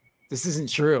you this isn't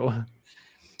true.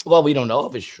 Well, we don't know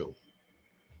if it's true.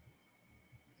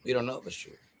 We don't know if it's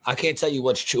true. I can't tell you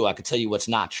what's true. I can tell you what's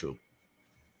not true.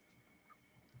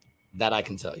 That I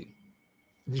can tell you.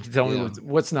 You can tell me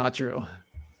what's not true.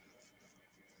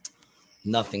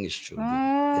 Nothing is true. Dude.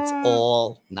 It's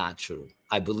all not true.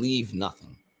 I believe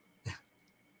nothing.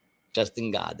 Just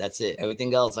in God. That's it.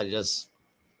 Everything else, I just,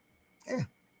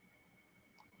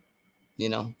 you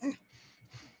know,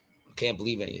 can't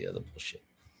believe any of the other bullshit.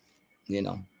 You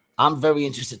know, I'm very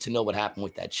interested to know what happened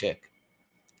with that chick.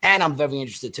 And I'm very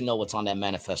interested to know what's on that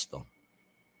manifesto.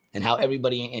 And how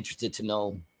everybody ain't interested to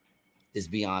know is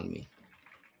beyond me.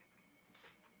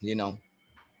 You know,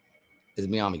 is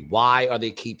beyond me. Why are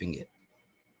they keeping it?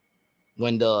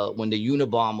 When the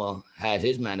Unabomber had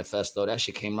his manifesto, that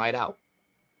shit came right out.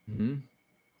 Mm-hmm.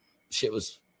 Shit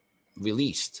was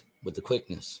released with the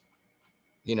quickness.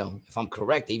 You know, if I'm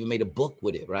correct, they even made a book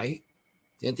with it, right?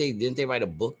 Didn't they write a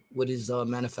book with his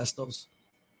manifestos?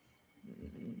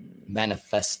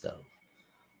 Manifesto.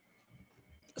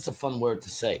 That's a fun word to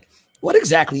say. What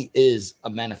exactly is a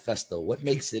manifesto? What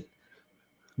makes it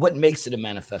a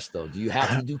manifesto? Do you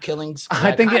have to do killings?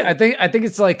 I think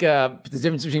it's like the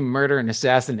difference between murder and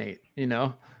assassinate, you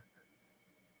know?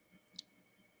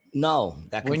 No,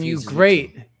 that when you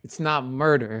great, it's not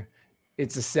murder,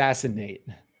 it's assassinate.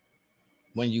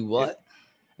 When you what?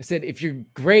 I said if you're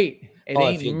great, it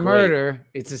ain't murder, great,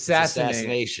 it's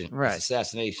assassination. Right. It's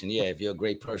assassination. Yeah, if you're a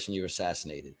great person, you're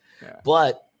assassinated. Yeah.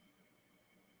 But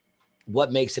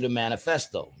what makes it a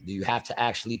manifesto? Do you have to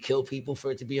actually kill people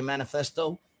for it to be a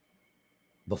manifesto?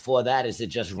 Before that, is it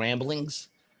just ramblings?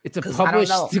 It's a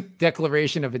published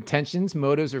declaration of intentions,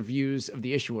 motives, or views of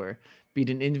the issuer, be it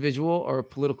an individual or a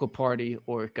political party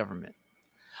or government.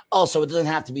 Oh, so it doesn't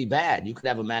have to be bad. You could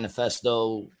have a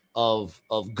manifesto of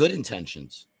good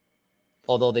intentions,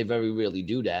 although they very rarely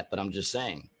do that. But I'm just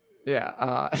saying.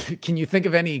 Yeah. Can you think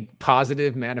of any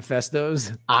positive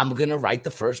manifestos? I'm gonna write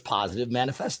the first positive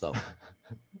manifesto.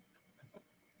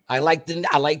 I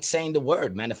like saying the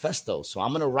word manifesto, so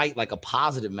I'm gonna write like a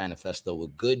positive manifesto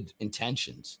with good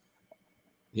intentions,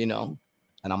 you know,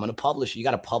 and I'm gonna publish it. You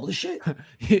gotta publish it.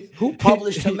 Who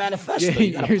published a manifesto?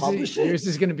 You gotta publish it. Yours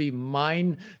is gonna be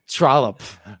Mine Trollop.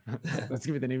 That's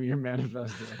gonna be the name of your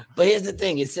manifesto. But here's the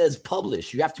thing: it says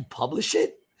publish. You have to publish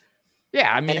it.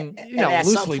 Yeah, I mean,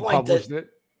 loosely published it.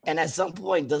 And at some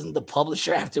point, doesn't the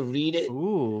publisher have to read it?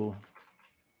 Ooh.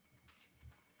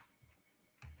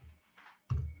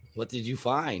 What did you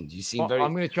find? You seem I'm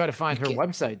going to try to find her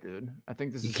website, dude. I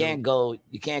think this is. You can't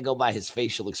go by his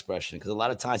facial expression, because a lot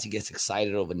of times he gets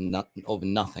excited over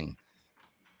nothing.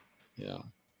 You know,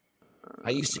 I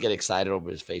used to get excited over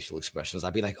his facial expressions.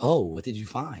 I'd be like, "Oh, what did you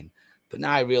find?" But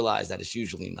now I realize that it's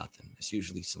usually nothing. It's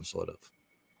usually some sort of,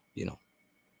 you know,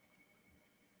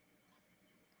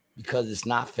 because it's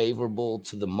not favorable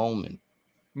to the movement.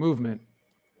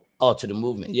 Oh, to the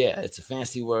movement. Yeah, it's a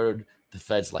fancy word the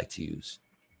feds like to use.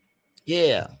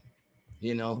 Yeah,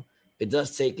 you know, it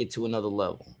does take it to another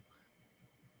level.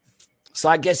 So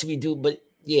I guess if you do, but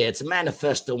yeah, it's a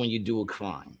manifesto when you do a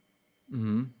crime.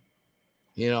 Mm-hmm.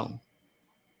 You know,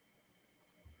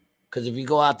 because if you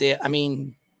go out there, I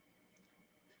mean,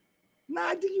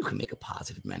 I think you can make a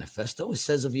positive manifesto. It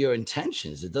says of your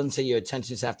intentions. It doesn't say your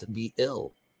intentions have to be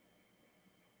ill.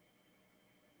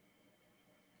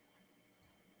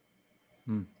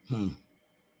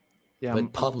 Yeah,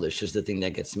 but publish is the thing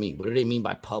that gets me. What do they mean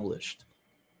by published?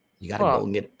 You got to go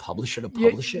and get a publisher to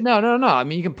publish it? No. I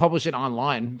mean, you can publish it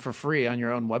online for free on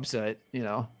your own website. You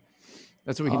know,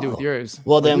 that's what we can do with yours.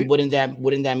 Well, like then wouldn't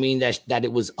that mean that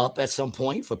it was up at some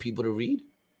point for people to read?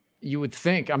 You would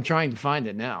think. I'm trying to find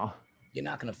it now. You're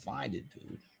not going to find it,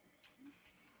 dude.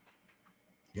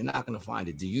 You're not going to find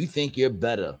it. Do you think you're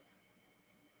better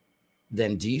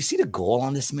than, do you see the goal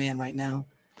on this man right now?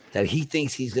 That he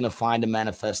thinks he's going to find a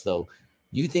manifesto.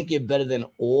 You think you're better than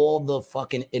all the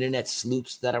fucking internet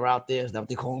sleuths that are out there? Is that what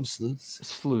they call them? Sleuths?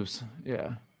 Sleuths,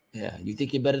 yeah. Yeah. You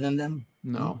think you're better than them?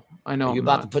 No, I know. Are you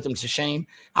about to put them to shame?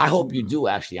 I hope you do,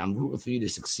 actually. I'm rooting for you to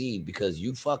succeed because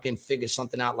you fucking figure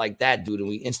something out like that, dude, and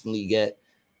we instantly get,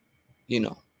 you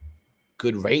know,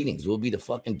 good ratings. We'll be the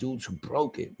fucking dudes who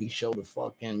broke it. We show the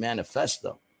fucking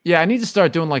manifesto. Yeah, I need to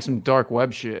start doing like some dark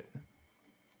web shit.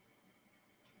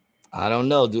 I don't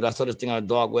know, dude. I saw this thing on the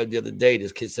dark web the other day.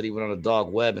 This kid said he went on the dark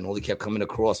web and all he kept coming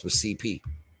across was CP.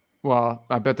 Well,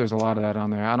 I bet there's a lot of that on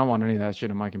there. I don't want any of that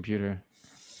shit on my computer.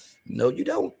 No, you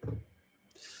don't.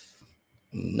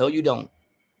 No, you don't.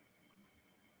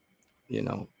 You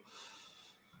know. I'll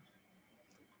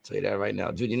tell you that right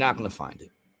now. Dude, you're not going to find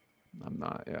it. I'm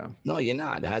not, yeah. No, you're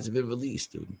not. It hasn't been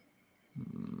released, dude.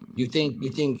 You think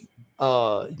you're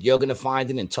going to find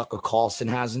it and Tucker Carlson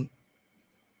hasn't?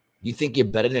 You think you're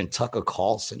better than Tucker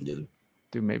Carlson, dude?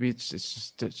 Dude, maybe it's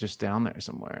just down there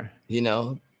somewhere. You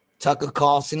know, Tucker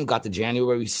Carlson got the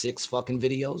January 6th fucking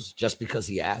videos just because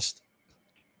he asked.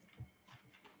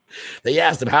 They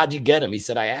asked him, how'd you get him? He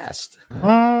said, I asked.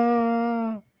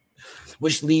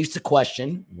 Which leaves to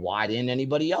question, why didn't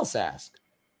anybody else ask?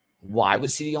 Why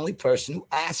was he the only person who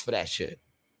asked for that shit?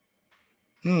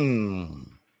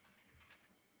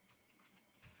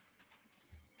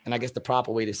 And I guess the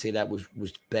proper way to say that was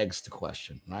begs the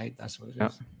question, right? That's what it is. Yeah.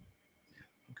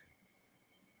 Okay.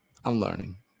 I'm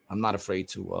learning. I'm not afraid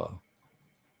to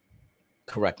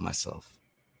correct myself.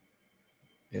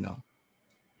 You know,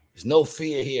 there's no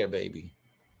fear here, baby.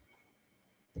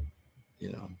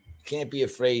 You know, you can't be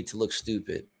afraid to look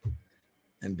stupid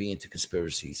and be into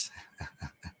conspiracies.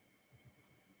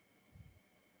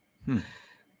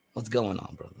 What's going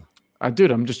on, brother?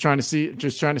 Dude, I'm just trying to see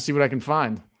what I can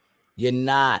find. You're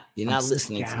not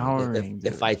listening to me.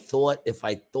 If I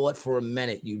thought for a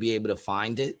minute you'd be able to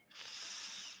find it,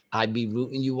 I'd be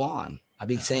rooting you on. I'd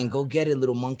be saying, go get it,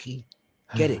 little monkey.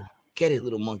 Get it,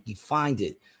 little monkey. Find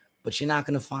it. But you're not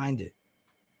going to find it.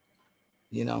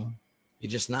 You know,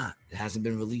 you're just not. It hasn't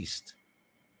been released.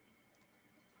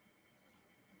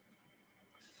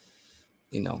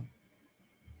 You know,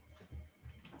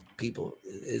 people,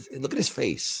 look at his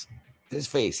face. His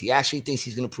face. He actually thinks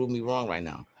he's going to prove me wrong right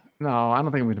now. No, I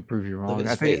don't think I'm going to prove you wrong.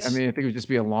 I think it would just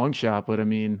be a long shot, but I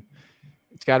mean,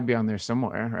 it's got to be on there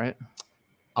somewhere, right?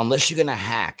 Unless you're going to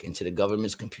hack into the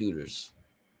government's computers,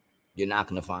 you're not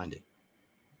going to find it.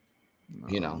 No,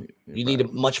 you know, you need a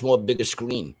much more bigger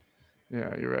screen.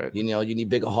 Yeah, you're right. You know, you need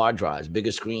bigger hard drives,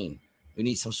 bigger screen. You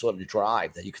need some sort of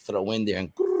drive that you can throw in there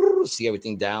and see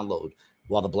everything download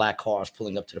while the black car is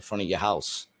pulling up to the front of your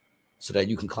house so that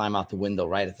you can climb out the window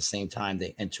right at the same time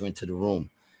they enter into the room.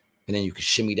 And then you can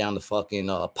shimmy down the fucking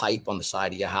pipe on the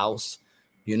side of your house,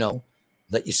 you know,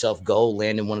 let yourself go,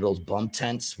 land in one of those bump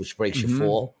tents, which breaks your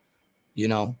fall, you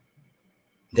know.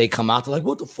 They come out, they're like,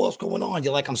 what the fuck's going on?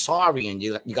 You're like, I'm sorry. And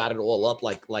you got it all up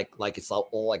like it's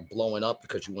all like blowing up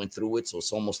because you went through it. So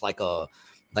it's almost like a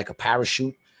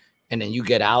parachute. And then you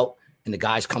get out and the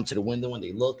guys come to the window and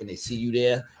they look and they see you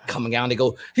there coming out and they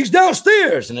go, he's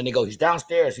downstairs. And then they go, he's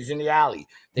downstairs. He's in the alley.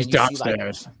 Then he's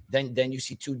downstairs. Then you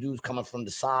see two dudes coming from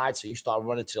the side. So you start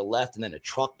running to the left and then a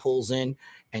truck pulls in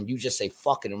and you just say,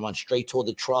 fuck it, and run straight toward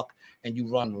the truck. And you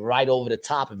run right over the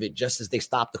top of it just as they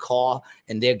stop the car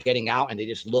and they're getting out and they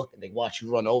just look and they watch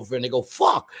you run over and they go,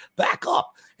 fuck, back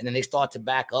up. And then they start to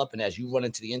back up. And as you run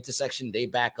into the intersection, they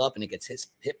back up and it gets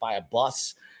hit by a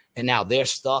bus. And now they're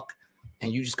stuck.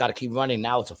 And you just got to keep running.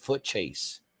 Now it's a foot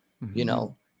chase, you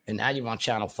know. And now you're on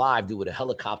Channel 5, dude, with a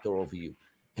helicopter over you.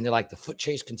 And they're like, the foot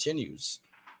chase continues,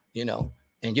 you know.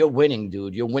 And you're winning,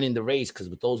 dude. You're winning the race because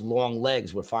with those long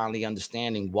legs, we're finally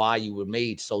understanding why you were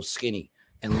made so skinny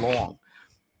and long.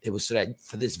 It was so that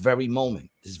for this very moment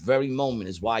is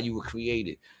why you were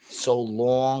created. So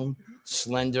long,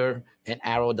 slender, and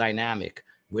aerodynamic,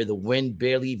 where the wind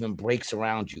barely even breaks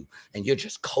around you, and you're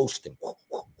just coasting.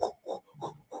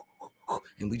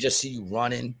 And we just see you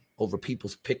running over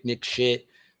people's picnic shit,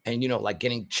 and like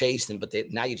getting chased, but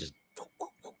now you're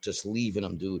just leaving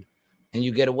them, dude. And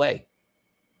you get away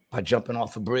by jumping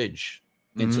off a bridge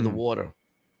into the water.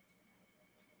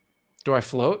 Do I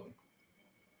float?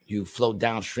 You float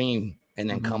downstream and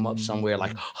then come up somewhere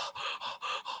like.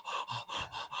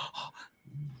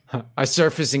 I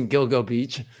surface in Gilgo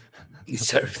Beach. You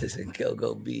surface in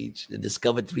Gilgo Beach and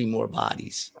discovered 3 more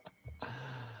bodies.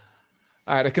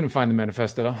 All right, I couldn't find the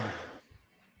manifesto.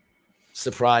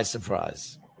 Surprise,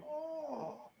 surprise.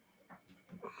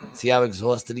 See how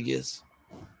exhausted he is?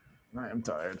 I am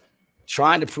tired.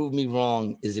 Trying to prove me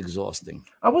wrong is exhausting.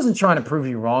 I wasn't trying to prove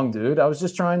you wrong, dude. I was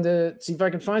just trying to see if I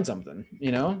could find something,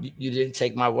 You didn't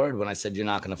take my word when I said you're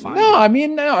not going to find it. No, I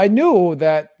mean, no, I knew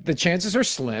that the chances are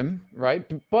slim, right?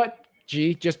 But,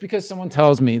 just because someone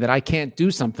tells me that I can't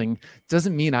do something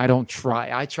doesn't mean I don't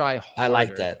try. I try harder.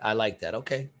 I like that.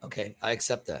 Okay. I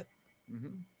accept that.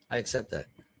 I accept that.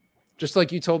 Just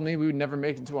like you told me we would never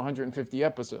make it to 150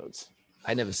 episodes.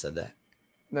 I never said that.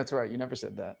 That's right. You never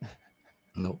said that.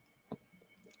 Nope.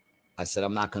 I said,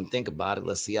 I'm not going to think about it.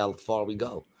 Let's see how far we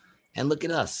go. And look at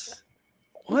us.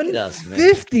 Look at us, man.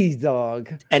 50,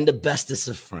 dog. And the bestest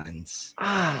of friends.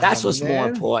 That's what's more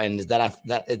important, is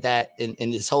that in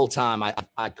this whole time,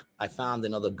 I found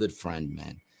another good friend,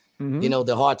 man.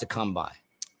 They're hard to come by.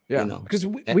 Yeah, because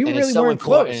we really weren't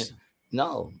close.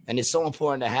 No, and it's so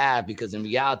important to have, because in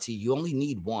reality, you only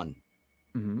need one.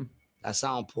 That's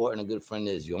how important a good friend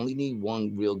is. You only need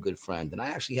one real good friend. And I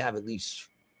actually have at least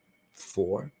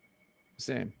 4.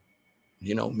 Same.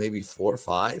 Maybe 4 or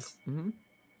 5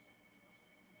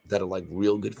 that are like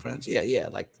real good friends. Yeah.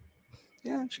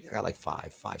 Actually, I got like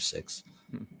 5, 6.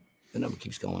 The number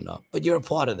keeps going up. But you're a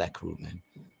part of that crew, man.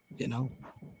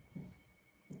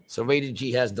 So Rated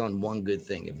G has done one good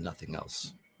thing, if nothing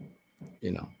else.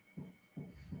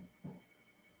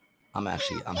 I'm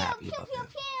happy about that.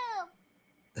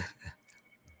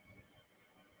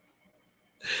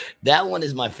 That one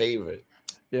is my favorite.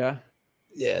 Yeah.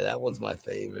 Yeah, that one's my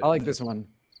favorite. I like this one.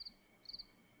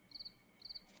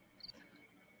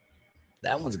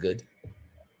 That one's good.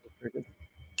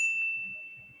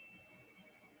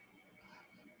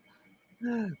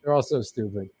 They're all so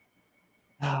stupid.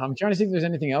 I'm trying to see if there's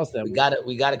anything else that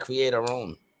we got to create our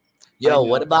own. Yo,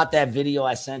 what about that video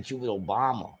I sent you with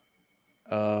Obama?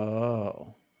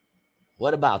 Oh.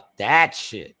 What about that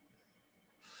shit?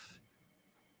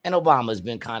 And Obama's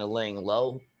been kind of laying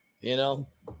low,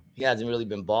 He hasn't really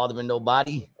been bothering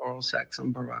nobody. Oral sex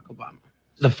on Barack Obama.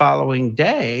 The following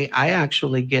day, I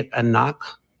actually get a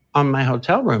knock on my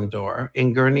hotel room door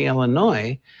in Gurnee,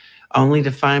 Illinois, only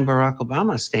to find Barack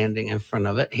Obama standing in front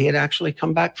of it. He had actually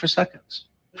come back for seconds.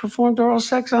 Performed oral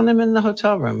sex on him in the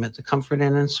hotel room at the Comfort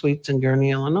Inn and Suites in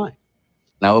Gurnee, Illinois.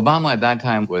 Now, Obama at that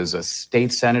time was a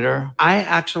state senator. I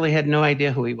actually had no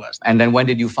idea who he was. And then when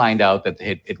did you find out that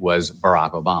it was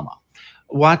Barack Obama?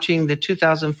 Watching the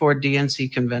 2004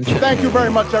 DNC convention. Thank you very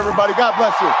much, everybody. God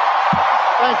bless you.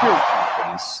 Thank you.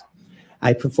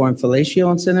 I performed fellatio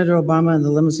on Senator Obama in the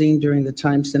limousine during the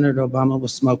time Senator Obama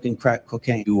was smoking crack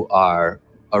cocaine. You are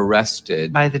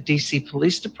arrested by the D.C.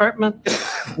 Police Department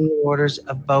on the orders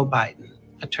of Beau Biden,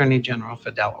 Attorney General for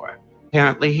Delaware.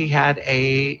 Apparently, he had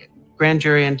a grand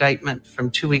jury indictment from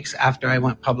 2 weeks after I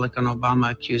went public on Obama,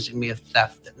 accusing me of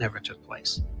theft that never took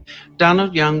place.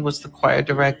 Donald Young was the choir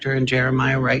director in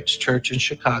Jeremiah Wright's church in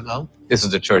Chicago. This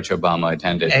is the church Obama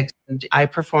attended. I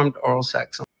performed oral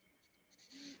sex.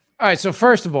 All right, so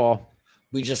first of all,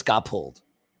 we just got pulled.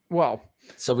 Well,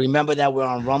 so remember that we're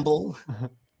on Rumble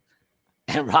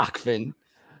and Rockfin.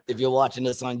 If you're watching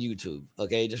this on YouTube,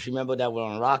 okay, just remember that we're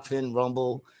on Rockfin,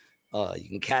 Rumble. You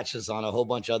can catch us on a whole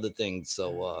bunch of other things.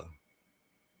 So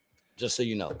just so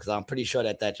you know, because I'm pretty sure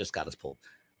that just got us pulled.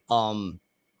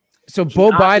 So Beau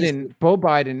Biden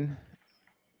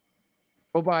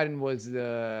was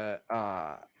the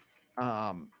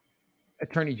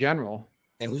Attorney General.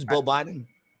 And who's Beau Biden?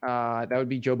 That would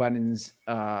be Joe Biden's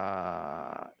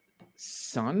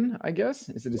son, I guess.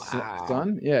 Is it his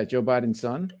son? Yeah, Joe Biden's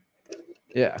son.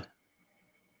 Yeah,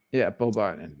 Beau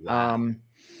Biden. Wow.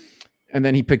 And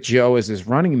then he picked Joe as his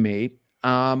running mate.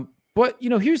 But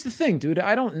here's the thing, dude.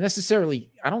 I don't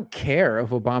care if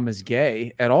Obama's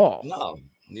gay at all. No,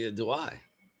 neither do I.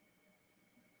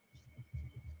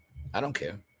 I don't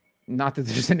care. Not that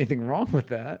there's anything wrong with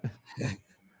that.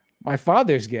 My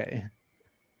father's gay.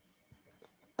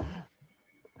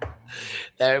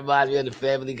 That reminds me of the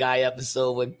Family Guy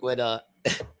episode when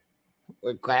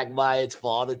when Quagmire's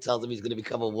father tells him he's going to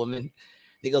become a woman.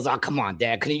 He goes, "Oh, come on,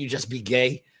 Dad. Couldn't you just be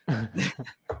gay?"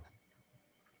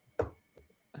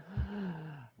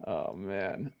 Oh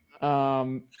man.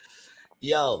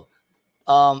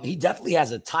 He definitely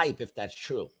has a type if that's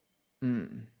true.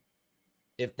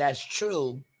 If that's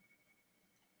true,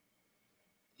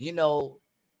 you know,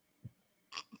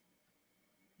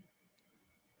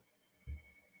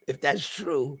 if that's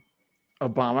true,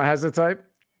 Obama has a type.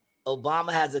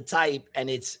 Obama has a type, and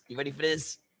it's, you ready for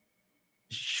this?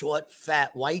 Short,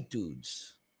 fat white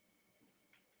dudes,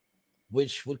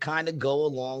 which would kind of go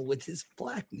along with his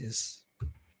blackness.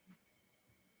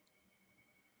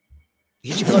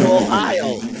 He should go to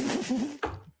Ohio.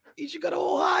 He should go to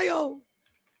Ohio.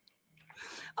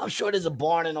 I'm sure there's a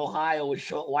barn in Ohio with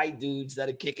short white dudes that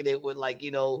are kicking it with, like, you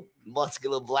know,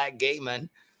 muscular black gay men.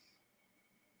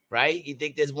 Right? You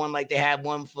think there's one like they had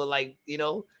one for, like, you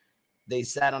know, they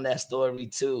sat on that story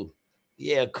too.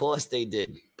 Yeah, of course they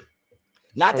did.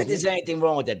 Not that there's anything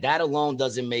wrong with that. That alone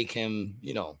doesn't make him,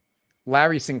 you know.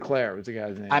 Larry Sinclair was the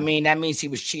guy's name. I mean, that means he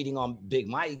was cheating on Big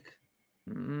Mike.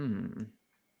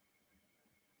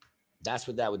 That's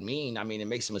what that would mean. I mean, it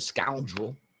makes him a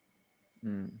scoundrel.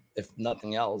 If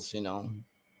nothing else, you know.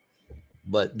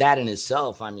 But that in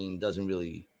itself, I mean, doesn't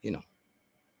really, you know.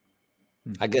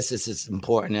 I guess it's as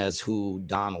important as who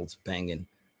Donald's banging.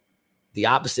 The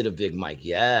opposite of Big Mike.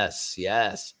 Yes,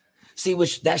 yes. See,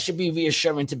 which that should be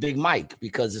reassuring to Big Mike,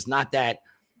 because it's not that,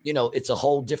 you know, it's a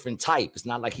whole different type. It's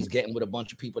not like he's getting with a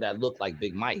bunch of people that look like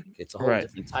Big Mike. It's a whole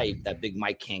different type that Big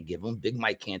Mike can't give him. Big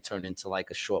Mike can't turn into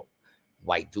like a short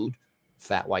white dude,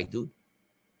 fat white dude.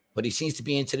 But he seems to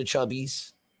be into the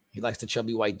chubbies. He likes the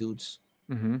chubby white dudes.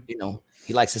 You know,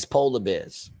 he likes his polar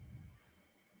bears.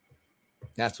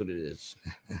 That's what it is.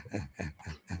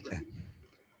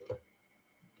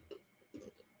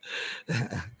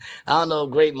 I don't know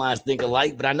if great minds think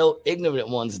alike, but I know ignorant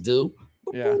ones do.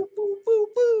 Yeah.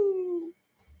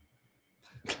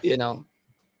 You know,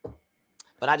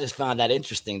 but I just found that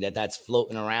interesting that that's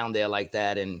floating around there like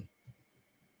that. And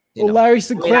you know, Larry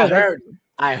Sinclair.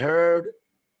 I heard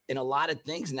in a lot of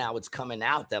things now it's coming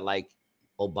out that like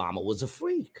Obama was a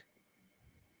freak.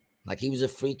 Like he was a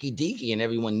freaky deaky and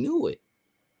everyone knew it.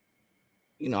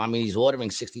 You know, I mean, he's ordering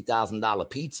 $60,000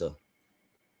 pizza.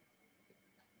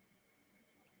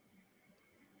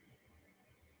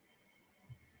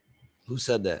 Who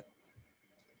said that?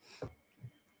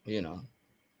 You know,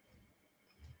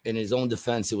 in his own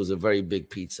defense, it was a very big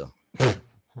pizza. And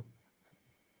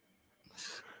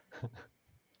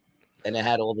it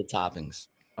had all the toppings.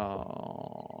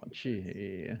 Oh,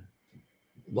 gee.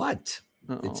 What?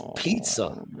 It's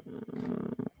pizza.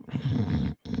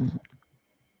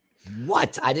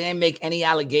 What? I didn't make any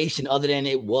allegation other than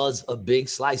it was a big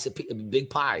slice of a big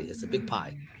pie. It's a big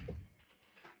pie.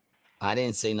 I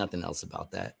didn't say nothing else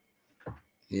about that.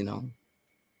 You know? In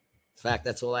fact,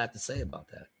 that's all I have to say about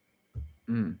that.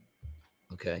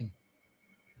 Okay.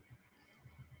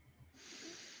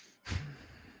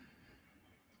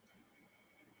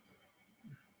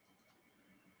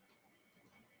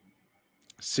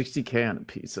 $60K on a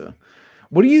pizza.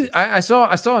 What do you? I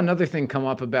saw another thing come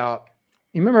up about.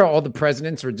 You remember all the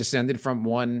presidents were descended from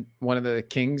one of the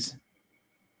kings.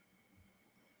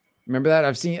 Remember that?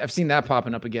 I've seen that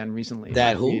popping up again recently.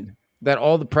 That who? That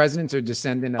all the presidents are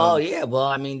descendant of. Oh yeah, well,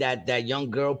 I mean that young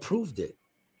girl proved it.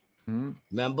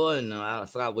 Remember? And I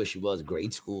forgot where she was,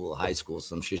 grade school, high school,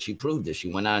 some shit. She proved it.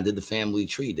 She went out and did the family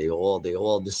tree. They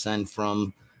all descend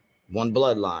from one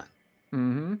bloodline.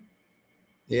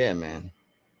 Yeah, man.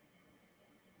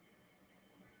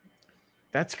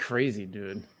 That's crazy,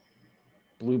 dude.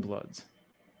 Blue bloods.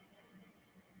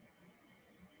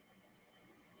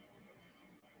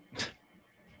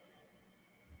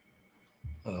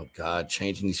 Oh God,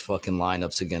 changing these fucking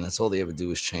lineups again. That's all they ever do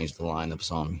is change the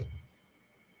lineups on me.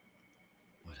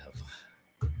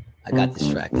 Whatever. I got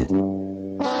distracted.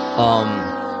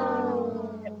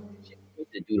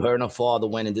 Dude, her and her father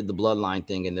went and did the bloodline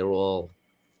thing, and they're all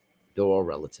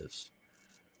relatives.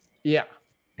 Yeah.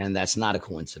 And that's not a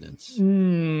coincidence.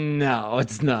 No,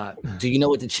 it's not. Do you know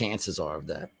what the chances are of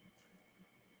that?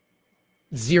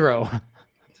 0.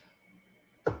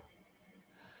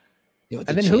 You know,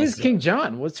 and then who is King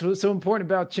John? What's so important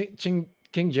about King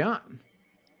John?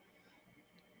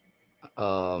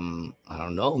 I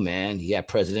don't know, man. He had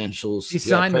presidential. He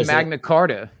signed the Magna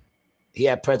Carta. He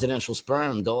had presidential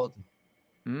sperm, dog.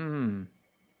 Who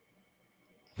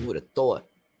would have thought?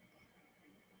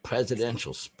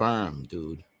 Presidential sperm,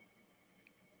 dude.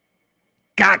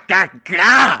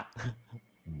 Gah.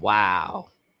 Wow.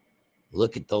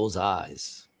 Look at those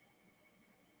eyes.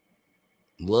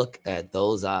 Look at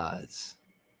those eyes.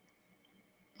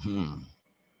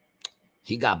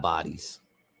 He got bodies.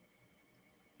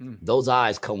 Those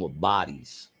eyes come with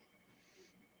bodies.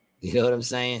 You know what I'm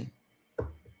saying?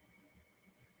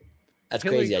 That's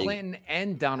Hillary crazy. Clinton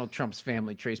and Donald Trump's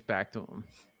family trace back to him.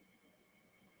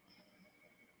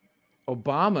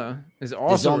 Obama is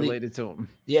also related to him.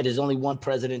 Yeah, there's only one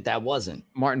president that wasn't.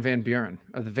 Martin Van Buren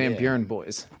of the Van Buren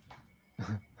boys.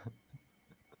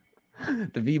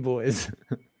 The V boys.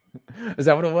 Is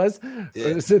that what it was? Yeah.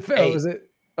 Or was it, eight. was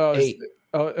it? Oh, eight.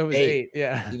 It was eight.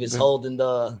 Yeah. He was holding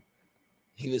the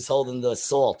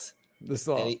salt. The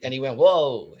salt. And he went,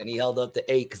 whoa. And he held up the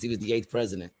 8 because he was the 8th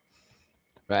president.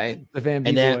 Right? The Van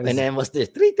and then what's this?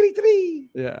 333.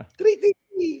 Yeah.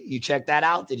 333. You check that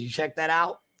out? Did you check that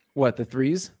out? What, the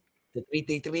threes? The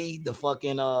 333, the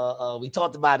fucking we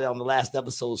talked about it on the last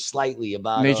episode slightly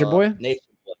about Nature Boy.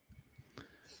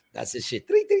 That's his shit.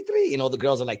 333. You know, the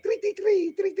girls are like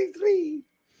 333, 333.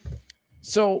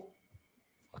 So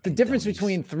the difference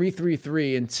between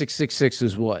 333 and 666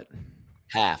 is what?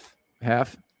 Half.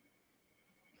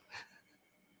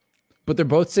 But they're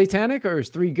both satanic, or is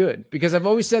 3 good? Because I've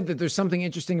always said that there's something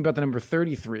interesting about the number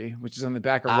 33, which is on the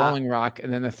back of Rolling Rock,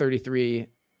 and then the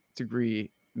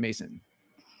 33-degree Mason.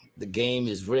 The game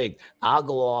is rigged. I'll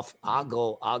go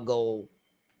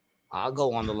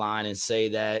on the line and say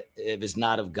that if it's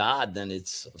not of God, then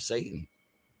it's of Satan.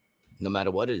 No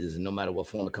matter what it is, and no matter what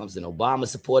form it comes in. Obama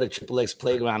supported XXX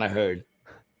Playground, I heard.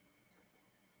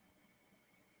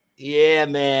 Yeah,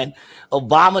 man.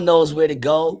 Obama knows where to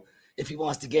go if he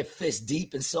wants to get fist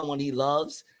deep in someone he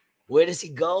loves. Where does he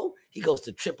go? He goes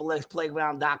to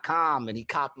XXXplayground.com and he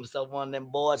copped himself one of them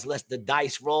boards, lets the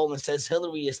dice roll and says,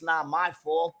 Hillary, it's not my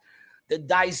fault. The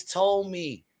dice told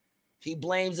me. He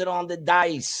blames it on the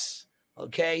dice.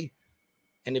 Okay?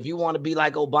 And if you want to be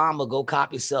like Obama, go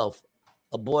cop yourself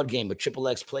a board game at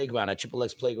XXX Playground at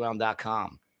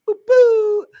XXXplayground.com.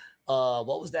 Boo-boo.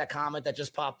 What was that comment that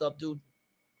just popped up, dude?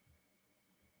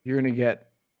 You're going to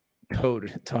get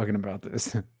code talking about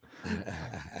this.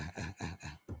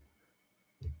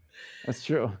 That's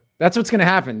true. That's what's going to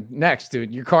happen next,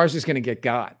 dude. Your car's just going to get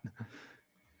got. Yeah.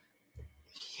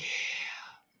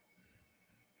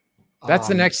 That's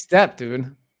the next step, dude.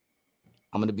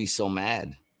 I'm going to be so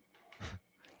mad.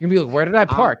 You're going to be like, where did I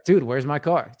park? Dude, where's my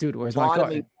car? Dude, where's my car? Part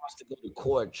of me wants to go to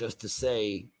court just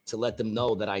to let them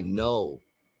know that I know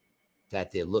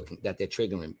that they're looking, that they're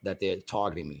triggering, that they're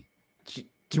targeting me. Do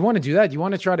you want to do that? Do you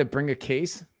want to try to bring a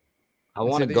case? I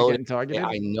want to go targeted.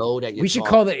 I know that we should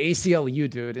call the ACLU,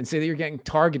 dude, and say that you're getting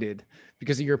targeted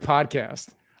because of your podcast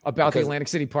about the Atlantic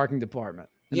City Parking Department.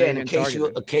 Yeah, and in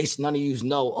case none of you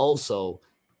know, also,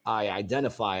 I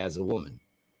identify as a woman.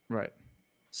 Right.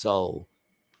 So,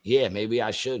 yeah, maybe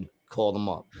I should call them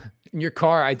up. And your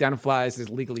car identifies as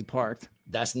legally parked.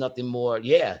 That's nothing more.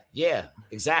 Yeah,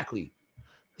 exactly.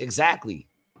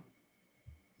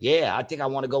 Yeah, I think I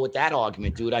want to go with that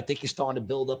argument, dude. I think you're starting to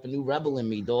build up a new rebel in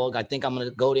me, dog. I think I'm going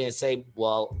to go there and say,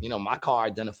 well, you know, my car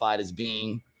identified as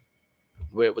being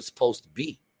where it was supposed to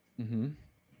be. Mm-hmm.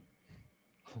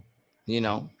 You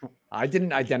know? I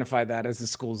didn't identify that as a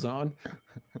school zone.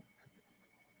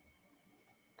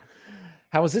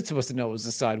 How was it supposed to know it was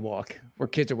a sidewalk where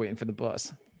kids are waiting for the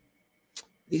bus?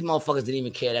 These motherfuckers didn't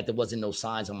even care that there wasn't no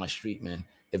signs on my street, man.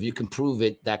 If you can prove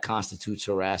it, that constitutes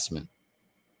harassment.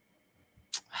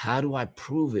 How do I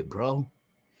prove it, bro?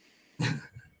 See,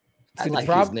 the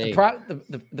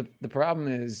problem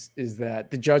is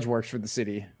that the judge works for the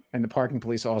city and the parking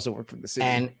police also work for the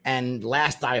city. And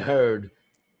last I heard,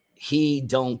 he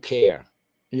don't care.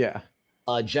 Yeah.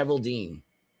 Geraldine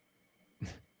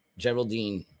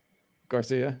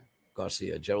Garcia.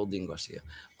 Geraldine Garcia.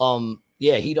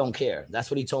 Yeah, he don't care. That's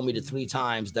what he told me the 3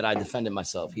 times that I defended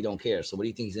myself. He don't care. So what do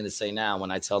you think he's going to say now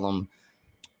when I tell him,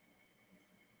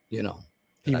 you know,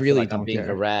 he really don't I'm being care.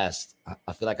 harassed.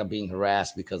 I feel like I'm being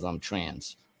harassed because I'm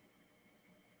trans.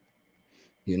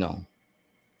 You know.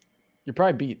 You're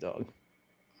probably beat, dog.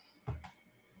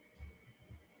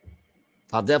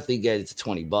 I'll definitely get it to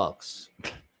 $20.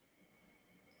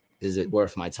 Is it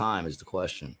worth my time is the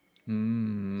question.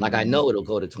 Like, I know it'll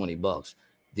go to $20.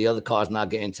 The other car's not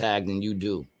getting tagged and you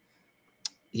do.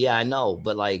 Yeah, I know.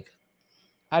 But like,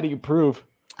 how do you prove?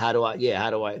 I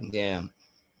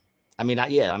mean, I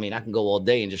can go all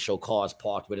day and just show cars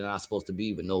parked where they're not supposed to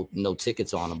be with no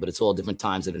tickets on them, but it's all different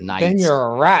times of the night. Then you're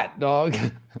a rat, dog.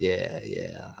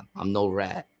 Yeah. I'm no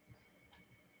rat.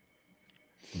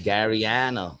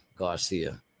 Garyana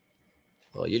Garcia.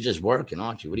 Well, you're just working,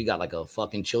 aren't you? What do you got, like a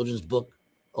fucking children's book,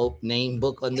 name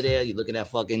book under there? You looking at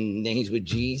fucking names with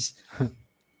G's?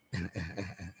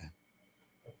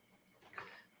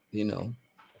 You know.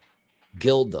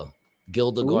 Gilda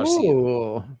Garcia.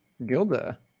 Ooh,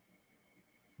 Gilda.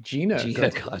 Gina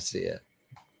Garcia.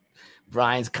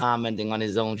 Brian's commenting on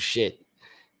his own shit.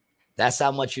 That's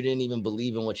how much you didn't even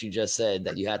believe in what you just said,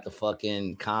 that you had to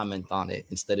fucking comment on it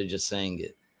instead of just saying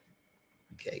it.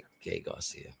 Gay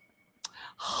Garcia.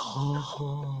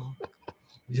 Oh,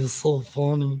 you're so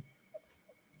funny.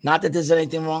 Not that there's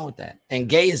anything wrong with that. And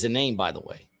gay is a name, by the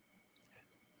way.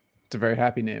 It's a very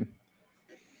happy name.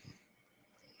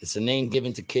 It's a name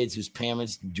given to kids whose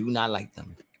parents do not like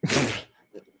them.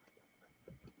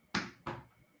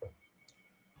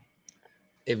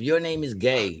 If your name is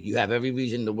gay, you have every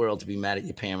reason in the world to be mad at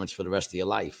your parents for the rest of your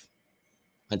life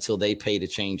until they pay to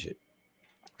change it.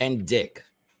 And Dick.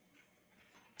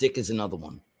 Dick is another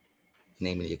one.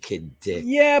 Naming your kid Dick.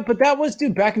 Yeah, but that was,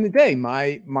 dude, back in the day.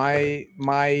 My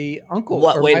uncle,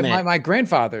 my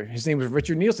grandfather, his name was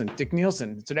Richard Nielsen, Dick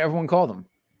Nielsen. That's what everyone called him.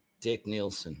 Dick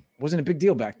Nielsen. Wasn't a big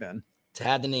deal back then. To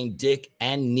have the name Dick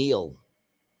and Neil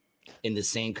in the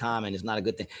same comment is not a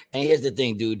good thing. And here's the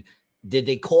thing, dude. Did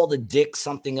they call the Dick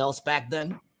something else back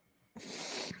then?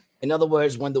 In other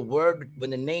words, when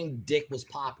the name Dick was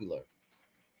popular,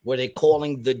 were they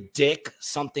calling the Dick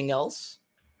something else?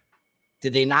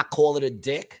 Did they not call it a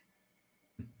dick?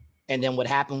 And then what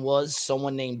happened was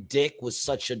someone named Dick was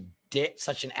such a dick,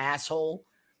 such an asshole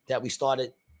that we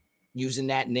started using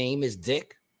that name as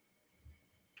Dick.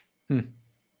 Do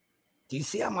you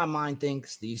see how my mind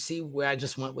thinks? Do you see where I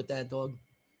just went with that, dog?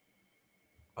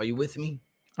 Are you with me?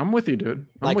 I'm with you, dude.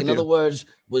 In other words,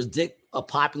 was Dick a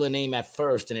popular name at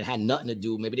first and it had nothing to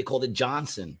do? Maybe they called it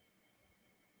Johnson.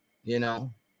 You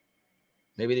know?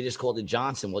 Maybe they just called it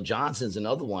Johnson. Well, Johnson's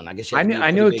another one. I guess I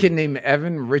know a kid named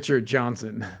Evan Richard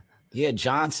Johnson. Yeah,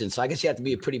 Johnson. So I guess you have to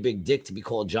be a pretty big dick to be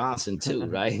called Johnson too,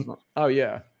 right? Oh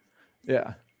yeah,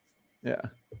 yeah, yeah.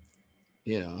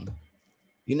 You know.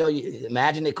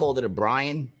 Imagine they called it a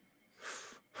Brian.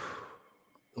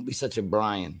 Don't be such a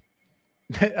Brian.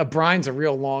 A Brian's a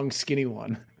real long, skinny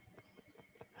one.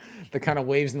 The kind of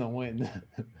waves in the wind.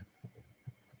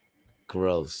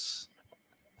 Gross,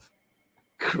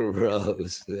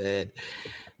 man.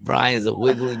 Brian's a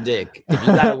wiggly dick.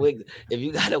 If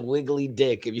you got a wiggly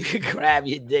dick, if you can grab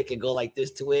your dick and go like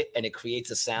this to it, and it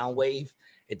creates a sound wave,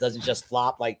 it doesn't just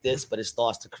flop like this, but it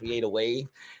starts to create a wave.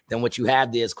 Then what you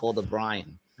have there is called a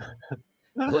Brian.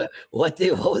 What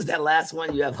was that last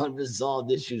one? You have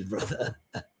unresolved issues, brother.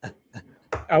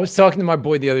 I was talking to my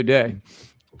boy the other day,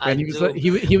 and he was like,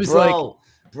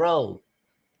 bro,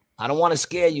 I don't want to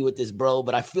scare you with this, bro,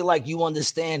 but I feel like you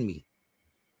understand me.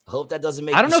 I hope that doesn't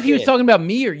make I don't know if he was talking about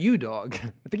me or you, dog.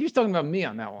 I think he was talking about me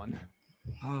on that one.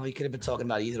 Oh, he could have been talking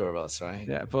about either of us, right?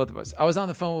 Yeah, both of us. I was on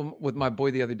the phone with my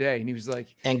boy the other day, and he was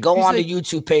like, and go on the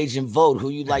YouTube page and vote who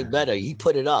you like better. He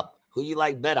put it up. Who you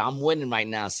like better? I'm winning right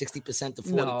now, 60% to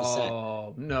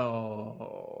 40%.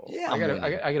 No. Yeah, I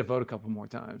gotta vote a couple more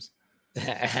times. Oh,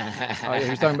 yeah,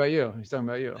 he's talking about you. He's talking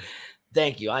about you.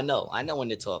 Thank you. I know when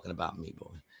they're talking about me,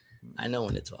 boy. I know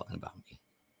when they're talking about me.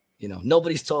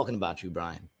 Nobody's talking about you,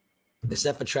 Brian,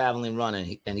 except for traveling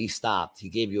running, and he stopped. He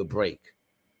gave you a break.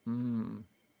 You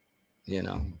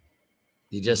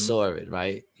just saw it,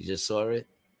 right? You just saw it.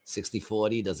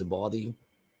 60-40. Does it bother you?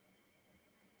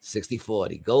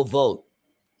 60-40. Go vote.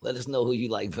 Let us know who you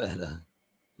like better.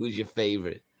 Who's your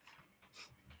favorite?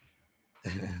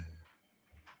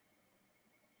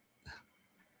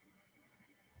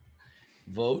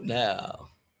 Vote now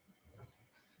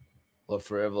or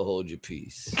forever hold your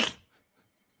peace.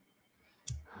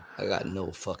 I got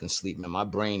no fucking sleep, man. My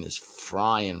brain is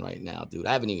frying right now, dude.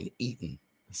 I haven't even eaten.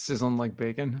 Sizzling like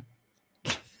bacon.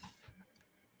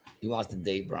 He wants to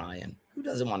date Brian. Who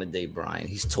doesn't want to date Brian?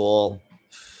 He's tall,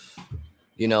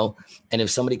 and if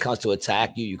somebody comes to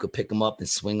attack you, you could pick him up and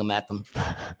swing him at them.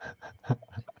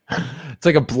 It's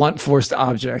like a blunt force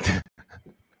object.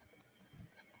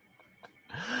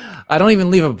 I don't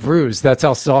even leave a bruise. That's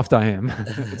how soft I am.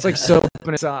 It's like soap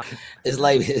in a sock.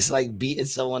 It's like beating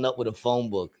someone up with a phone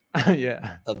book.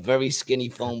 Yeah. A very skinny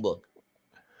phone book.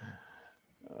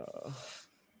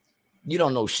 You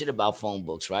don't know shit about phone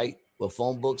books, right? Were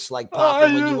phone books like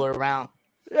popping when you were around?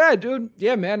 Yeah, dude.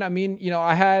 Yeah, man. I mean,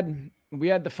 we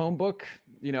had the phone book.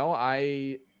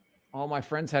 All my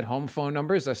friends had home phone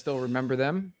numbers. I still remember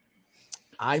them.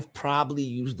 I've probably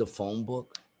used the phone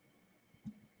book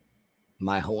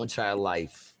my whole entire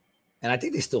life. And I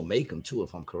think they still make them too,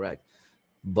 if I'm correct.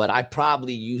 But I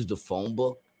probably used the phone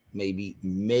book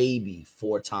maybe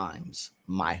 4 times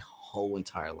my whole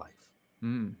entire life.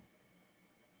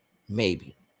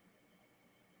 Maybe.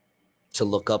 To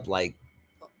look up like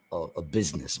a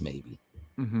business, maybe.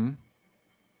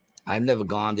 I've never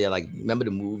gone there. Like, remember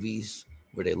the movies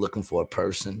where they're looking for a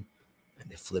person And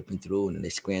they're flipping through, and then they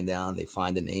scan down. They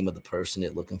find the name of the person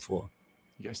they're looking for.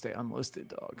 You gotta stay unlisted,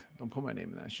 dog. Don't put my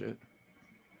name in that shit.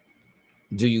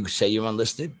 Do you say you're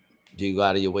unlisted? Do you go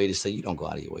out of your way to say? You don't go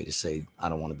out of your way to say I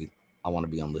want to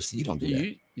be unlisted. You don't do that.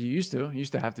 You used to. You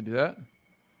used to have to do that.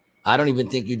 I don't even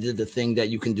think you did the thing that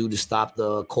you can do to stop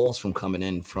the calls from coming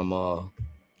in from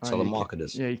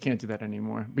telemarketers. You can't do that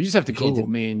anymore. But you just have to Google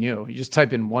me and you. You just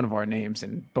type in one of our names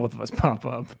and both of us pop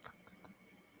up.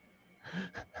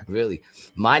 Really?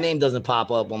 My name doesn't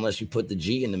pop up unless you put the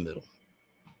G in the middle.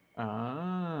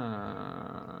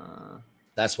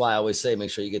 That's why I always say make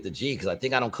sure you get the G, because I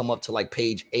think I don't come up to like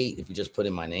page 8 if you just put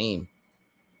in my name.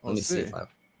 Let me see.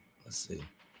 Let's see.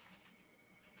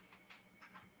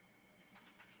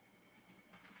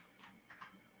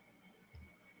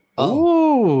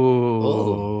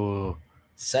 Oh,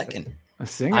 second. A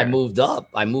singer. I moved up.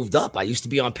 I used to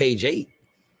be on page 8.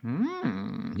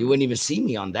 You wouldn't even see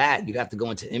me on that. You'd have to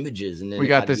go into images, and then we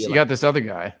got this. You got this other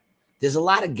guy. There's a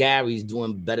lot of Garys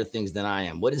doing better things than I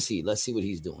am. What is he? Let's see what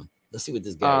he's doing. Let's see what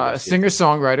this guy is. A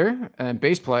singer-songwriter and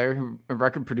bass player,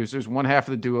 record producers. One half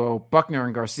of the duo Buckner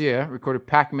and Garcia recorded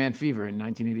 "Pac-Man Fever" in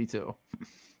 1982.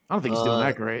 I don't think he's doing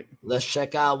that great. Let's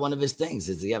check out one of his things.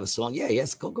 Does he have a song? Yeah,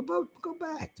 yes. Go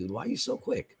back, dude. Why are you so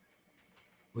quick?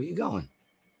 Where are you going?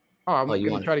 I'm going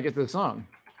to try to get to the song.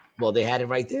 Well, they had it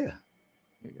right there.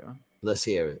 There you go. Let's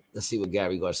hear it. Let's see what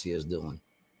Gary Garcia is doing.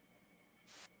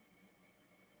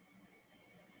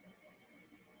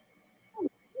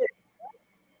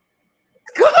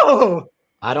 Go!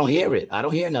 I don't hear it. I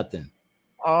don't hear nothing.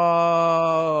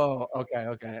 Oh, okay.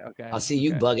 I see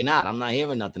you bugging out. I'm not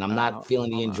hearing nothing. I'm not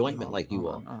feeling the enjoyment like you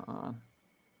are.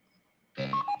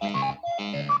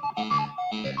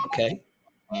 Okay.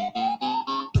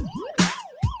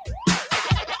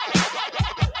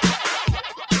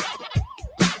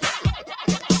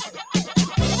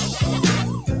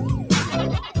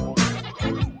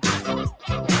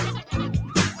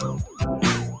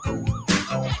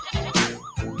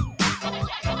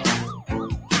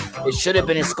 It should have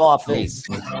been in Scarface.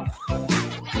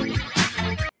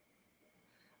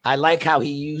 I like how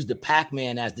he used the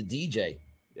Pac-Man as the DJ.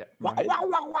 Yeah. Right.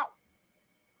 Wow.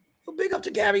 Well, big up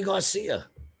to Gary Garcia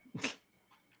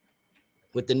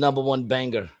with the #1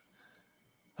 banger.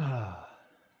 It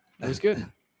was good.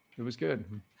 It was good.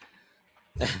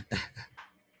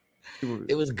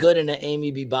 It was good in an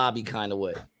Amy B. Bobby kind of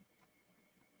way.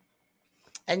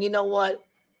 And you know what?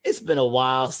 It's been a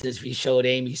while since we showed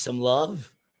Amy some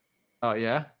love. Oh,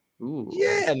 yeah? Ooh.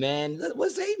 Yeah, man.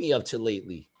 What's Amy up to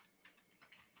lately?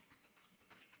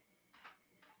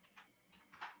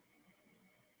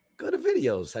 Go to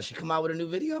videos. Has she come out with a new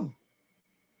video?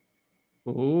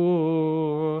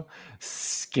 Ooh,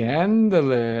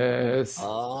 scandalous.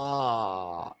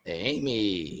 Oh,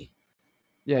 Amy.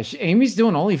 Yeah, Amy's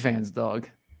doing OnlyFans, dog.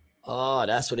 Oh,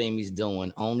 that's what Amy's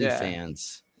doing.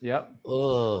 OnlyFans. Yeah. Yep.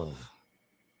 Oh.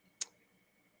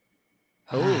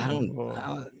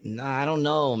 I don't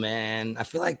know, man. I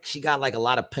feel like she got like a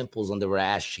lot of pimples under her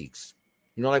ass cheeks.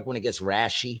 You know, like when it gets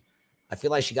rashy. I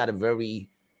feel like she got a very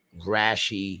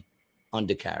rashy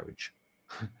undercarriage.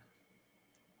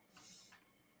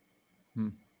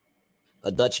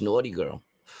 A Dutch naughty girl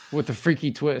with a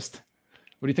freaky twist.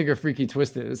 What do you think her freaky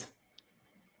twist is?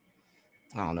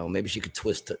 I don't know. Maybe she could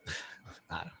twist it.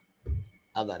 I'm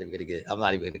not even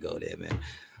gonna go there, man.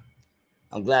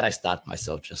 I'm glad I stopped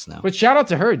myself just now. But shout out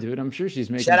to her, dude. I'm sure she's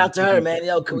making. Shout out to her, man.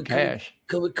 Yo, could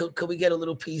we get a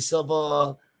little piece of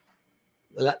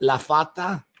La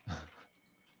Fata?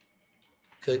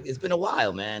 It's been a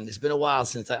while, man. It's been a while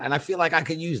since I feel like I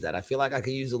could use that. I feel like I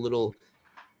could use a little.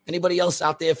 Anybody else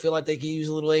out there feel like they could use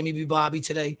a little Amy B. Bobby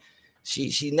today?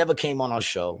 She never came on our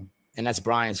show, and that's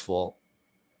Brian's fault.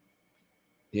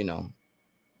 You know,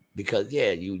 because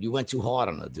you went too hard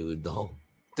on her, dude.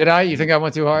 Did I? You think I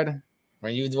went too hard?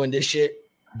 When you were doing this shit,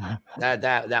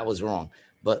 that was wrong.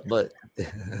 But let's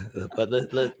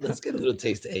get a little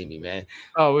taste of Amy, man.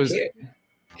 Oh, it was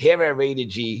here at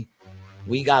Rated G.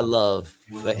 We got love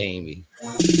for Amy.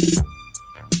 With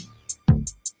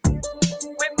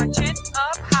my chin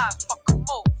up high, fuck 'em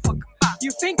all, fuck 'em back. You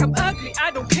think I'm ugly?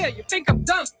 I don't care. You think I'm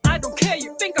dumb? I don't care.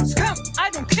 You think I'm scum? I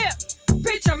don't care.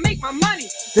 Bitch, I make my money.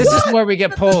 This is where we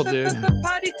get pulled, dude.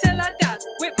 Party till I die.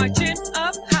 With my chin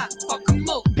up high, fuck 'em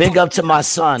all. Big up to my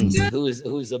son,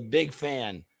 who's a big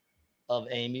fan of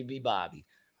Amy B. Bobby.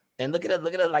 And look at her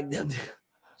like them.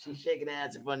 She's shaking her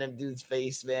ass in front of them dude's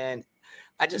face, man.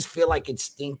 I just feel like it's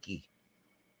stinky.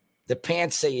 The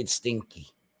pants say it's stinky.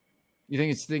 You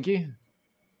think it's stinky?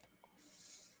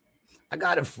 I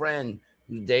got a friend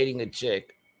who's dating a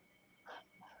chick.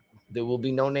 There will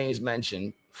be no names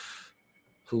mentioned.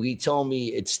 who he told me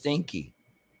it's stinky.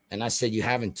 And I said, you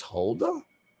haven't told her? And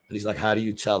he's like, how do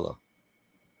you tell her?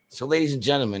 So ladies and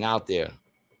gentlemen out there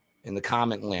in the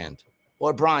comment land,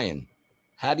 or Brian,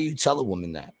 how do you tell a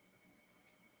woman that?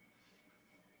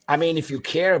 I mean, if you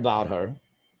care about her,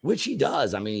 which he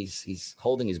does. I mean, he's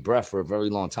holding his breath for a very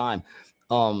long time.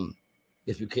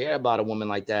 If you care about a woman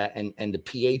like that and the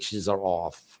pHs are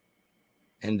off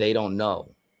and they don't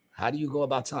know, how do you go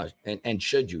about telling? And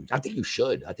should you? I think you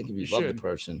should. I think if you love the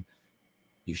person,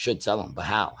 you should tell them. But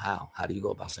how? How do you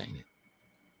go about saying it?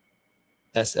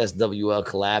 SSWL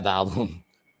collab album.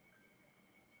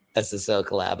 SSL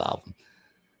collab album.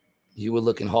 You were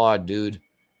looking hard, dude.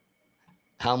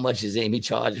 How much is Amy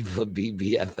charging for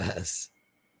BBFS?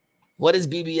 What is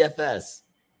BBFS?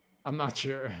 I'm not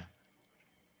sure.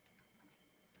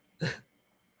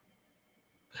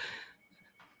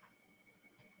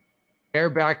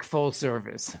 Airbag full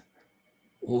service.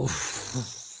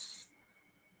 Oof.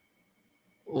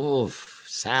 Oof.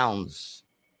 Sounds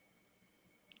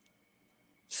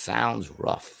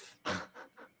rough.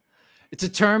 It's a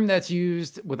term that's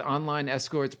used with online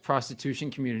escorts,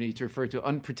 prostitution community to refer to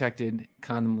unprotected,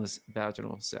 condomless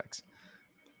vaginal sex.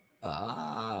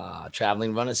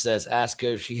 Traveling Runner says, ask her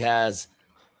if she has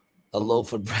a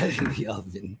loaf of bread in the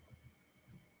oven.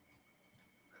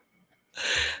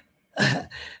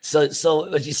 So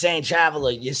what you're saying,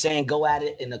 Traveler, you're saying go at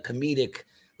it in a comedic.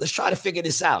 Let's try to figure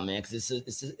this out, man, because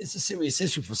it's a serious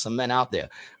issue for some men out there.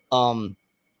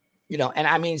 You know, and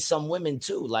I mean some women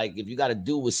too. Like if you got to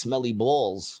do with smelly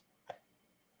balls,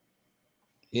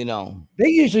 you know, they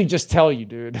usually just tell you,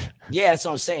 dude. Yeah, that's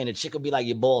what I'm saying. The chick will be like,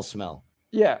 your balls smell.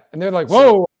 Yeah, and they're like,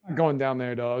 whoa, I'm going down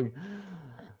there, dog.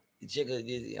 The chick,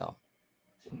 you know,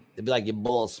 they'll be like, your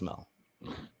balls smell.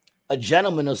 A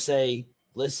gentleman will say,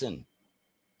 listen,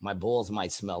 my balls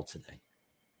might smell today.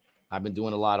 I've been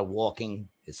doing a lot of walking.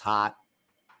 It's hot.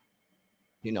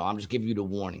 You know, I'm just giving you the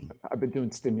warning. I've been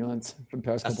doing stimulants for the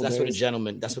past couple days. That's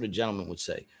what a gentleman would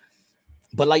say.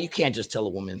 But like, you can't just tell a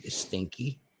woman it's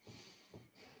stinky.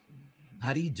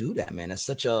 How do you do that, man? That's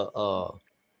such a.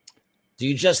 Do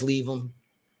you just leave them?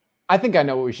 I think I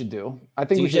know what we should do. I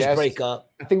think we should just break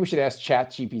up. I think we should ask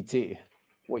ChatGPT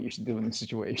what you should do in this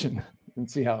situation and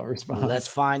see how it responds. Let's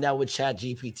find out what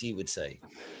ChatGPT would say.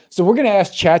 So we're gonna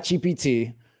ask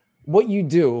ChatGPT what you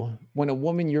do when a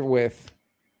woman you're with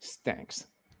stinks.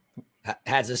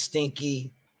 Has a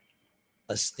stinky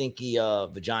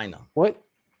vagina. What?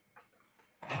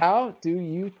 How do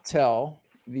you tell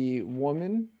the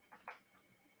woman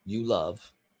you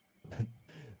love?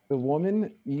 The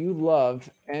woman you love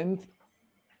and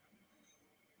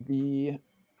the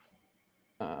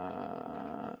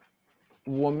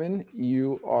woman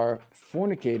you are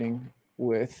fornicating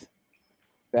with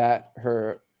that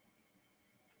her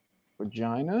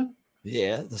vagina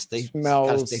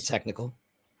smells. Gotta stay technical.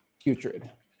 Putrid.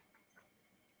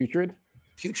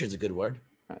 Putrid's a good word.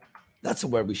 That's a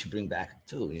word we should bring back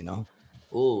too, you know.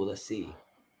 Let's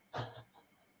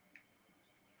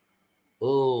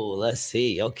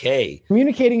see. Okay.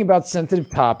 Communicating about sensitive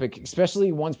topic,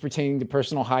 especially ones pertaining to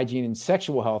personal hygiene and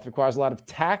sexual health, requires a lot of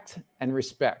tact and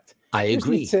respect. I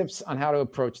agree. Here's some tips on how to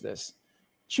approach this.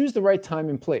 Choose the right time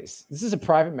and place. This is a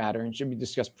private matter and should be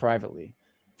discussed privately.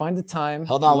 Find the time.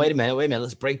 Hold on. Wait a minute.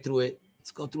 Let's break through it. Let's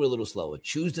go through it a little slower.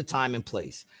 Choose the time and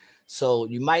place. So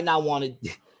you might not want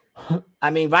to.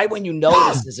 I mean, right when you know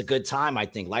this is a good time, I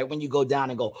think. Right when you go down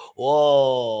and go,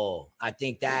 whoa, I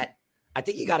think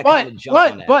you got to kind of jump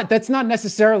on that. But that's not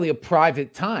necessarily a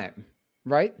private time,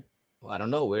 right? Well, I don't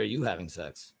know. Where are you having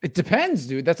sex? It depends,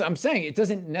 dude. That's what I'm saying. It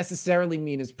doesn't necessarily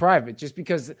mean it's private. Just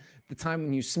because the time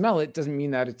when you smell it doesn't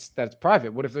mean that it's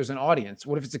private. What if there's an audience?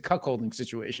 What if it's a cuckolding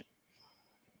situation?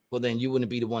 Well, then you wouldn't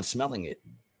be the one smelling it.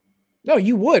 No,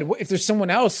 you would. If there's someone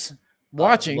else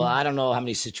watching. Well, I don't know how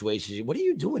many situations. What are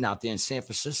you doing out there in San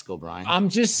Francisco, Brian? I'm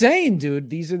just saying, dude.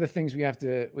 These are the things we have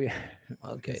to.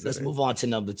 Okay, let's move on to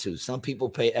number 2. Some people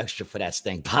pay extra for that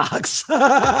stink box.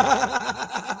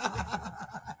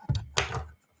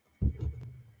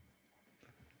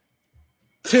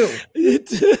 Two.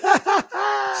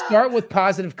 Start with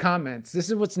positive comments. This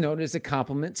is what's known as a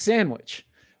compliment sandwich.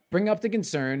 Bring up the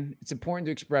concern. It's important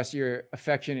to express your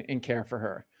affection and care for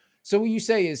her. So what you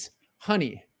say is,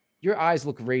 honey, your eyes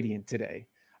look radiant today.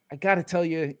 I got to tell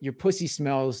you, your pussy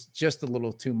smells just a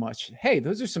little too much. Hey,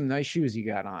 those are some nice shoes you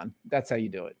got on. That's how you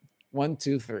do it. 1,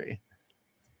 2, 3.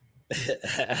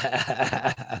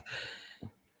 How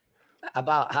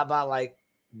about like,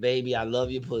 baby, I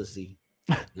love your pussy.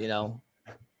 You know?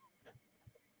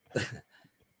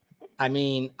 I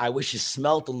mean, I wish it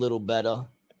smelled a little better.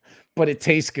 But it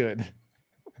tastes good.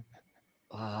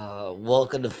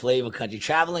 Welcome to Flavor Country.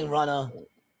 Traveling Runner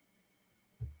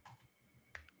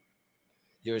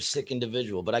You're a sick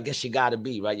individual, but I guess you got to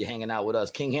be, right? You're hanging out with us.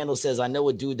 King Handle says, I know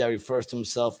a dude that refers to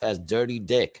himself as Dirty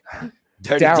Dick.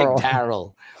 Dirty Daryl. Dick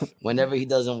Daryl. Whenever he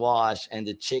doesn't wash and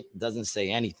the chick doesn't say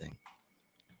anything.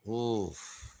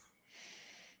 Oof.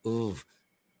 Oof.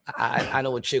 I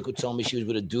know a chick who told me she was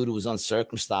with a dude who was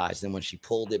uncircumcised. And when she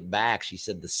pulled it back, she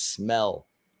said the smell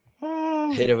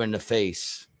hit her in the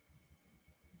face.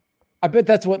 I bet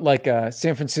that's what, like,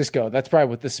 San Francisco, that's probably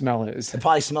what the smell is. It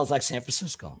probably smells like San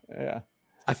Francisco. Yeah.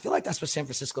 I feel like that's what San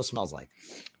Francisco smells like.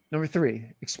 Number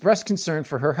 3, express concern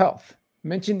for her health.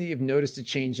 Mention that you've noticed a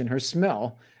change in her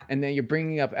smell and that you're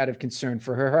bringing up out of concern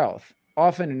for her health.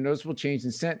 Often a noticeable change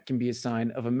in scent can be a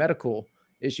sign of a medical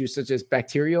issue such as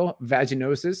bacterial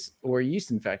vaginosis or yeast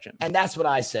infection. And that's what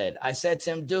I said. I said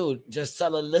to him, dude, just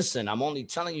tell her, listen, I'm only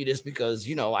telling you this because,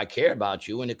 you know, I care about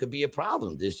you and it could be a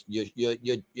problem. This your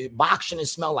box shouldn't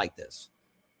smell like this.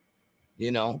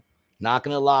 You know, not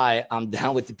gonna lie, I'm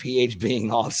down with the pH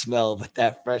being off smell, but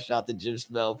that fresh out the gym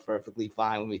smell perfectly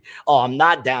fine with me. Oh, I'm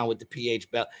not down with the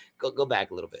pH bell. Go back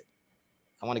a little bit.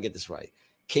 I want to get this right.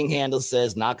 King Handle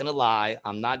says, not gonna lie,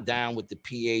 I'm not down with the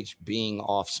pH being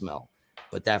off smell.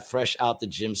 But that fresh out the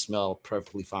gym smell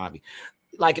perfectly fine.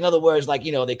 Like, in other words, like,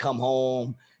 you know, they come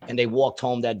home and they walked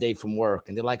home that day from work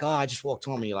and they're like, oh, I just walked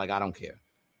home. And you're like, I don't care.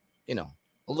 You know,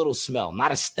 a little smell,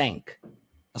 not a stink.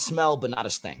 A smell, but not a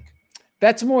stink.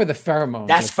 That's more the pheromones.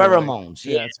 That's pheromones.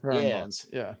 Yeah, it's pheromones.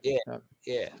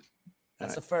 Yeah.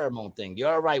 That's a pheromone thing.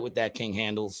 You're all right with that, King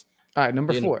Handles. All right,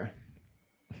 number 4.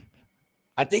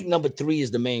 I think number 3 is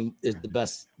the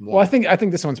best one. Well, I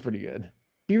think this one's pretty good.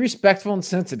 Be respectful and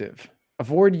sensitive.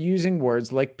 Avoid using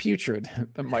words like putrid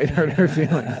that might hurt her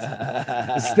feelings.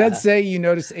 Instead, say you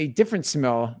notice a different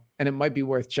smell and it might be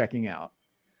worth checking out.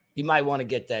 You might want to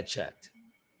get that checked.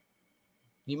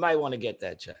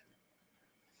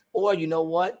 Or you know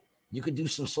what? You could do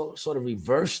some sort of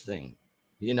reverse thing.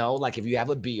 You know, like if you have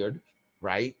a beard,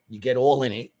 right? You get all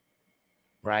in it,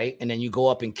 right? And then you go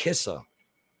up and kiss her.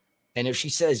 And if she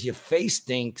says your face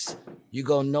stinks, you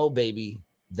go, no, baby,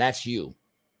 that's you.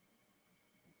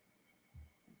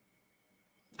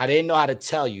 I didn't know how to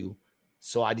tell you,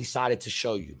 so I decided to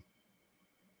show you.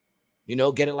 You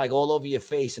know, get it like all over your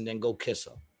face and then go kiss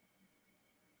her.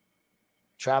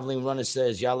 Traveling Runner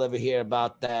says, y'all ever hear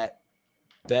about that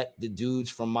bet the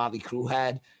dudes from Motley Crue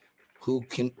had? Who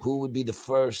would be the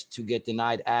first to get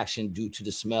denied action due to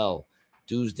the smell?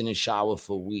 Dudes didn't shower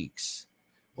for weeks.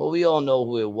 Well, we all know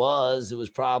who it was. It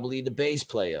was probably the bass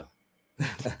player.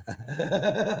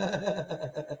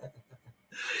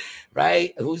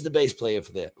 Right? Who's the bass player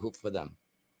for them?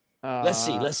 Let's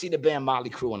see the band Motley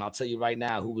Crue, and I'll tell you right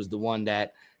now who was the one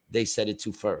that they said it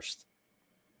to first.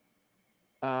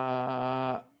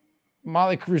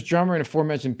 Motley Crue's drummer and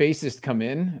aforementioned bassist come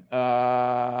in.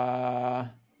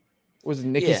 Was it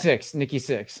Nikki Sixx? Nikki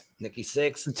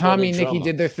Sixx. So Tommy and Nikki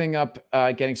did their thing up,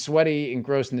 getting sweaty and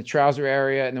gross in the trouser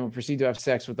area, and then would proceed to have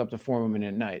sex with up to 4 women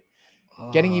at night.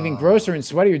 Getting even grosser and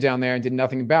sweatier down there and did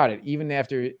nothing about it. Even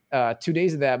after 2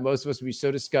 days of that, most of us would be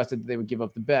so disgusted that they would give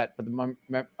up the bet. But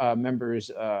the members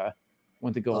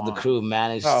went to go on. The crew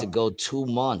managed to go 2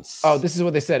 months. Oh, this is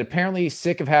what they said. Apparently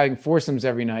sick of having foursomes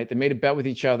every night. They made a bet with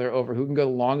each other over who can go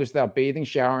the longest without bathing,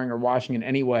 showering, or washing in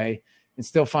any way and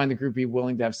still find the groupie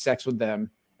willing to have sex with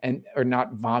them and or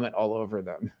not vomit all over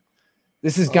them.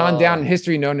 This has gone down in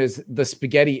history known as the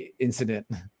spaghetti incident.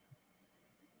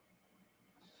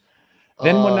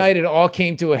 Then one night it all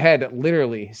came to a head,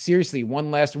 literally, seriously,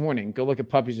 one last warning. Go look at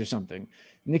puppies or something.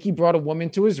 Nikki brought a woman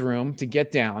to his room to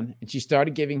get down, and she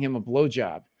started giving him a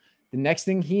blowjob. The next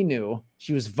thing he knew,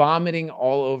 she was vomiting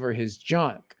all over his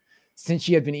junk. Since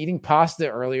she had been eating pasta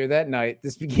earlier that night,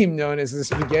 this became known as the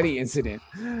spaghetti incident.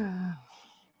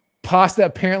 Pasta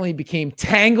apparently became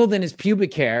tangled in his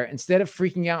pubic hair. Instead of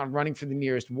freaking out and running for the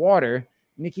nearest water,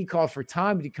 Nikki called for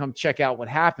Tommy to come check out what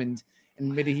happened and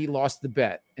admitted he lost the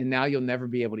bet, and now you'll never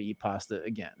be able to eat pasta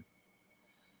again.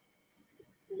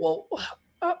 Well,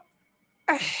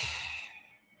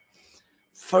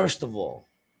 first of all,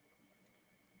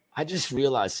 I just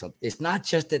realized something. It's not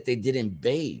just that they didn't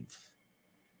bathe.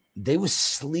 They were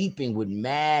sleeping with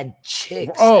mad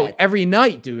chicks. Oh, every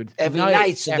night, dude. Every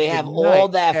night. So they have all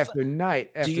that. After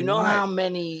night. Do you know how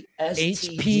many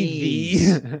STDs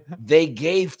HPV they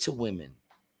gave to women?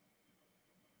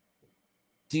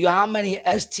 Do you know how many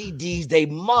STDs they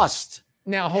must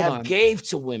gave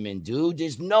to women, dude?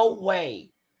 There's no way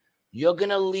you're going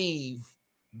to leave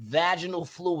vaginal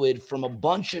fluid from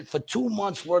for 2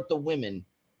 months worth of women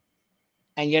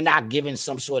and you're not giving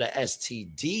some sort of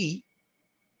STD.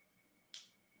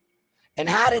 And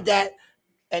how did that,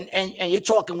 and you're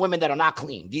talking women that are not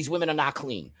clean. These women are not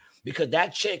clean because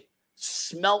that chick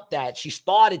smelt that, she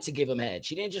started to give him head.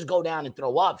 She didn't just go down and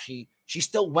throw up. She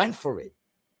still went for it.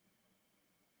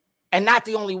 And not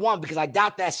the only one, because I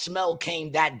doubt that smell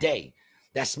came that day.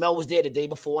 That smell was there the day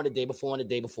before and the day before and the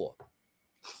day before.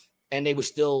 And they were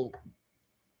still,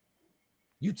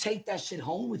 you take that shit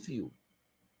home with you.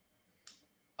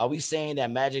 Are we saying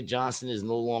that Magic Johnson is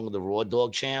no longer the Raw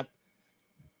Dog champ?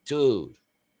 Dude,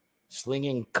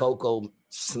 slinging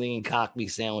cock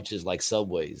meat sandwiches like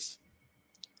Subways.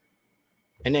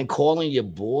 And then calling your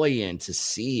boy in to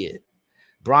see it.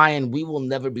 Brian, we will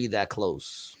never be that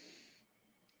close.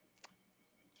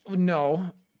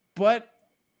 No, but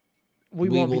we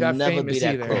won't be that never famous be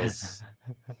that either. Close.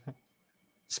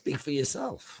 Speak for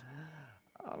yourself.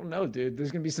 I don't know, dude.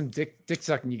 There's gonna be some dick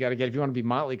sucking you got to get if you want to be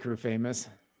Motley Crue famous.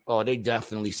 Oh, they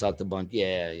definitely sucked a bunch.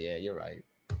 Yeah, you're right.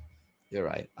 You're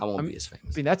right. I won't be as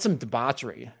famous. I mean, that's some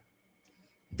debauchery.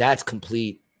 That's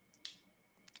complete.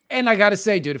 And I gotta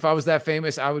say, dude, if I was that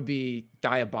famous, I would be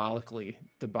diabolically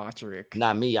debaucheric.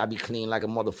 Not me. I'd be clean like a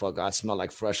motherfucker. I smell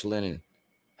like fresh linen.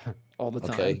 All the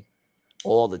time. Okay.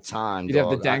 All the time. You'd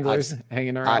have the danglers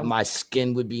hanging around. My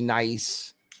skin would be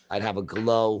nice. I'd have a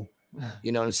glow.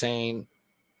 You know what I'm saying?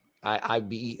 I'd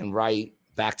be eating right.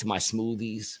 Back to my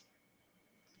smoothies.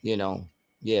 You know.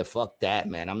 Yeah, fuck that,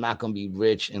 man. I'm not gonna be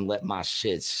rich and let my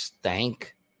shit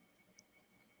stank.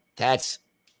 That's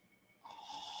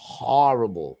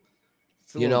horrible.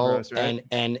 You know, gross, right?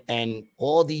 and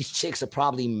all these chicks are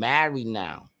probably married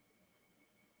now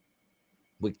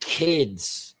with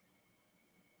kids.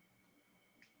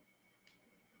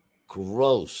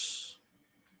 Gross.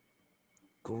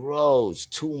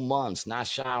 2 months, not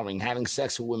showering, having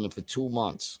sex with women for 2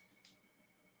 months,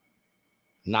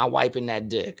 not wiping that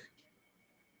dick.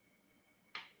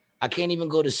 I can't even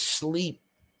go to sleep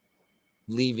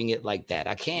leaving it like that.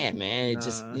 I can't, man. It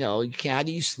just, you can't. How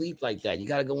do you sleep like that? You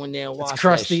got to go in there and wash. It's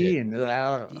crusty that shit.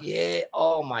 And yeah.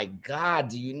 Oh my God.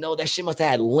 Do you know that shit must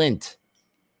have had lint?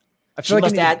 I feel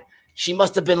she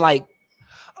must have been like,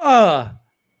 and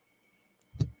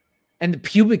the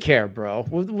pubic hair, bro.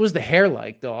 What was the hair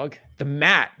like, dog? The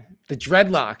mat, the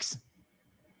dreadlocks.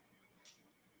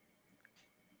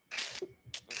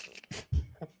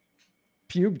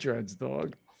 Pube dreads,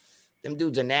 dog. Them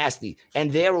dudes are nasty.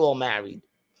 And they're all married.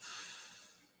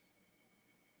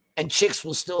 And chicks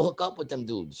will still hook up with them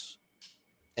dudes.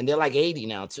 And they're like 80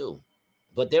 now, too.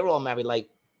 But they're all married like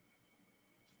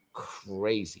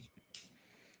crazy.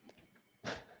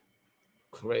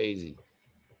 Crazy.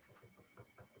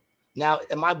 Now,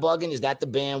 am I bugging? Is that the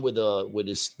band where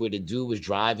the dude was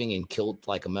driving and killed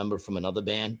like a member from another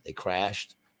band? They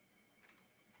crashed.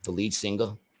 The lead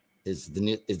singer is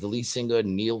the lead singer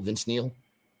Vince Neil.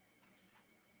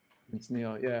 Vince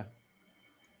Neil, yeah.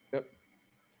 Yep.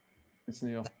 Vince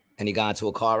Neil. And he got into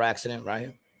a car accident,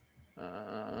 right?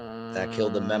 That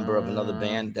killed a member of another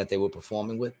band that they were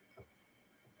performing with.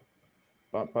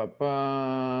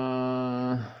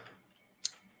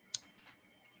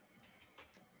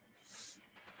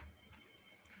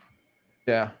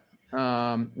 Yeah.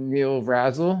 Neil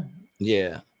Razzle.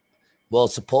 Yeah. Well,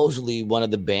 supposedly one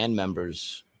of the band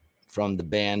members from the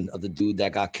band of the dude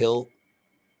that got killed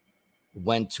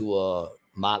went to a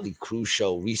Motley Crue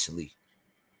show recently.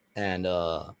 And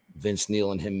Vince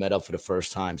Neil and him met up for the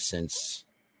first time since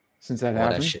that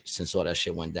happened? Since all that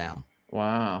shit went down.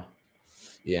 Wow.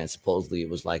 Yeah, and supposedly it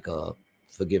was like a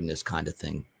forgiveness kind of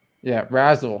thing. Yeah,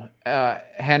 Razzle.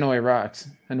 Hanoi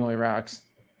Rocks.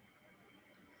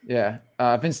 Yeah,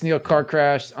 Vince Neil car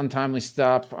crash, untimely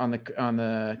stop on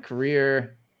the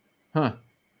career. Huh?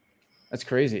 That's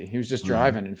crazy. He was just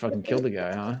driving and fucking killed a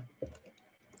guy, huh?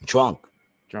 Drunk,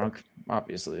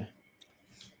 obviously.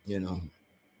 You know.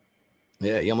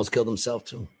 Yeah, he almost killed himself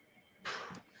too.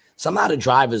 Somehow the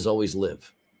drivers always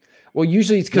live. Well,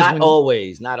 usually it's because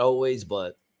not always,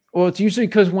 but it's usually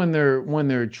because when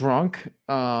they're drunk,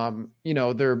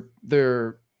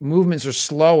 their movements are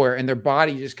slower and their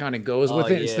body just kind of goes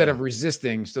with it instead of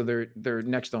resisting, so their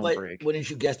necks don't break. Wouldn't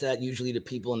you guess that usually the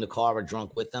people in the car are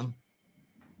drunk with them?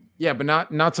 Yeah, but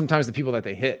not sometimes the people that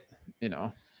they hit,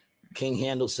 King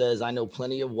Handel says, I know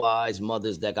plenty of wise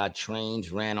mothers that got trains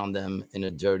ran on them in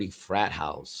a dirty frat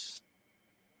house.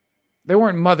 They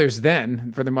weren't mothers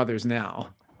then, for the mothers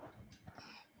now.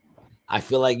 I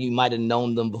feel like you might have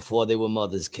known them before they were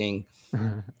mothers, King.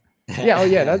 Yeah, oh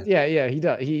yeah,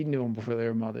 yeah. He knew them before they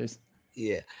were mothers.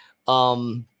 Yeah.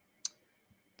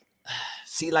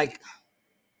 See, like,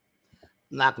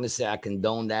 I'm not gonna say I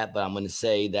condone that, but I'm gonna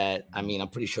say that I'm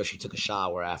pretty sure she took a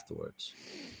shower afterwards.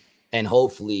 And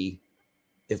hopefully,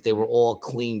 if they were all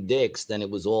clean dicks, then it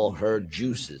was all her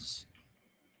juices.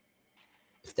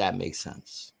 If that makes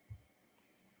sense.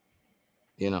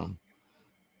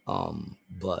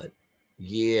 But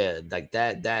yeah, like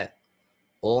that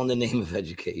all in the name of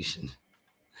education.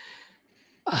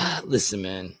 Listen,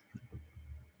 man.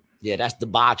 Yeah, that's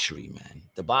debauchery, man.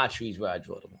 Debauchery is where I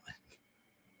draw the line.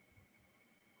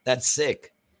 That's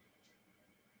sick.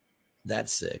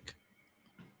 That's sick.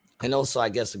 And also, I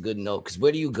guess a good note, because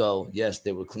where do you go? Yes,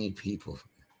 there were clean people.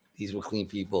 These were clean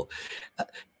people.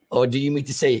 Or do you mean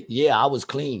to say, yeah, I was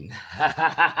clean?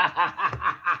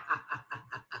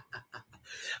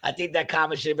 I think that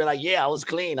comment should be like, yeah, I was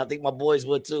clean. I think my boys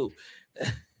would too.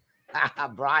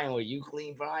 Brian, were you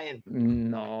clean, Brian?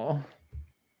 No.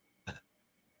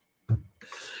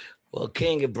 Well,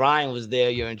 King, if Brian was there,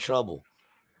 you're in trouble.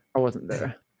 I wasn't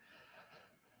there.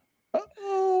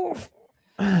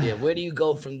 Yeah, where do you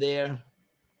go from there?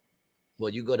 Well,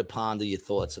 you go to ponder your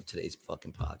thoughts of today's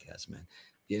fucking podcast, man.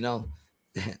 You know,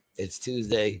 it's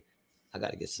Tuesday. I got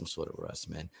to get some sort of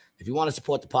rest, man. If you want to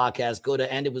support the podcast, go to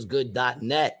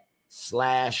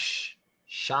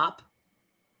anditwasgood.net/shop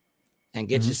and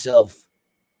get yourself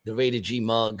the Rated G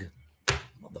mug.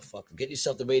 Motherfucker. Get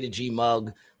yourself the Rated G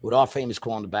mug with our famous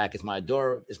quote on the back. It's my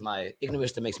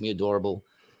ignorance that makes me adorable.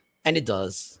 And it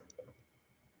does.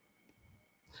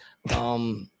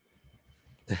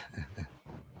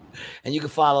 And you can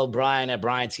follow Brian at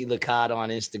Brian T. Licata on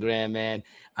Instagram, man.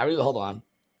 I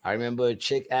remember a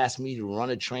chick asked me to run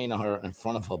a train on her in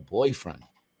front of her boyfriend.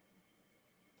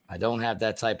 I don't have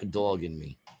that type of dog in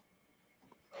me.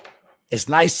 It's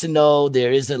nice to know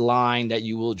there is a line that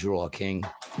you will draw, King.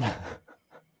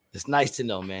 It's nice to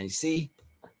know, man. You see,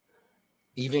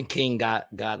 even King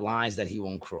got lines that he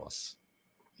won't cross.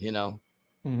 You know,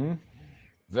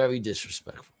 very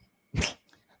disrespectful.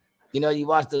 You know, you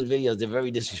watch those videos, they're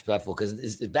very disrespectful because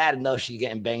it's bad enough she's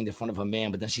getting banged in front of her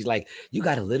man, but then she's like, you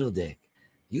got a little dick.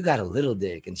 You got a little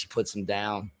dick. And she puts him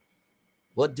down.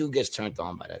 What dude gets turned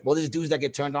on by that? Well, there's dudes that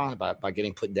get turned on by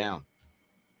getting put down.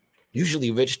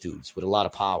 Usually rich dudes with a lot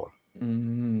of power.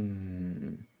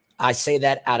 I say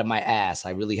that out of my ass.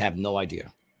 I really have no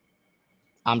idea.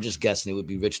 I'm just guessing it would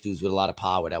be rich dudes with a lot of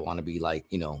power that want to be like,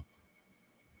 you know,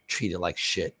 treated like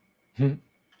shit.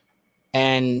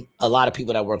 And a lot of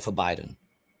people that work for Biden.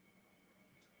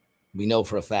 We know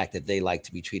for a fact that they like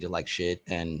to be treated like shit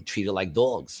and treated like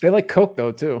dogs. They like Coke,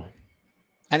 though, too.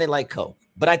 And they like Coke.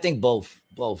 But I think both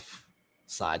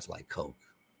sides like Coke.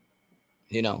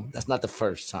 You know, that's not the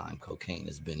first time cocaine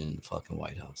has been in the fucking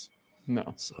White House.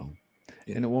 No. So,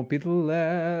 and it won't be the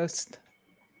last.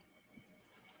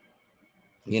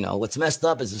 You know, what's messed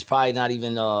up is it's probably not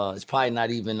even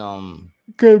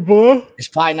good boy. It's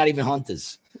probably not even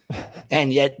hunters.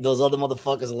 And yet those other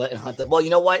motherfuckers are letting hunters. Well, you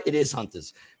know what? It is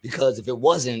hunters. Because if it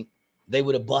wasn't, they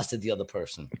would have busted the other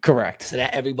person. Correct. So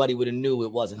that everybody would have knew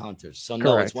it wasn't hunters. So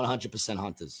no, it's 100%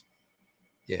 hunters.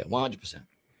 Yeah, 100%.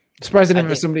 Surprised I didn't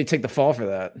have somebody take the fall for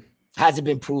that. Hasn't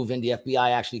been proven. The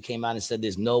FBI actually came out and said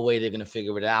there's no way they're going to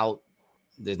figure it out.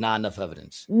 There's not enough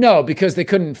evidence. No, because they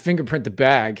couldn't fingerprint the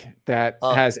bag that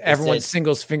has everyone's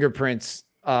singles fingerprints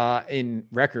in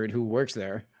record who works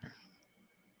there.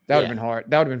 That would have been hard.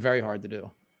 That would have been very hard to do.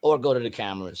 Or go to the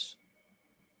cameras.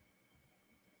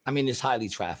 I mean, it's highly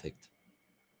trafficked.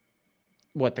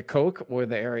 What, the Coke or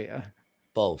the area?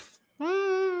 Both.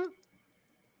 And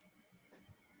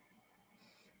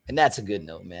that's a good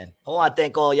note, man. I want to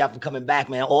thank all y'all for coming back,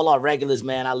 man. All our regulars,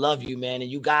 man. I love you, man. And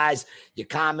you guys, your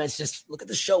comments, just look at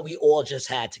the show we all just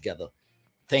had together.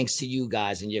 Thanks to you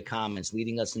guys and your comments,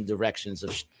 leading us in directions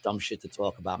of dumb shit to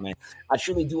talk about, man. I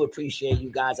truly do appreciate you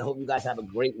guys. I hope you guys have a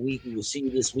great week. We will see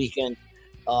you this weekend.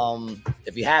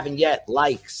 If you haven't yet,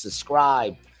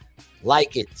 subscribe.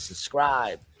 Like it,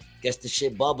 subscribe. Gets the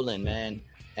shit bubbling, man.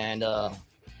 And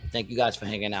thank you guys for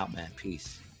hanging out, man.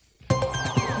 Peace.